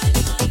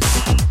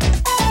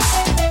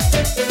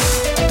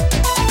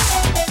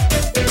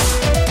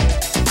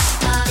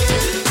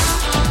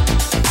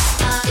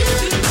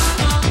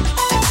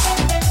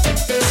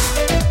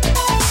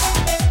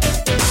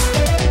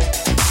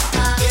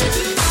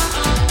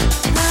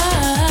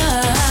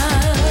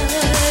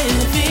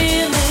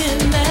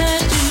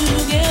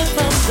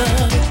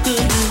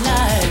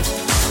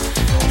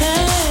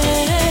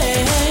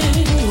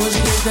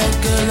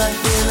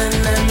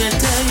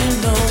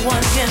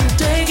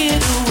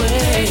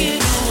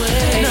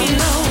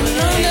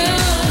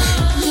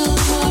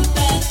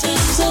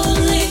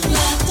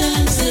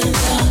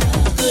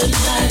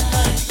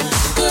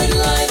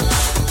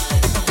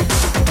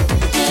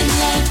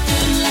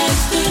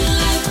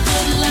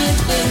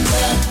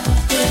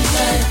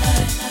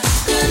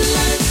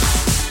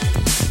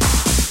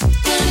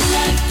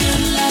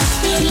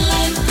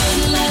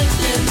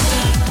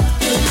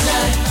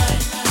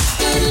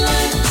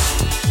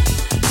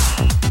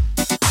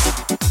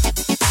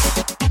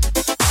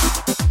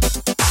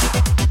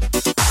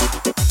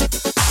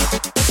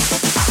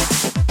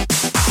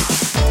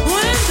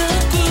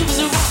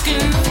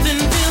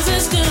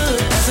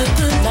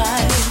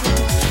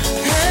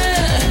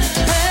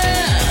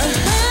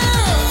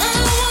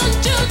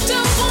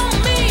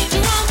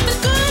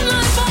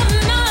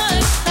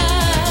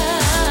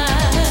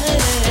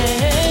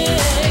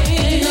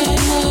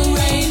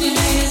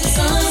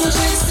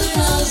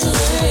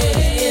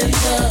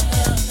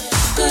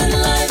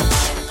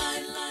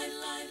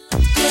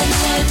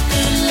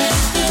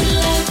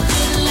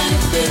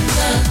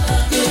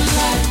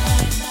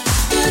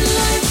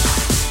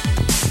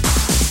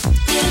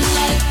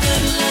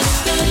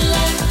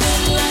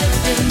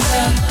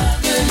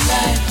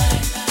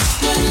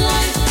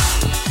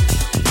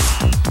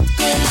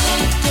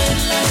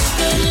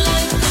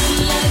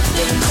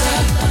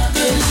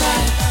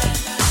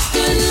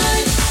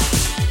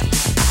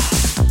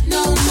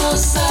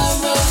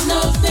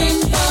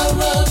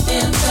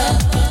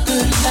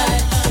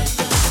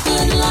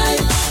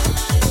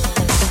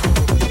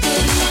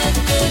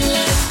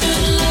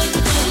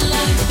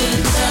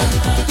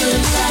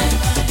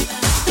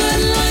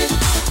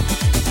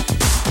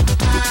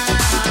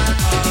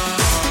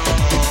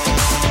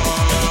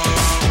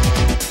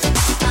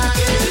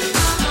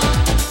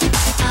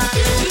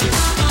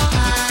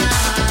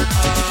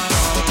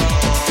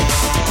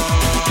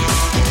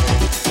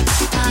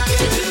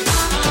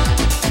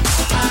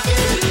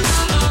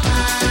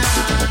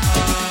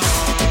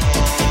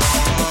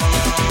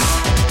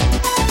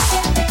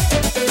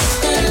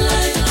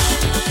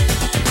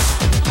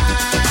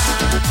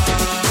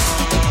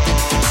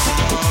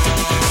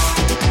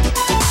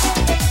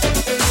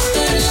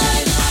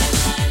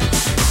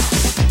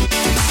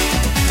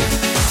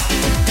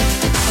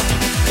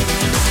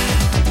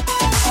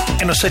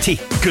 City,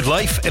 Good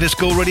Life. It is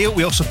Go Radio.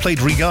 We also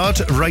played Regard,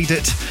 Ride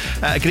It.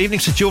 Good evening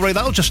to Joe. Right,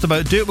 that'll just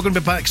about do it. We're going to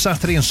be back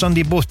Saturday and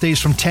Sunday, both days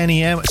from 10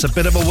 a.m. It's a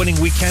bit of a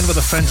winning weekend with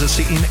our friends at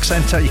City Next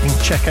Centre. You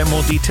can check out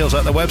more details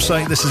at the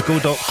website. This is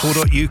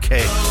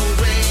go.co.uk.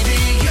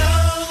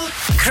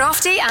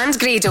 Crofty and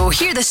Grado.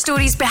 Hear the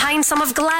stories behind some of Glasgow